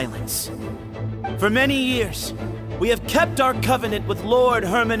of Silence. For many years, we have kept our covenant with Lord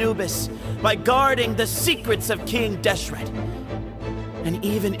Hermanubis by guarding the secrets of King Deshret. And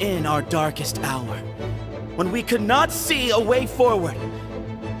even in our darkest hour, when we could not see a way forward,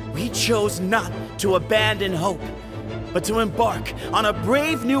 we chose not to abandon hope, but to embark on a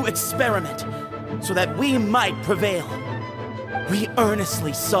brave new experiment so that we might prevail. We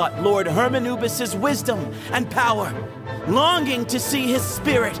earnestly sought Lord Hermanubis' wisdom and power, longing to see his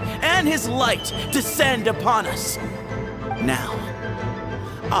spirit and his light descend upon us. Now,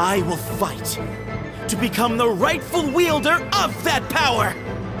 I will fight to become the rightful wielder of that power!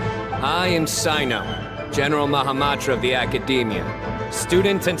 I am Sino, General Mahamatra of the Academia,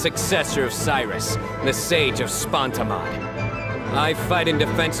 student and successor of Cyrus, the Sage of Spantamad. I fight in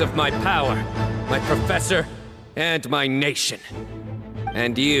defense of my power, my professor, and my nation.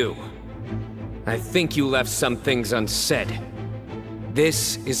 And you, I think you left some things unsaid.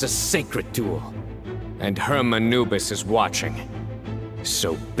 This is a sacred duel, and Hermanubis is watching.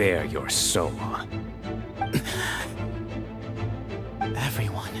 So bare your soul.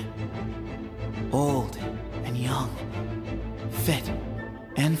 Everyone, old and young, fit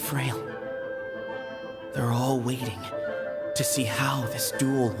and frail, they're all waiting to see how this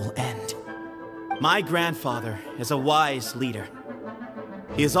duel will end. My grandfather is a wise leader.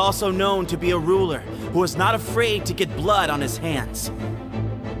 He is also known to be a ruler who is not afraid to get blood on his hands.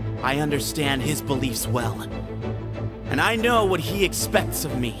 I understand his beliefs well, and I know what he expects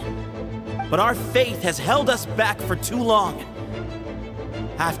of me. But our faith has held us back for too long.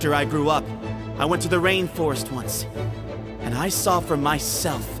 After I grew up, I went to the rainforest once, and I saw for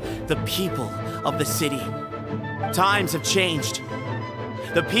myself the people of the city. Times have changed.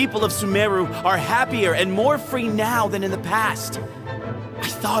 The people of Sumeru are happier and more free now than in the past. I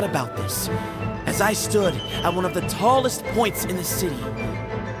thought about this as I stood at one of the tallest points in the city,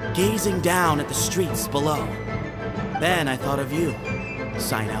 gazing down at the streets below. Then I thought of you,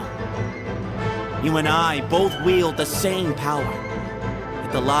 Sino. You and I both wield the same power,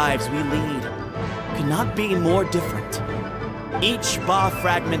 yet the lives we lead could not be more different. Each Ba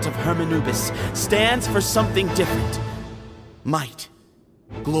fragment of Hermanubis stands for something different. Might,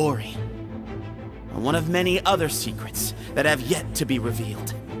 glory, and one of many other secrets that have yet to be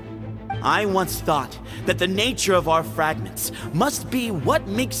revealed. I once thought that the nature of our fragments must be what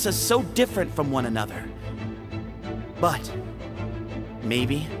makes us so different from one another. But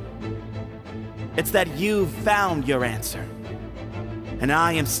maybe it's that you've found your answer, and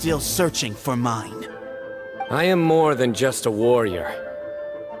I am still searching for mine. I am more than just a warrior.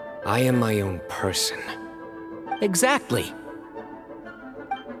 I am my own person. Exactly.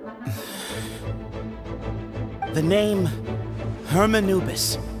 The name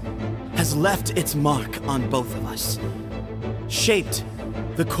Hermanubis has left its mark on both of us, shaped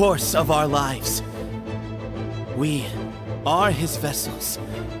the course of our lives. We are his vessels,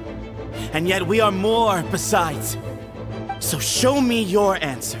 and yet we are more besides. So show me your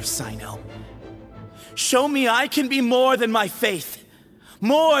answer, Sino. Show me I can be more than my faith,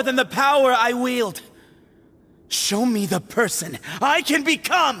 more than the power I wield. Show me the person I can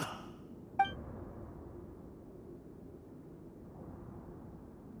become!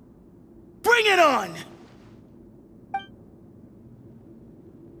 Bring it on!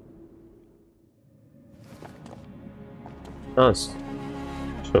 Nice.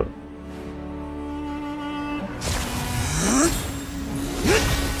 Sure.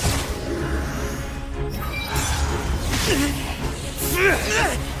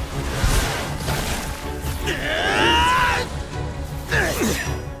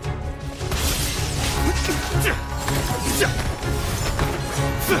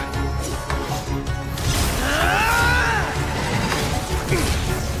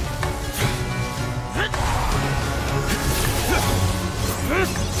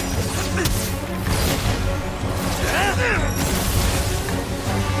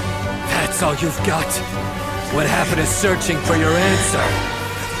 That's all you've got? What happened to searching for your answer?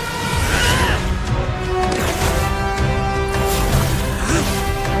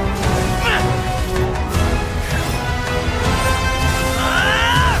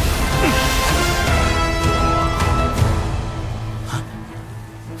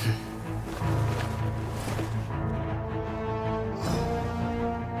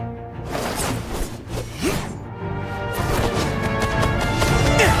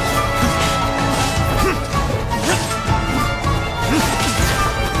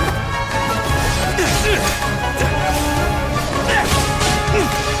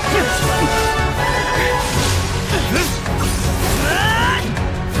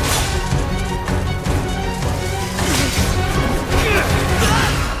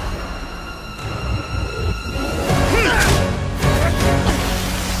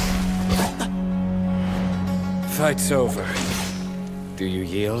 fight's over. Do you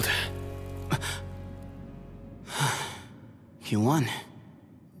yield? You won.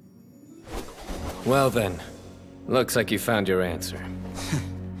 Well then, looks like you found your answer.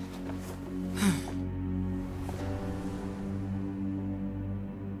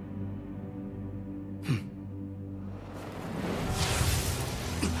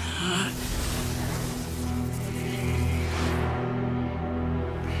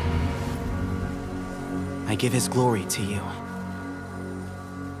 I give his glory to you.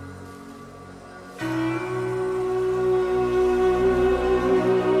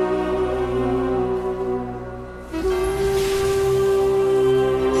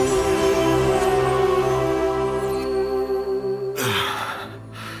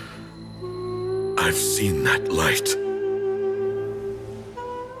 I've seen that light.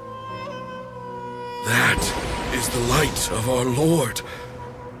 That is the light of our Lord,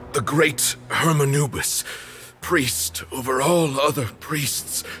 the great Hermanubis, priest over all other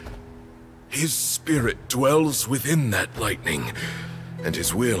priests. His spirit dwells within that lightning, and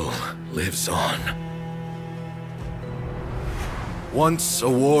his will lives on. Once a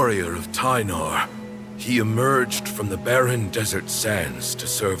warrior of Tynar, he emerged from the barren desert sands to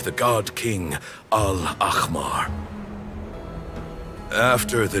serve the god king Al-Ahmar.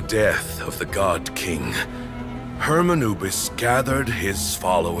 After the death of the god king, Hermanubis gathered his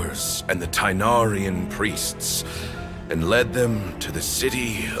followers and the Tynarian priests and led them to the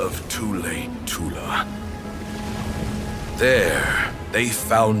city of Tule-Tula. There, they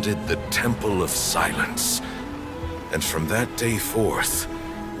founded the Temple of Silence, and from that day forth,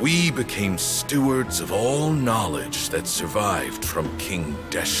 we became stewards of all knowledge that survived from King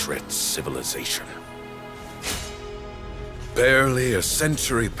Deshret's civilization. Barely a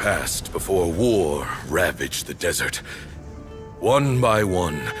century passed before war ravaged the desert. One by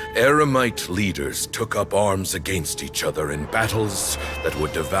one, Eremite leaders took up arms against each other in battles that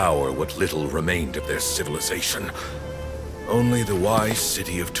would devour what little remained of their civilization. Only the wise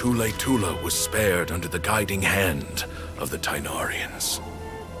city of Tule-Tula was spared under the guiding hand of the Tynarians.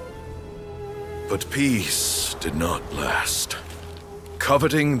 But peace did not last.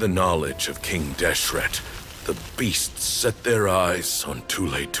 Coveting the knowledge of King Deshret, the beasts set their eyes on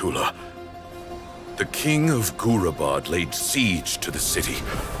Tule-Tula. The king of Gurabad laid siege to the city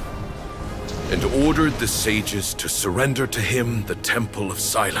and ordered the sages to surrender to him the Temple of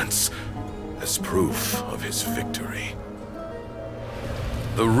Silence as proof of his victory.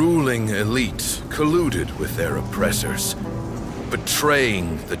 The ruling elite colluded with their oppressors,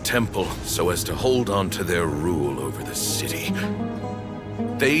 betraying the temple so as to hold on to their rule over the city.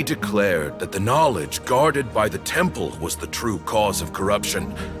 They declared that the knowledge guarded by the temple was the true cause of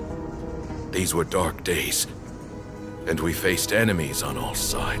corruption. These were dark days, and we faced enemies on all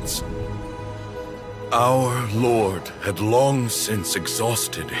sides. Our Lord had long since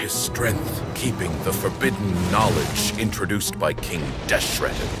exhausted his strength, keeping the forbidden knowledge introduced by King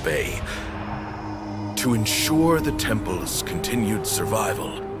Deshret at bay. To ensure the temple's continued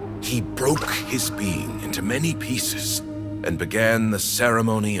survival, he broke his being into many pieces and began the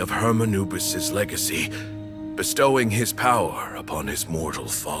ceremony of Hermanubis' legacy, bestowing his power upon his mortal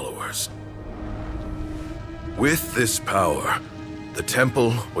followers. With this power, the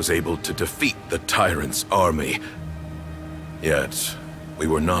temple was able to defeat the tyrant's army. Yet, we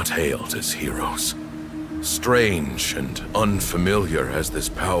were not hailed as heroes. Strange and unfamiliar as this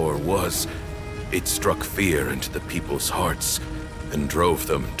power was, it struck fear into the people's hearts and drove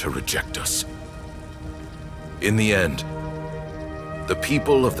them to reject us. In the end, the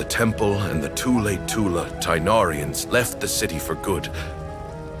people of the temple and the Tule-Tula Tynarians left the city for good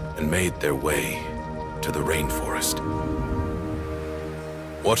and made their way to the rainforest.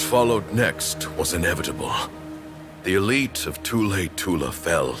 What followed next was inevitable. The elite of Tule-Tula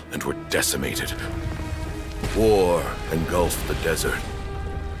fell and were decimated. War engulfed the desert.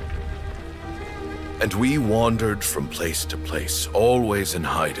 And we wandered from place to place, always in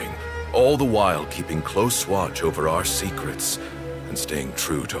hiding, all the while keeping close watch over our secrets and staying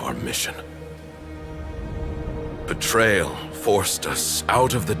true to our mission. Betrayal forced us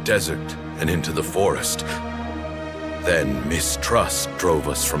out of the desert and into the forest. Then mistrust drove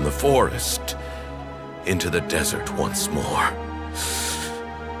us from the forest into the desert once more.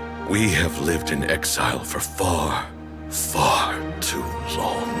 We have lived in exile for far, far too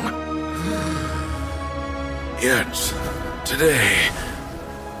long. Yet, today,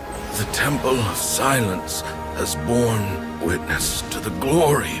 the Temple of Silence has borne witness to the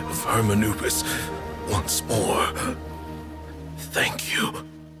glory of Hermanubis once more. Thank you.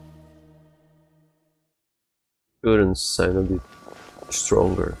 Couldn't sound a bit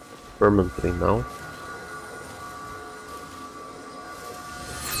stronger permanently now?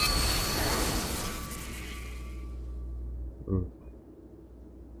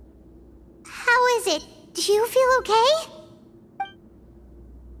 is it? Do you feel okay?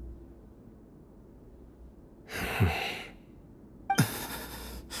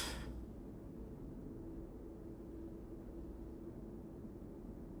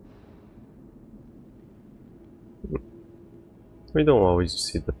 We don't always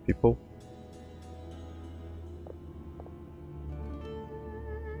see the people.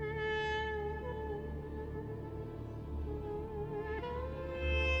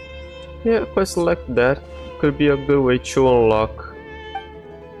 Yeah, quests like that could be a good way to unlock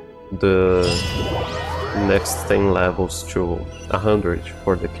the next 10 levels to 100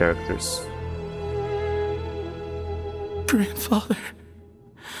 for the characters. Grandfather.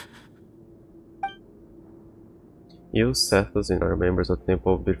 You, Sethos, and other members of the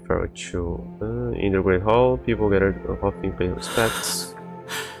Temple of Bidfaro too. In the Great Hall, people gathered often pay respects.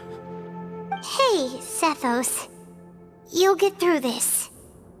 Hey, Sethos. You'll get through this.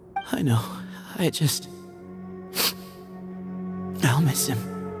 I know. I'll miss him.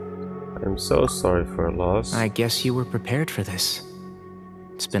 I'm so sorry for your loss. I guess you were prepared for this.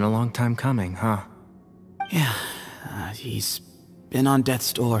 It's been a long time coming, huh? Yeah, he's been on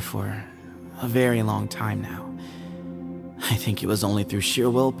death's door for a very long time now. I think it was only through sheer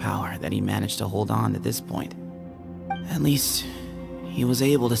willpower that he managed to hold on to this point. At least, he was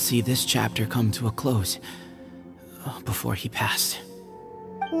able to see this chapter come to a close before he passed.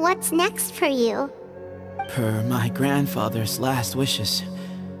 What's next for you? Per my grandfather's last wishes,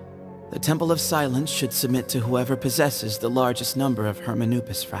 the Temple of Silence should submit to whoever possesses the largest number of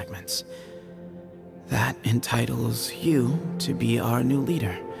Hermanupus fragments. That entitles you to be our new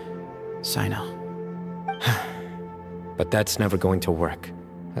leader, Cyno. But that's never going to work,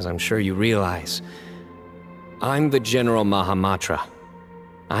 as I'm sure you realize. I'm the General Mahamatra.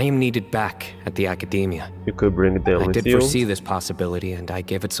 I am needed back at the Academia. You could bring it down with you. I did foresee this possibility, and I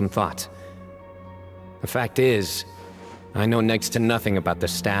gave it some thought. The fact is, I know next to nothing about the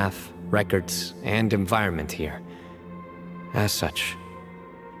staff, records, and environment here. As such,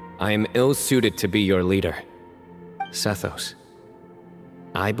 I am ill-suited to be your leader. Sethos,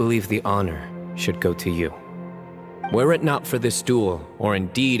 I believe the honor should go to you. Were it not for this duel, or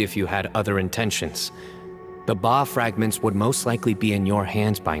indeed if you had other intentions, the Ba fragments would most likely be in your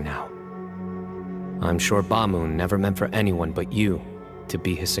hands by now. I'm sure Bamoon never meant for anyone but you to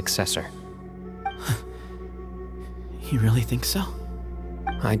be his successor. You really think so?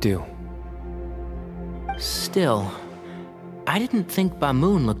 I do. Still, I didn't think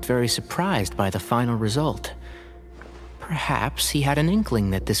Bamoon looked very surprised by the final result. Perhaps he had an inkling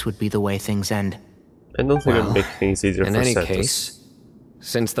that this would be the way things end. I don't think it'd make things easier for any Sethos. case,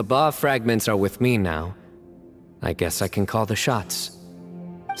 since the Ba fragments are with me now, I guess I can call the shots.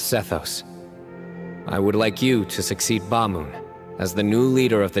 Sethos, I would like you to succeed Bamoon as the new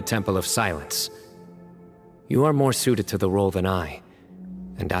leader of the Temple of Silence. You are more suited to the role than I,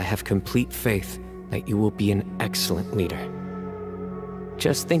 and I have complete faith that you will be an excellent leader.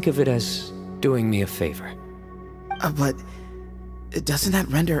 Just think of it as doing me a favor. But doesn't that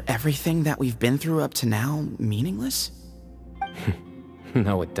render everything that we've been through up to now meaningless?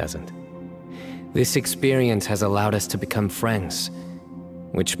 No, it doesn't. This experience has allowed us to become friends,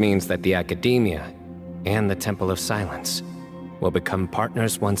 which means that the Academia and the Temple of Silence will become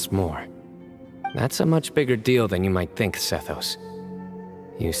partners once more. That's a much bigger deal than you might think, Sethos.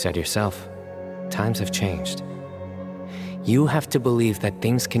 You said yourself, times have changed. You have to believe that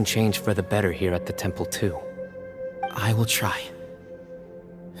things can change for the better here at the Temple too. I will try.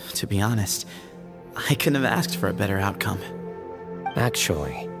 To be honest, I couldn't have asked for a better outcome.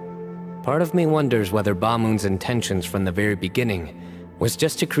 Actually, part of me wonders whether Bamoon's intentions from the very beginning was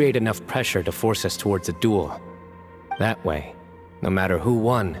just to create enough pressure to force us towards a duel. That way, no matter who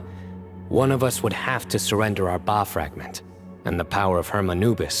won, one of us would have to surrender our Ba fragment, and the power of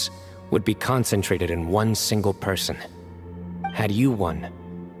Hermanubis would be concentrated in one single person. Had you won,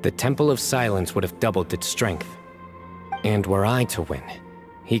 the Temple of Silence would have doubled its strength. And were I to win,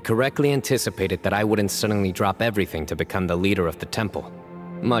 he correctly anticipated that I wouldn't suddenly drop everything to become the leader of the temple,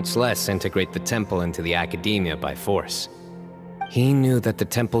 much less integrate the temple into the Academia by force. He knew that the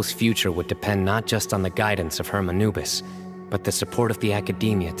temple's future would depend not just on the guidance of Hermanubis, but the support of the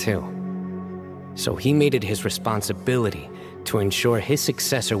Academia too. So he made it his responsibility to ensure his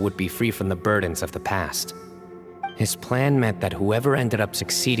successor would be free from the burdens of the past. His plan meant that whoever ended up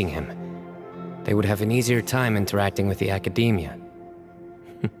succeeding him, they would have an easier time interacting with the Academia.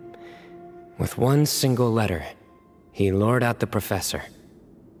 With one single letter, he lured out the professor.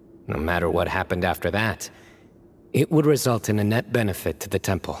 No matter what happened after that, it would result in a net benefit to the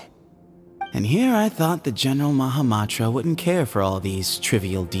temple. And here I thought the General Mahamatra wouldn't care for all these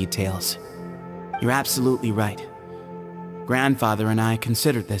trivial details. You're absolutely right. Grandfather and I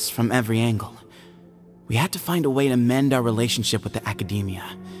considered this from every angle. We had to find a way to mend our relationship with the academia.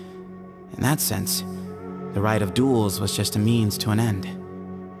 In that sense, the right of duels was just a means to an end.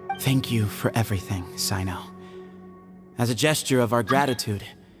 Thank you for everything, Sino. As a gesture of our gratitude,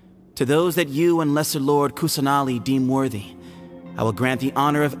 to those that you and Lesser Lord Kusanali deem worthy, I will grant the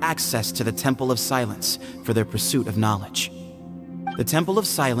honor of access to the Temple of Silence for their pursuit of knowledge. The Temple of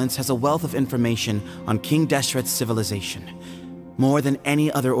Silence has a wealth of information on King Deshret's civilization, more than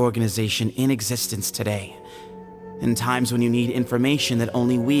any other organization in existence today. In times when you need information that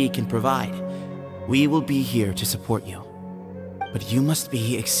only we can provide, we will be here to support you. But you must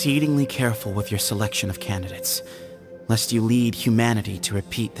be exceedingly careful with your selection of candidates, lest you lead humanity to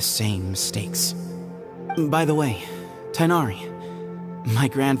repeat the same mistakes. By the way, Tighnari, my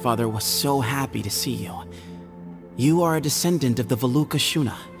grandfather was so happy to see you. You are a descendant of the Veluca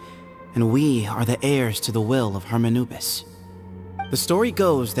Shuna, and we are the heirs to the will of Hermanubis. The story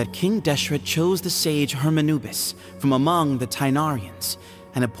goes that King Deshret chose the sage Hermanubis from among the Tighnarians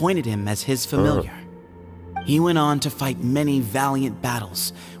and appointed him as his familiar. He went on to fight many valiant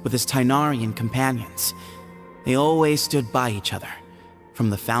battles with his Tighnarian companions. They always stood by each other, from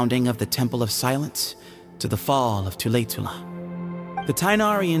the founding of the Temple of Silence to the fall of Tuletula. The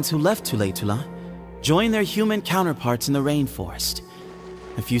Tighnarians who left Tuletula joined their human counterparts in the rainforest.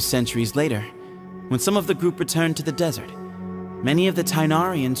 A few centuries later, when some of the group returned to the desert, many of the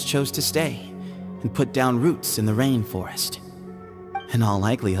Tighnarians chose to stay and put down roots in the rainforest. In all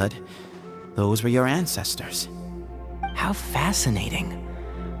likelihood, those were your ancestors. How fascinating.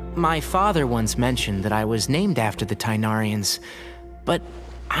 My father once mentioned that I was named after the Tighnarians, but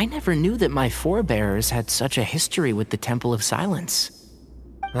I never knew that my forebears had such a history with the Temple of Silence.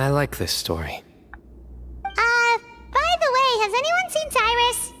 I like this story. By the way, has anyone seen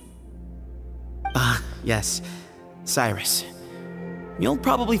Cyrus? Yes, Cyrus. You'll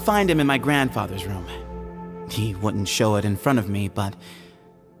probably find him in my grandfather's room. He wouldn't show it in front of me, but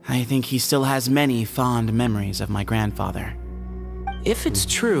I think he still has many fond memories of my grandfather. If it's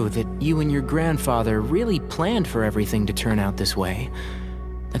true that you and your grandfather really planned for everything to turn out this way,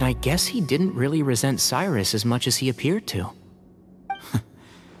 then I guess he didn't really resent Cyrus as much as he appeared to.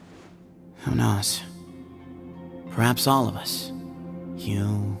 Who knows? Perhaps all of us,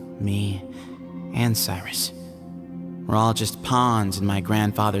 you, me, and Cyrus, we're all just pawns in my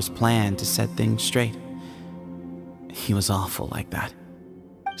grandfather's plan to set things straight. He was awful like that.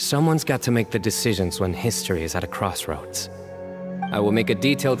 Someone's got to make the decisions when history is at a crossroads. I will make a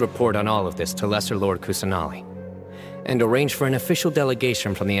detailed report on all of this to Lesser Lord Kusanali, and arrange for an official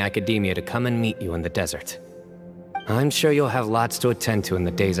delegation from the Academia to come and meet you in the desert. I'm sure you'll have lots to attend to in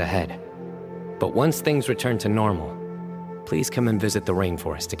the days ahead. But once things return to normal, please come and visit the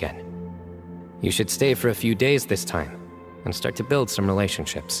rainforest again. You should stay for a few days this time, and start to build some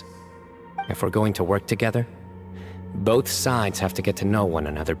relationships. If we're going to work together, both sides have to get to know one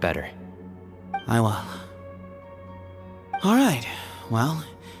another better. I will. Alright, well,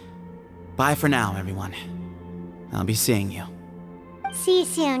 bye for now, everyone. I'll be seeing you. See you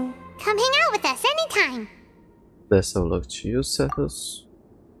soon. Come hang out with us anytime. Best of luck to you, Cephas.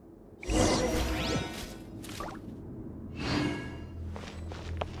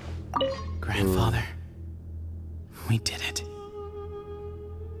 Grandfather, we did it.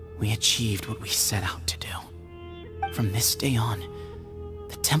 We achieved what we set out to do. From this day on,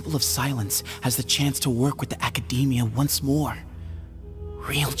 the Temple of Silence has the chance to work with the Academia once more.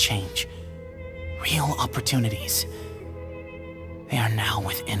 Real change, real opportunities. They are now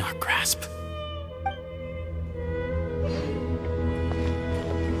within our grasp.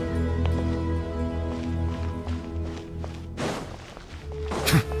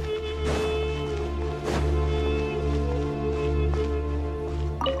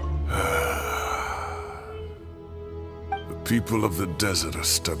 People of the desert are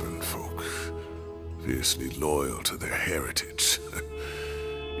stubborn folk, fiercely loyal to their heritage.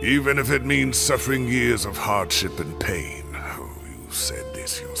 Even if it means suffering years of hardship and pain. Oh, you said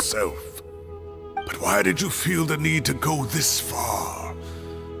this yourself. But why did you feel the need to go this far?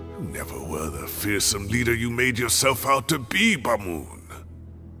 You never were the fearsome leader you made yourself out to be, Bamoon.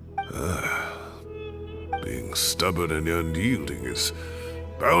 Being stubborn and unyielding is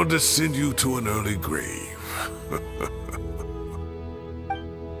bound to send you to an early grave.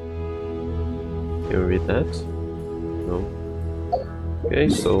 Can you read that? No. Okay,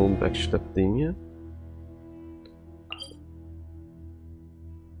 so back to the Academia.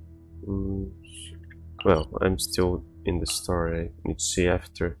 Well, I'm still in the story. I need to see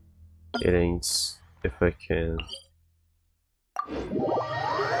after it ends if I can.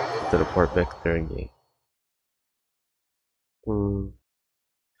 teleport back there again.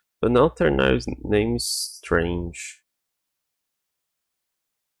 But now Ternari's name is strange.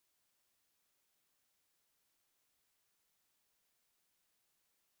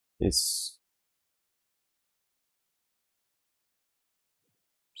 It's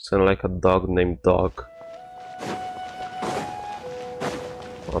kind of like a dog named Dog.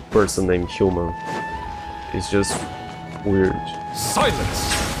 Or a person named Human. It's just weird. Silence!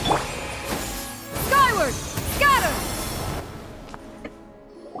 Skyward! Scatter!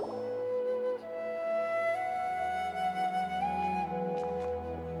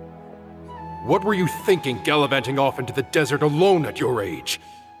 What were you thinking gallivanting off into the desert alone at your age?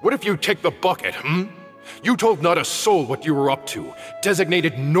 What if you take the bucket, You told not a soul what you were up to,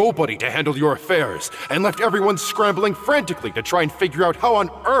 designated nobody to handle your affairs, and left everyone scrambling frantically to try and figure out how on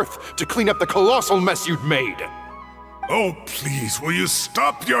earth to clean up the colossal mess you'd made. Oh, please, will you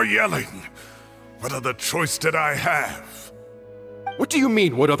stop your yelling? What other choice did I have? What do you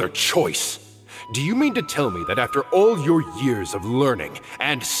mean, what other choice? Do you mean to tell me that after all your years of learning,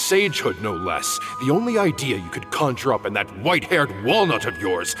 and sagehood no less, the only idea you could conjure up in that white-haired walnut of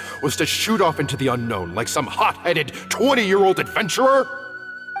yours was to shoot off into the unknown like some hot-headed 20-year-old adventurer?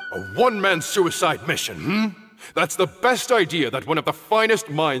 A one-man suicide mission, That's the best idea that one of the finest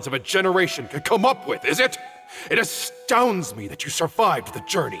minds of a generation could come up with, is it? It astounds me that you survived the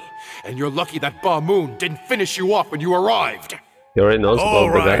journey, and you're lucky that Ba Moon didn't finish you off when you arrived. He already knows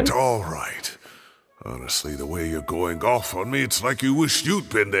about the guy. All right. Honestly, the way you're going off on me, it's like you wish you'd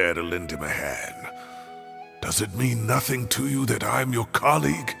been there to lend him a hand. Does it mean nothing to you that I'm your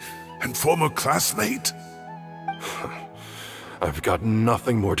colleague and former classmate? I've got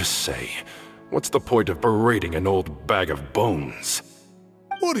nothing more to say. What's the point of berating an old bag of bones?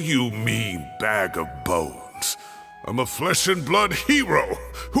 What do you mean, bag of bones? I'm a flesh and blood hero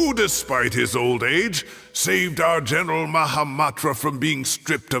who, despite his old age, saved our General Mahamatra from being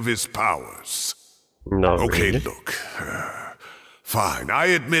stripped of his powers. No, okay, really? look. Fine, I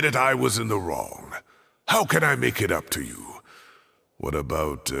admit it, I was in the wrong. How can I make it up to you? What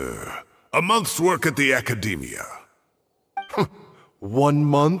about, a month's work at the Academia? 1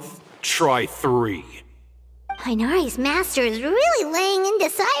 month? Try 3. Inari's master is really laying into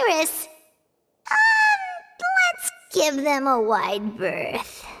Cyrus. Let's give them a wide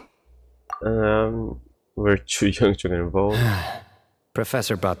berth. We're too young to get involved.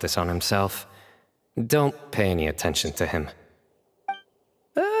 Professor brought this on himself. Don't pay any attention to him.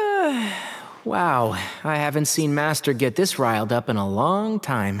 Wow, I haven't seen Master get this riled up in a long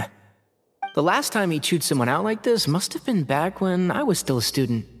time. The last time he chewed someone out like this must have been back when I was still a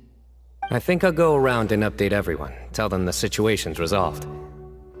student. I think I'll go around and update everyone, tell them the situation's resolved.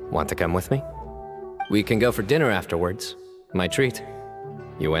 Want to come with me? We can go for dinner afterwards. My treat.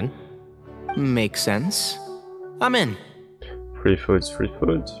 You in? Makes sense. I'm in. Free food's free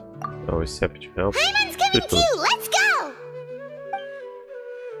food. Always happy to help. Hyman's coming too! Let's go!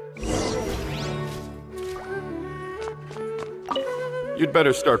 You'd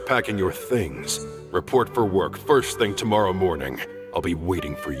better start packing your things. Report for work first thing tomorrow morning. I'll be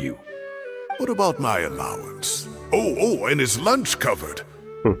waiting for you. What about my allowance? Oh, and is lunch covered?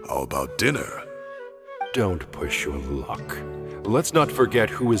 How about dinner? Don't push your luck. Let's not forget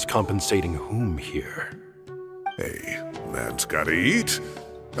who is compensating whom here. Hey, man's gotta eat.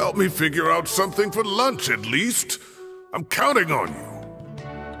 Help me figure out something for lunch at least. I'm counting on you.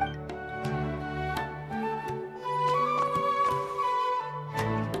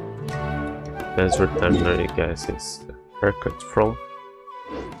 That's where Ternary gets his haircut from.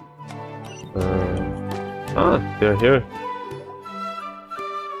 They're here.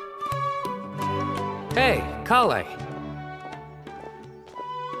 Hey, Kale.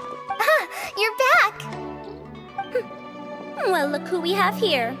 You're back! Well, look who we have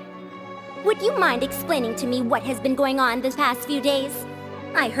here. Would you mind explaining to me what has been going on this past few days?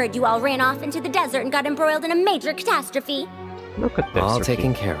 I heard you all ran off into the desert and got embroiled in a major catastrophe. No catastrophe. All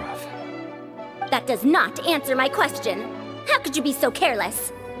taken care of. That does not answer my question. How could you be so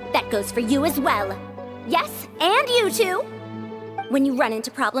careless? That goes for you as well. Yes, and you too. When you run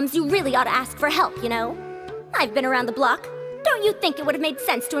into problems, you really ought to ask for help, you know? I've been around the block. Don't you think it would have made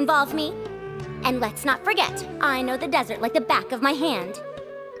sense to involve me? And let's not forget, I know the desert like the back of my hand.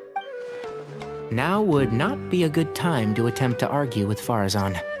 Now would not be a good time to attempt to argue with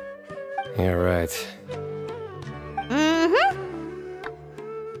Farazan. You're right.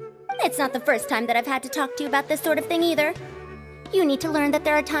 It's not the first time that I've had to talk to you about this sort of thing either. You need to learn that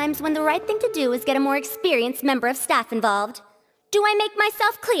there are times when the right thing to do is get a more experienced member of staff involved. Do I make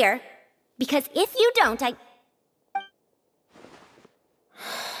myself clear? Because if you don't,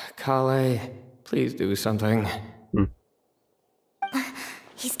 Kale, please do something.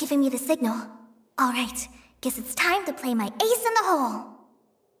 He's giving me the signal. All right, guess it's time to play my ace in the hole.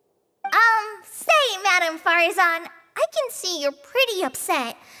 Say, Madame Farazan, I can see you're pretty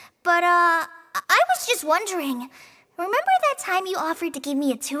upset, but I was just wondering, remember that time you offered to give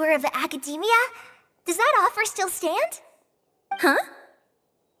me a tour of the academia? Does that offer still stand? Huh?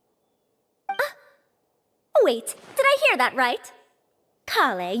 Wait, did I hear that right?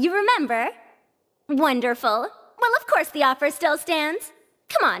 Kale, you remember? Wonderful. Well, of course the offer still stands.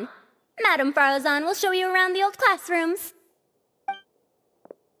 Come on, Madame Farazan will show you around the old classrooms.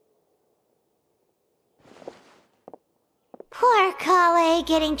 Poor Kale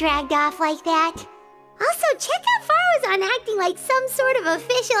getting dragged off like that. Also, check out Farazan acting like some sort of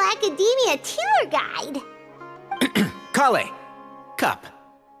official academia tour guide. Kale! Cup.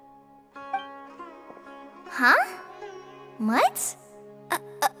 Huh? What?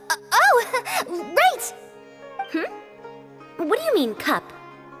 Oh, right! What do you mean, cup?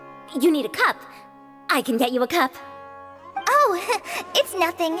 You need a cup. I can get you a cup. Oh, it's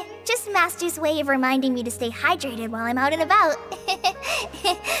nothing. Just Master's way of reminding me to stay hydrated while I'm out and about.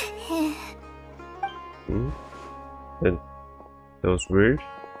 That was weird.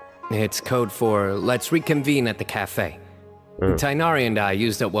 It's code for let's reconvene at the cafe. Tainari and I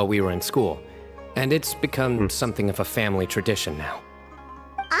used it while we were in school, and it's become something of a family tradition now.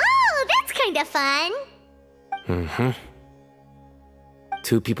 Oh, that's kind of fun.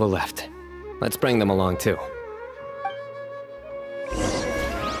 2 people left. Let's bring them along too.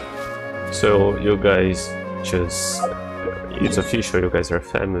 So you guys just... it's official, you guys are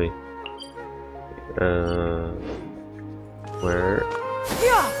family. Where?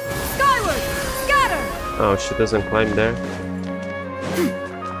 Yeah! Skyward! Scatter! Oh, she doesn't climb there?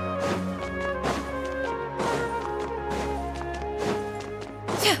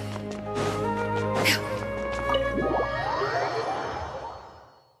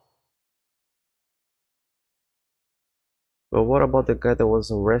 But what about the guy that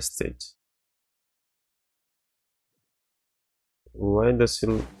was arrested? Why does he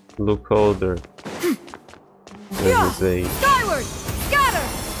look older than his age? Skyward! Scatter!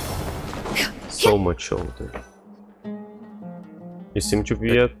 So much older. You seem to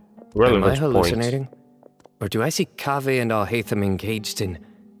be at relevant Am I hallucinating? Or do I see Kaveh and Alhaitham engaged in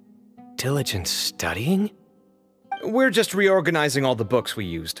diligent studying? We're just reorganizing all the books we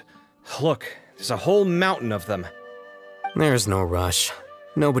used. Look, there's a whole mountain of them. There's no rush.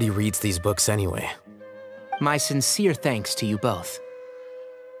 Nobody reads these books anyway. My sincere thanks to you both.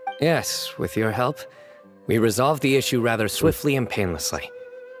 Yes, with your help, we resolved the issue rather swiftly and painlessly.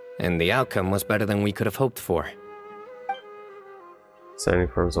 And the outcome was better than we could have hoped for. Signing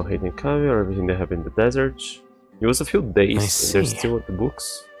from Zohaid and Kaveh or everything that happened in the desert. It was a few days and they're still at the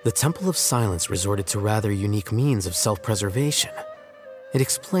books. The Temple of Silence resorted to rather unique means of self-preservation. It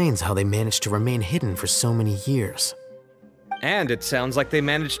explains how they managed to remain hidden for so many years. And it sounds like they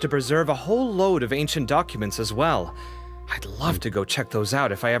managed to preserve a whole load of ancient documents as well. I'd love to go check those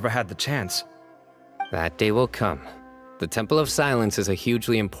out if I ever had the chance. That day will come. The Temple of Silence is a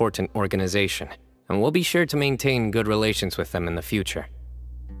hugely important organization, and we'll be sure to maintain good relations with them in the future.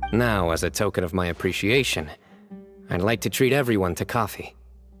 Now, as a token of my appreciation, I'd like to treat everyone to coffee.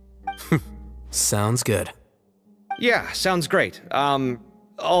 Sounds good. Yeah, sounds great.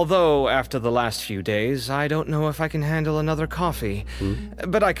 Although, after the last few days, I don't know if I can handle another coffee.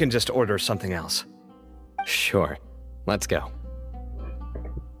 But I can just order something else. Sure. Let's go.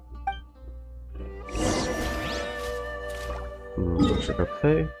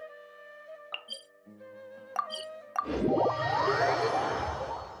 Cafe.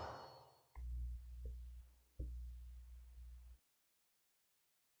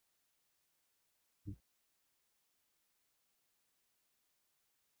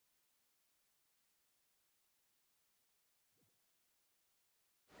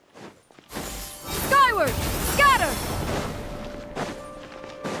 Skyward! Scatter!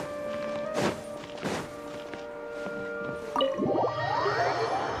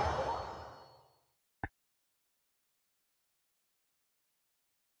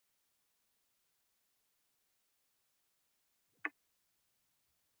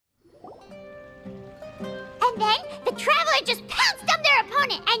 And then, the Traveler just pounced on their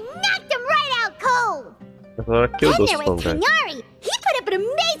opponent and knocked him right out cold! I thought I killed Then those there was strong guys. Tignari! He put up an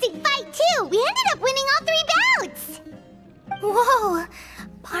amazing fight too! We ended up winning all 3 bouts! Whoa!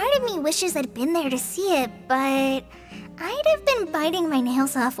 Part of me wishes I'd been there to see it, but I'd have been biting my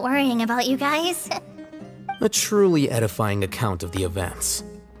nails off worrying about you guys. A truly edifying account of the events.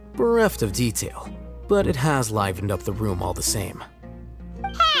 Bereft of detail, but it has livened up the room all the same.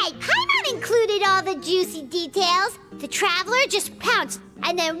 Hey, all the juicy details. The traveler just pounced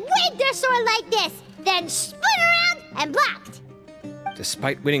and then waved their sword like this, then spun around and blocked.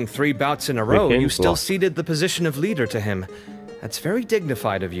 Despite winning 3 bouts in a row, you still ceded the position of leader to him. That's very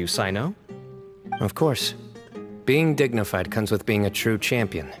dignified of you, Sino. Of course. Being dignified comes with being a true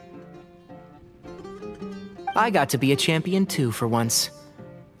champion. I got to be a champion too for once.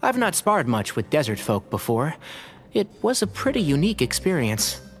 I've not sparred much with desert folk before. It was a pretty unique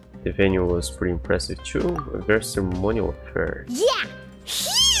experience. The venue was pretty impressive too, a very ceremonial affair. Yeah!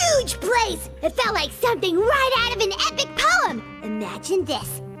 Huge place! It felt like something right out of an epic poem! Imagine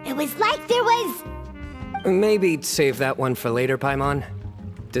this. It was like there was... Maybe save that one for later, Paimon.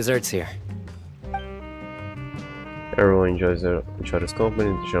 Dessert's here. Everyone enjoys each other's company,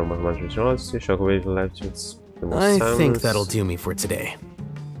 the general Mahamatra jealousy, Shockwave left its the most I silence. think that'll do me for today.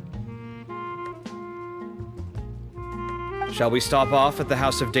 Shall we stop off at the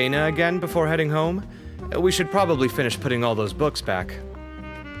House of Dana again before heading home? We should probably finish putting all those books back.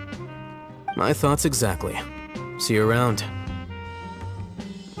 My thoughts exactly. See you around.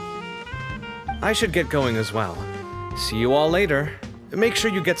 I should get going as well. See you all later. Make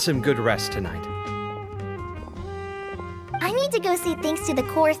sure you get some good rest tonight. I need to go say thanks to the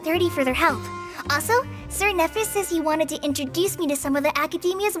Core 30 for their help. Also, Sir Nephis says he wanted to introduce me to some of the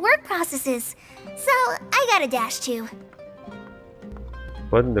Academia's work processes. So, I got a dash too.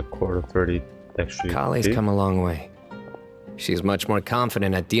 What did the Core 30 actually Kali's do? come a long way. She's much more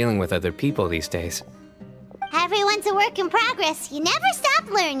confident at dealing with other people these days. Everyone's a work in progress. You never stop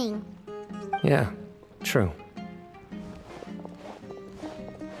learning. Yeah, true.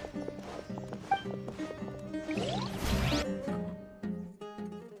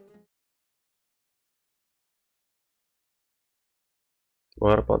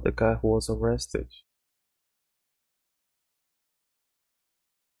 What about the guy who was arrested?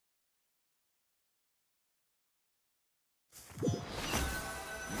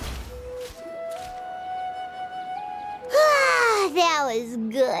 That was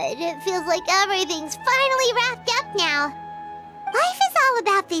good. It feels like everything's finally wrapped up now. Life is all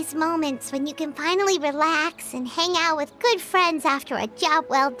about these moments when you can finally relax and hang out with good friends after a job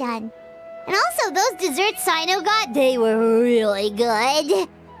well done. And also, those desserts Sino got, they were really good.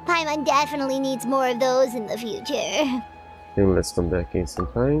 Paimon definitely needs more of those in the future. Then let's come back in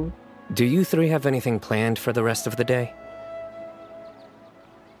some time. Do you 3 have anything planned for the rest of the day?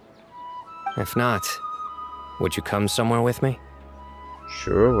 If not, would you come somewhere with me?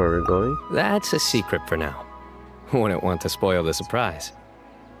 Sure, where are we going? That's a secret for now. Wouldn't want to spoil the surprise.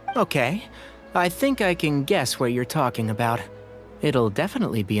 Okay, I think I can guess what you're talking about. It'll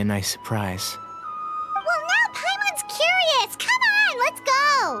definitely be a nice surprise. Well, now Paimon's curious. Come on, let's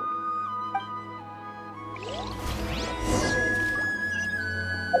go.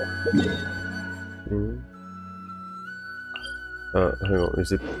 Hang on,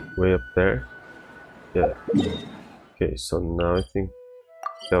 is it way up there? Yeah. Okay, so now I think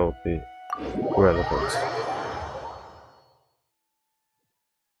that will be relevant.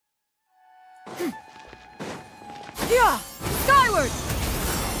 Yeah! Skyward!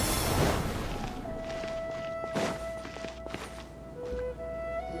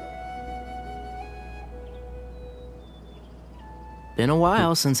 Been a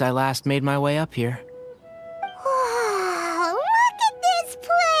while since I last made my way up here. Wow, look at this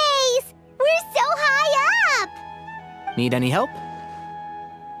place! We're so high up! Need any help?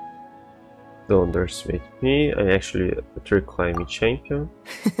 Don't underestimate me, I'm actually a tree climbing champion.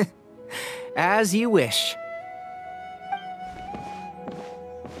 As you wish.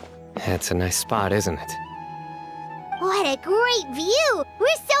 That's a nice spot, isn't it? What a great view!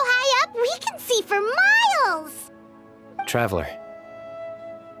 We're so high up, we can see for miles! Traveler.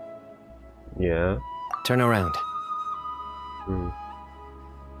 Yeah? Turn around.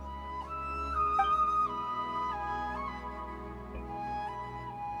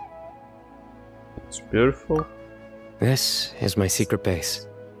 It's beautiful. This is my secret base.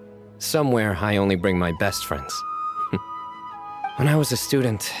 Somewhere I only bring my best friends. When I was a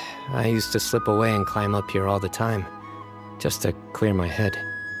student, I used to slip away and climb up here all the time, just to clear my head.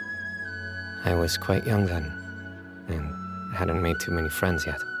 I was quite young then, and hadn't made too many friends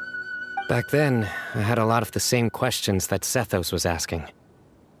yet. Back then, I had a lot of the same questions that Sethos was asking.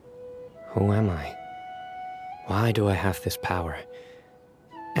 Who am I? Why do I have this power?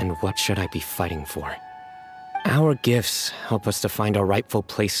 And what should I be fighting for? Our gifts help us to find our rightful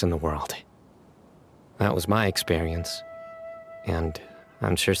place in the world. That was my experience. And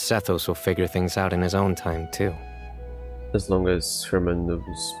I'm sure Sethos will figure things out in his own time, too. As long as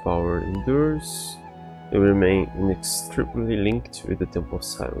Hermanubis' power endures, it will remain inextricably linked with the Temple of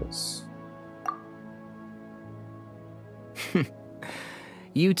Silence.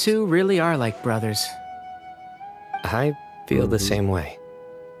 You two really are like brothers. I feel the same way.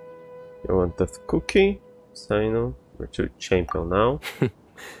 You want that cookie? Sino, we're two champion now.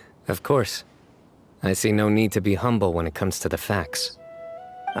 Of course. I see no need to be humble when it comes to the facts.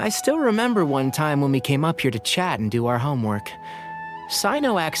 I still remember one time when we came up here to chat and do our homework.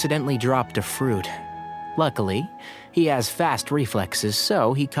 Sino accidentally dropped a fruit. Luckily, he has fast reflexes,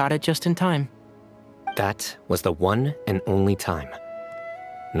 so he caught it just in time. That was the one and only time.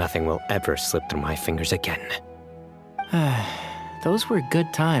 Nothing will ever slip through my fingers again. Those were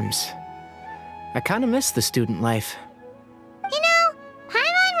good times. I kinda miss the student life. You know,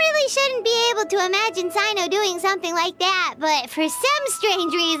 Paimon really shouldn't be able to imagine Sino doing something like that, but for some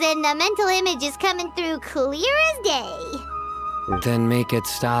strange reason, the mental image is coming through clear as day. Then make it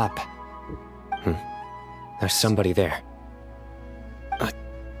stop. There's somebody there.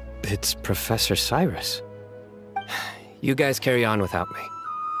 It's Professor Cyrus. You guys carry on without me.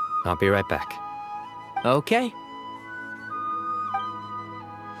 I'll be right back. Okay.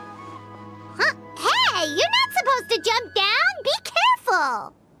 Huh? Hey, you're not supposed to jump down! Be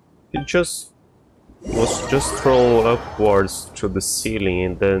careful! He was just thrown upwards to the ceiling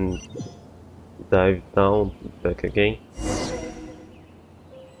and then dive down back again.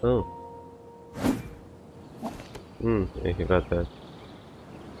 Oh. I got that.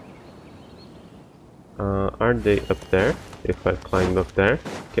 Are they up there? If I climb up there,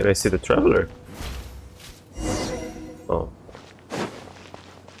 can I see the traveler? Oh.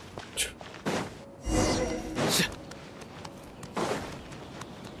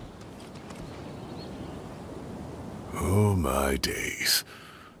 Oh my days.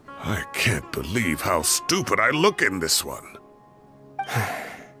 I can't believe how stupid I look in this one.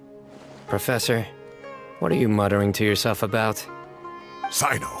 Professor, what are you muttering to yourself about?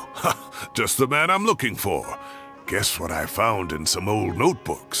 Sino. Just the man I'm looking for. Guess what I found in some old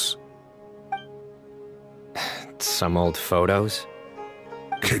notebooks? Some old photos?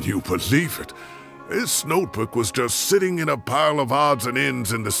 Can you believe it? This notebook was just sitting in a pile of odds and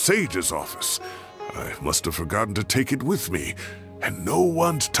ends in the sage's office. I must have forgotten to take it with me, and no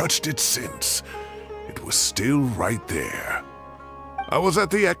one's touched it since. It was still right there. I was at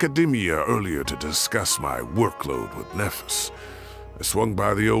the Academia earlier to discuss my workload with Nephis. I swung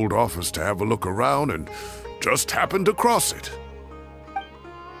by the old office to have a look around and just happened to cross it.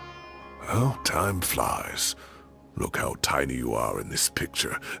 Well, time flies. Look how tiny you are in this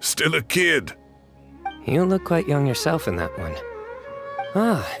picture. Still a kid. You look quite young yourself in that one.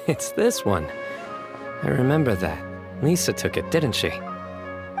 Ah, it's this one. I remember that. Lisa took it, didn't she?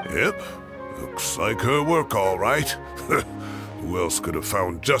 Yep. Looks like her work, all right. Who else could have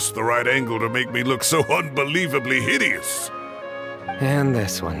found just the right angle to make me look so unbelievably hideous? And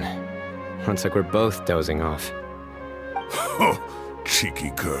this one. Looks like we're both dozing off. Oh,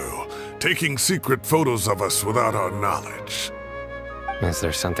 cheeky girl. Taking secret photos of us without our knowledge. Is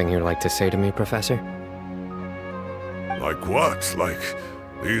there something you'd like to say to me, Professor? Like what? Like,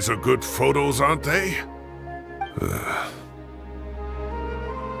 these are good photos, aren't they?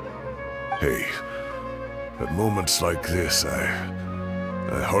 Hey, at moments like this, I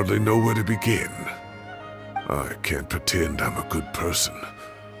hardly know where to begin. I can't pretend I'm a good person.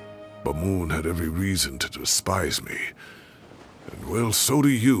 Bamoon had every reason to despise me. And well, so do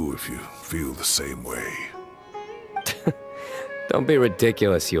you if you feel the same way. Don't be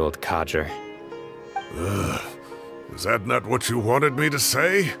ridiculous, you old codger. Is that not what you wanted me to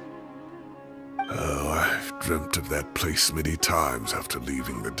say? Oh, I've dreamt of that place many times after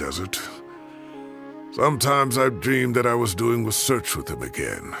leaving the desert. Sometimes I've dreamed that I was doing research with them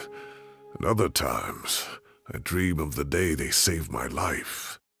again. And other times, I dream of the day they saved my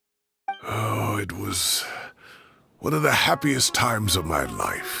life. Oh, it was one of the happiest times of my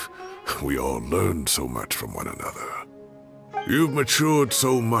life. We all learned so much from one another. You've matured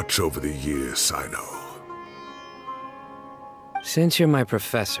so much over the years, I know. Since you're my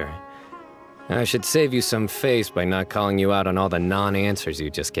professor, I should save you some face by not calling you out on all the non-answers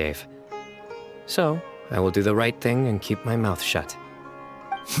you just gave. So, I will do the right thing and keep my mouth shut.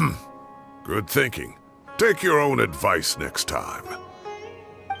 Good thinking. Take your own advice next time.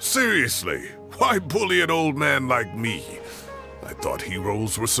 Seriously, why bully an old man like me? I thought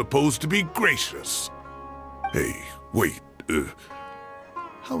heroes were supposed to be gracious. Hey, wait,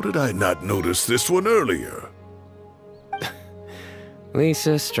 how did I not notice this one earlier?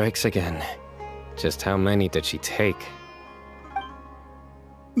 Lisa strikes again. Just how many did she take?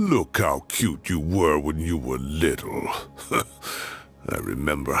 Look how cute you were when you were little. I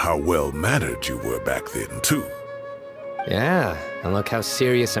remember how well-mannered you were back then, too. Yeah, and look how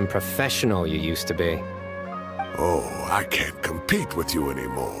serious and professional you used to be. Oh, I can't compete with you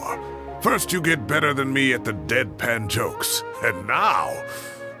anymore. First you get better than me at the deadpan jokes, and now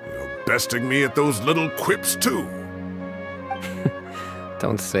you're besting me at those little quips too.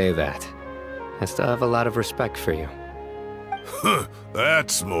 Don't say that. I still have a lot of respect for you. Huh,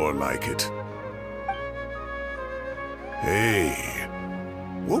 that's more like it. Hey,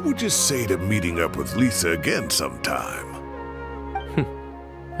 what would you say to meeting up with Lisa again sometime?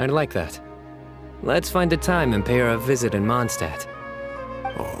 I'd like that. Let's find a time and pay her a visit in Mondstadt.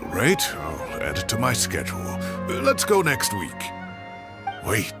 All right, I'll add it to my schedule. Let's go next week.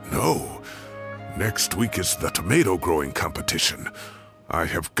 Wait, no. Next week is the tomato growing competition. I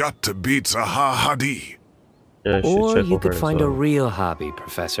have got to beat Zaha Hadid. Yeah, or you could find a real hobby,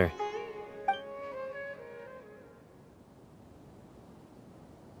 Professor.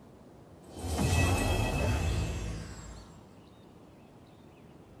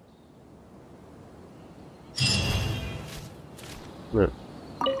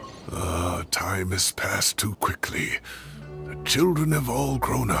 Time has passed too quickly. The children have all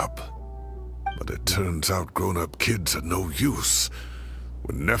grown up. But it turns out grown-up kids are no use.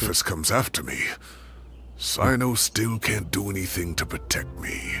 When Nephis comes after me, Cyno still can't do anything to protect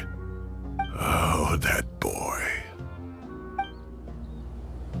me. Oh, that boy.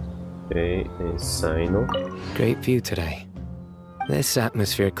 Okay, and Cyno. Great view today. This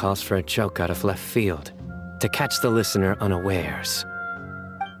atmosphere calls for a joke out of left field, to catch the listener unawares.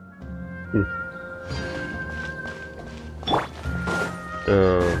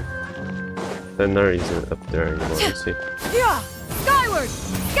 Thenar isn't up there anymore, is he? Yeah! Skyward!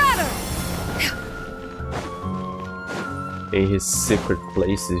 Scatter! And his secret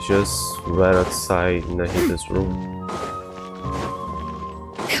place is just right outside Nahida's room.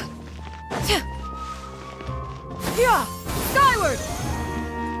 Yeah! Skyward!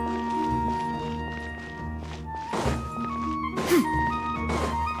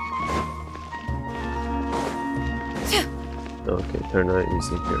 Okay, Thenar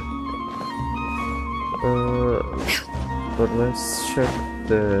isn't here. But let's check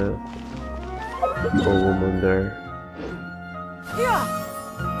the old woman there. Yeah!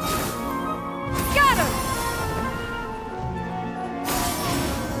 Scatter!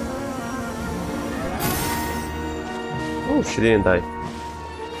 Oh, she didn't die.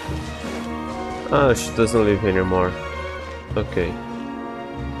 Ah, she doesn't live anymore. Okay.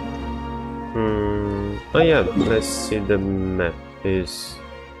 Oh yeah, let's see the map. Is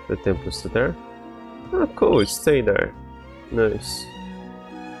the temple still there? Oh cool, stay there. Nice.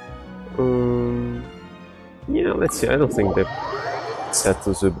 Yeah, let's see. I don't think the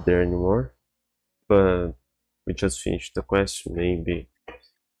Sato's up there anymore. But we just finished the quest. Maybe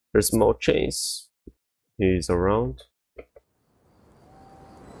there's a small chance he's around.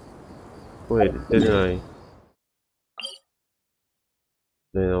 Wait, didn't I?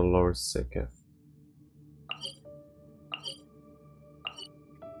 Then I'll lower Seka.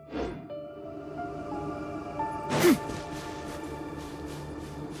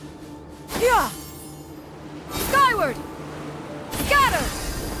 Yeah! Skyward! Scatter!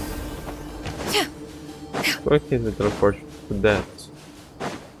 Why can't we teleport to that?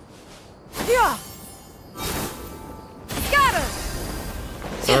 Yeah! Scatter!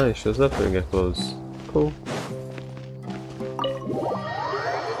 Ah, it shows up when we get close. Cool.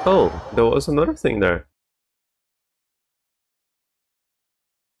 Oh, there was another thing there.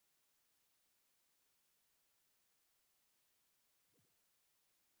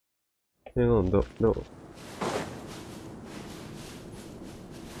 Hang on, no.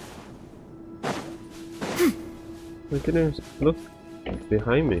 I didn't look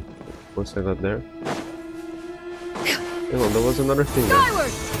behind me once I got there. Hang on, there was another thing there.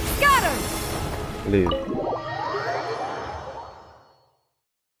 Skyward! Scatter! Leave.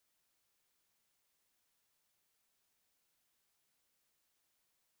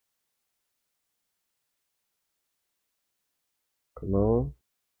 Come on.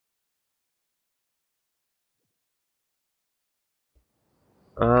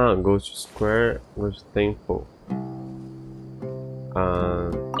 Ah, go to square, go to temple.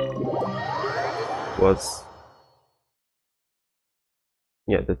 What's...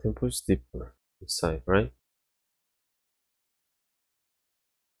 Yeah, the temple is deeper inside, right?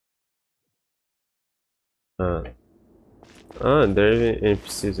 And there are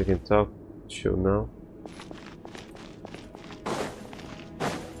NPCs I can talk to now.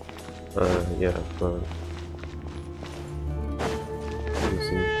 Yeah, but...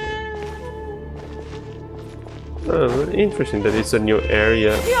 interesting that it's a new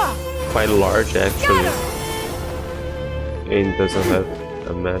area, quite large actually, and doesn't have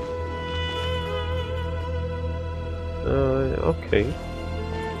a map. Okay.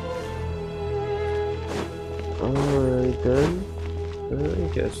 Alright then.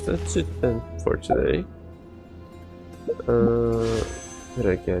 I guess that's it then for today. Did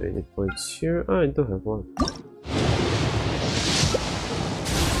I get any points here? Oh, I do have one.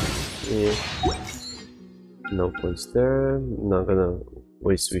 Yeah. No points there. Not gonna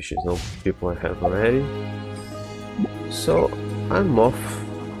waste wishes on people I have already. So I'm off.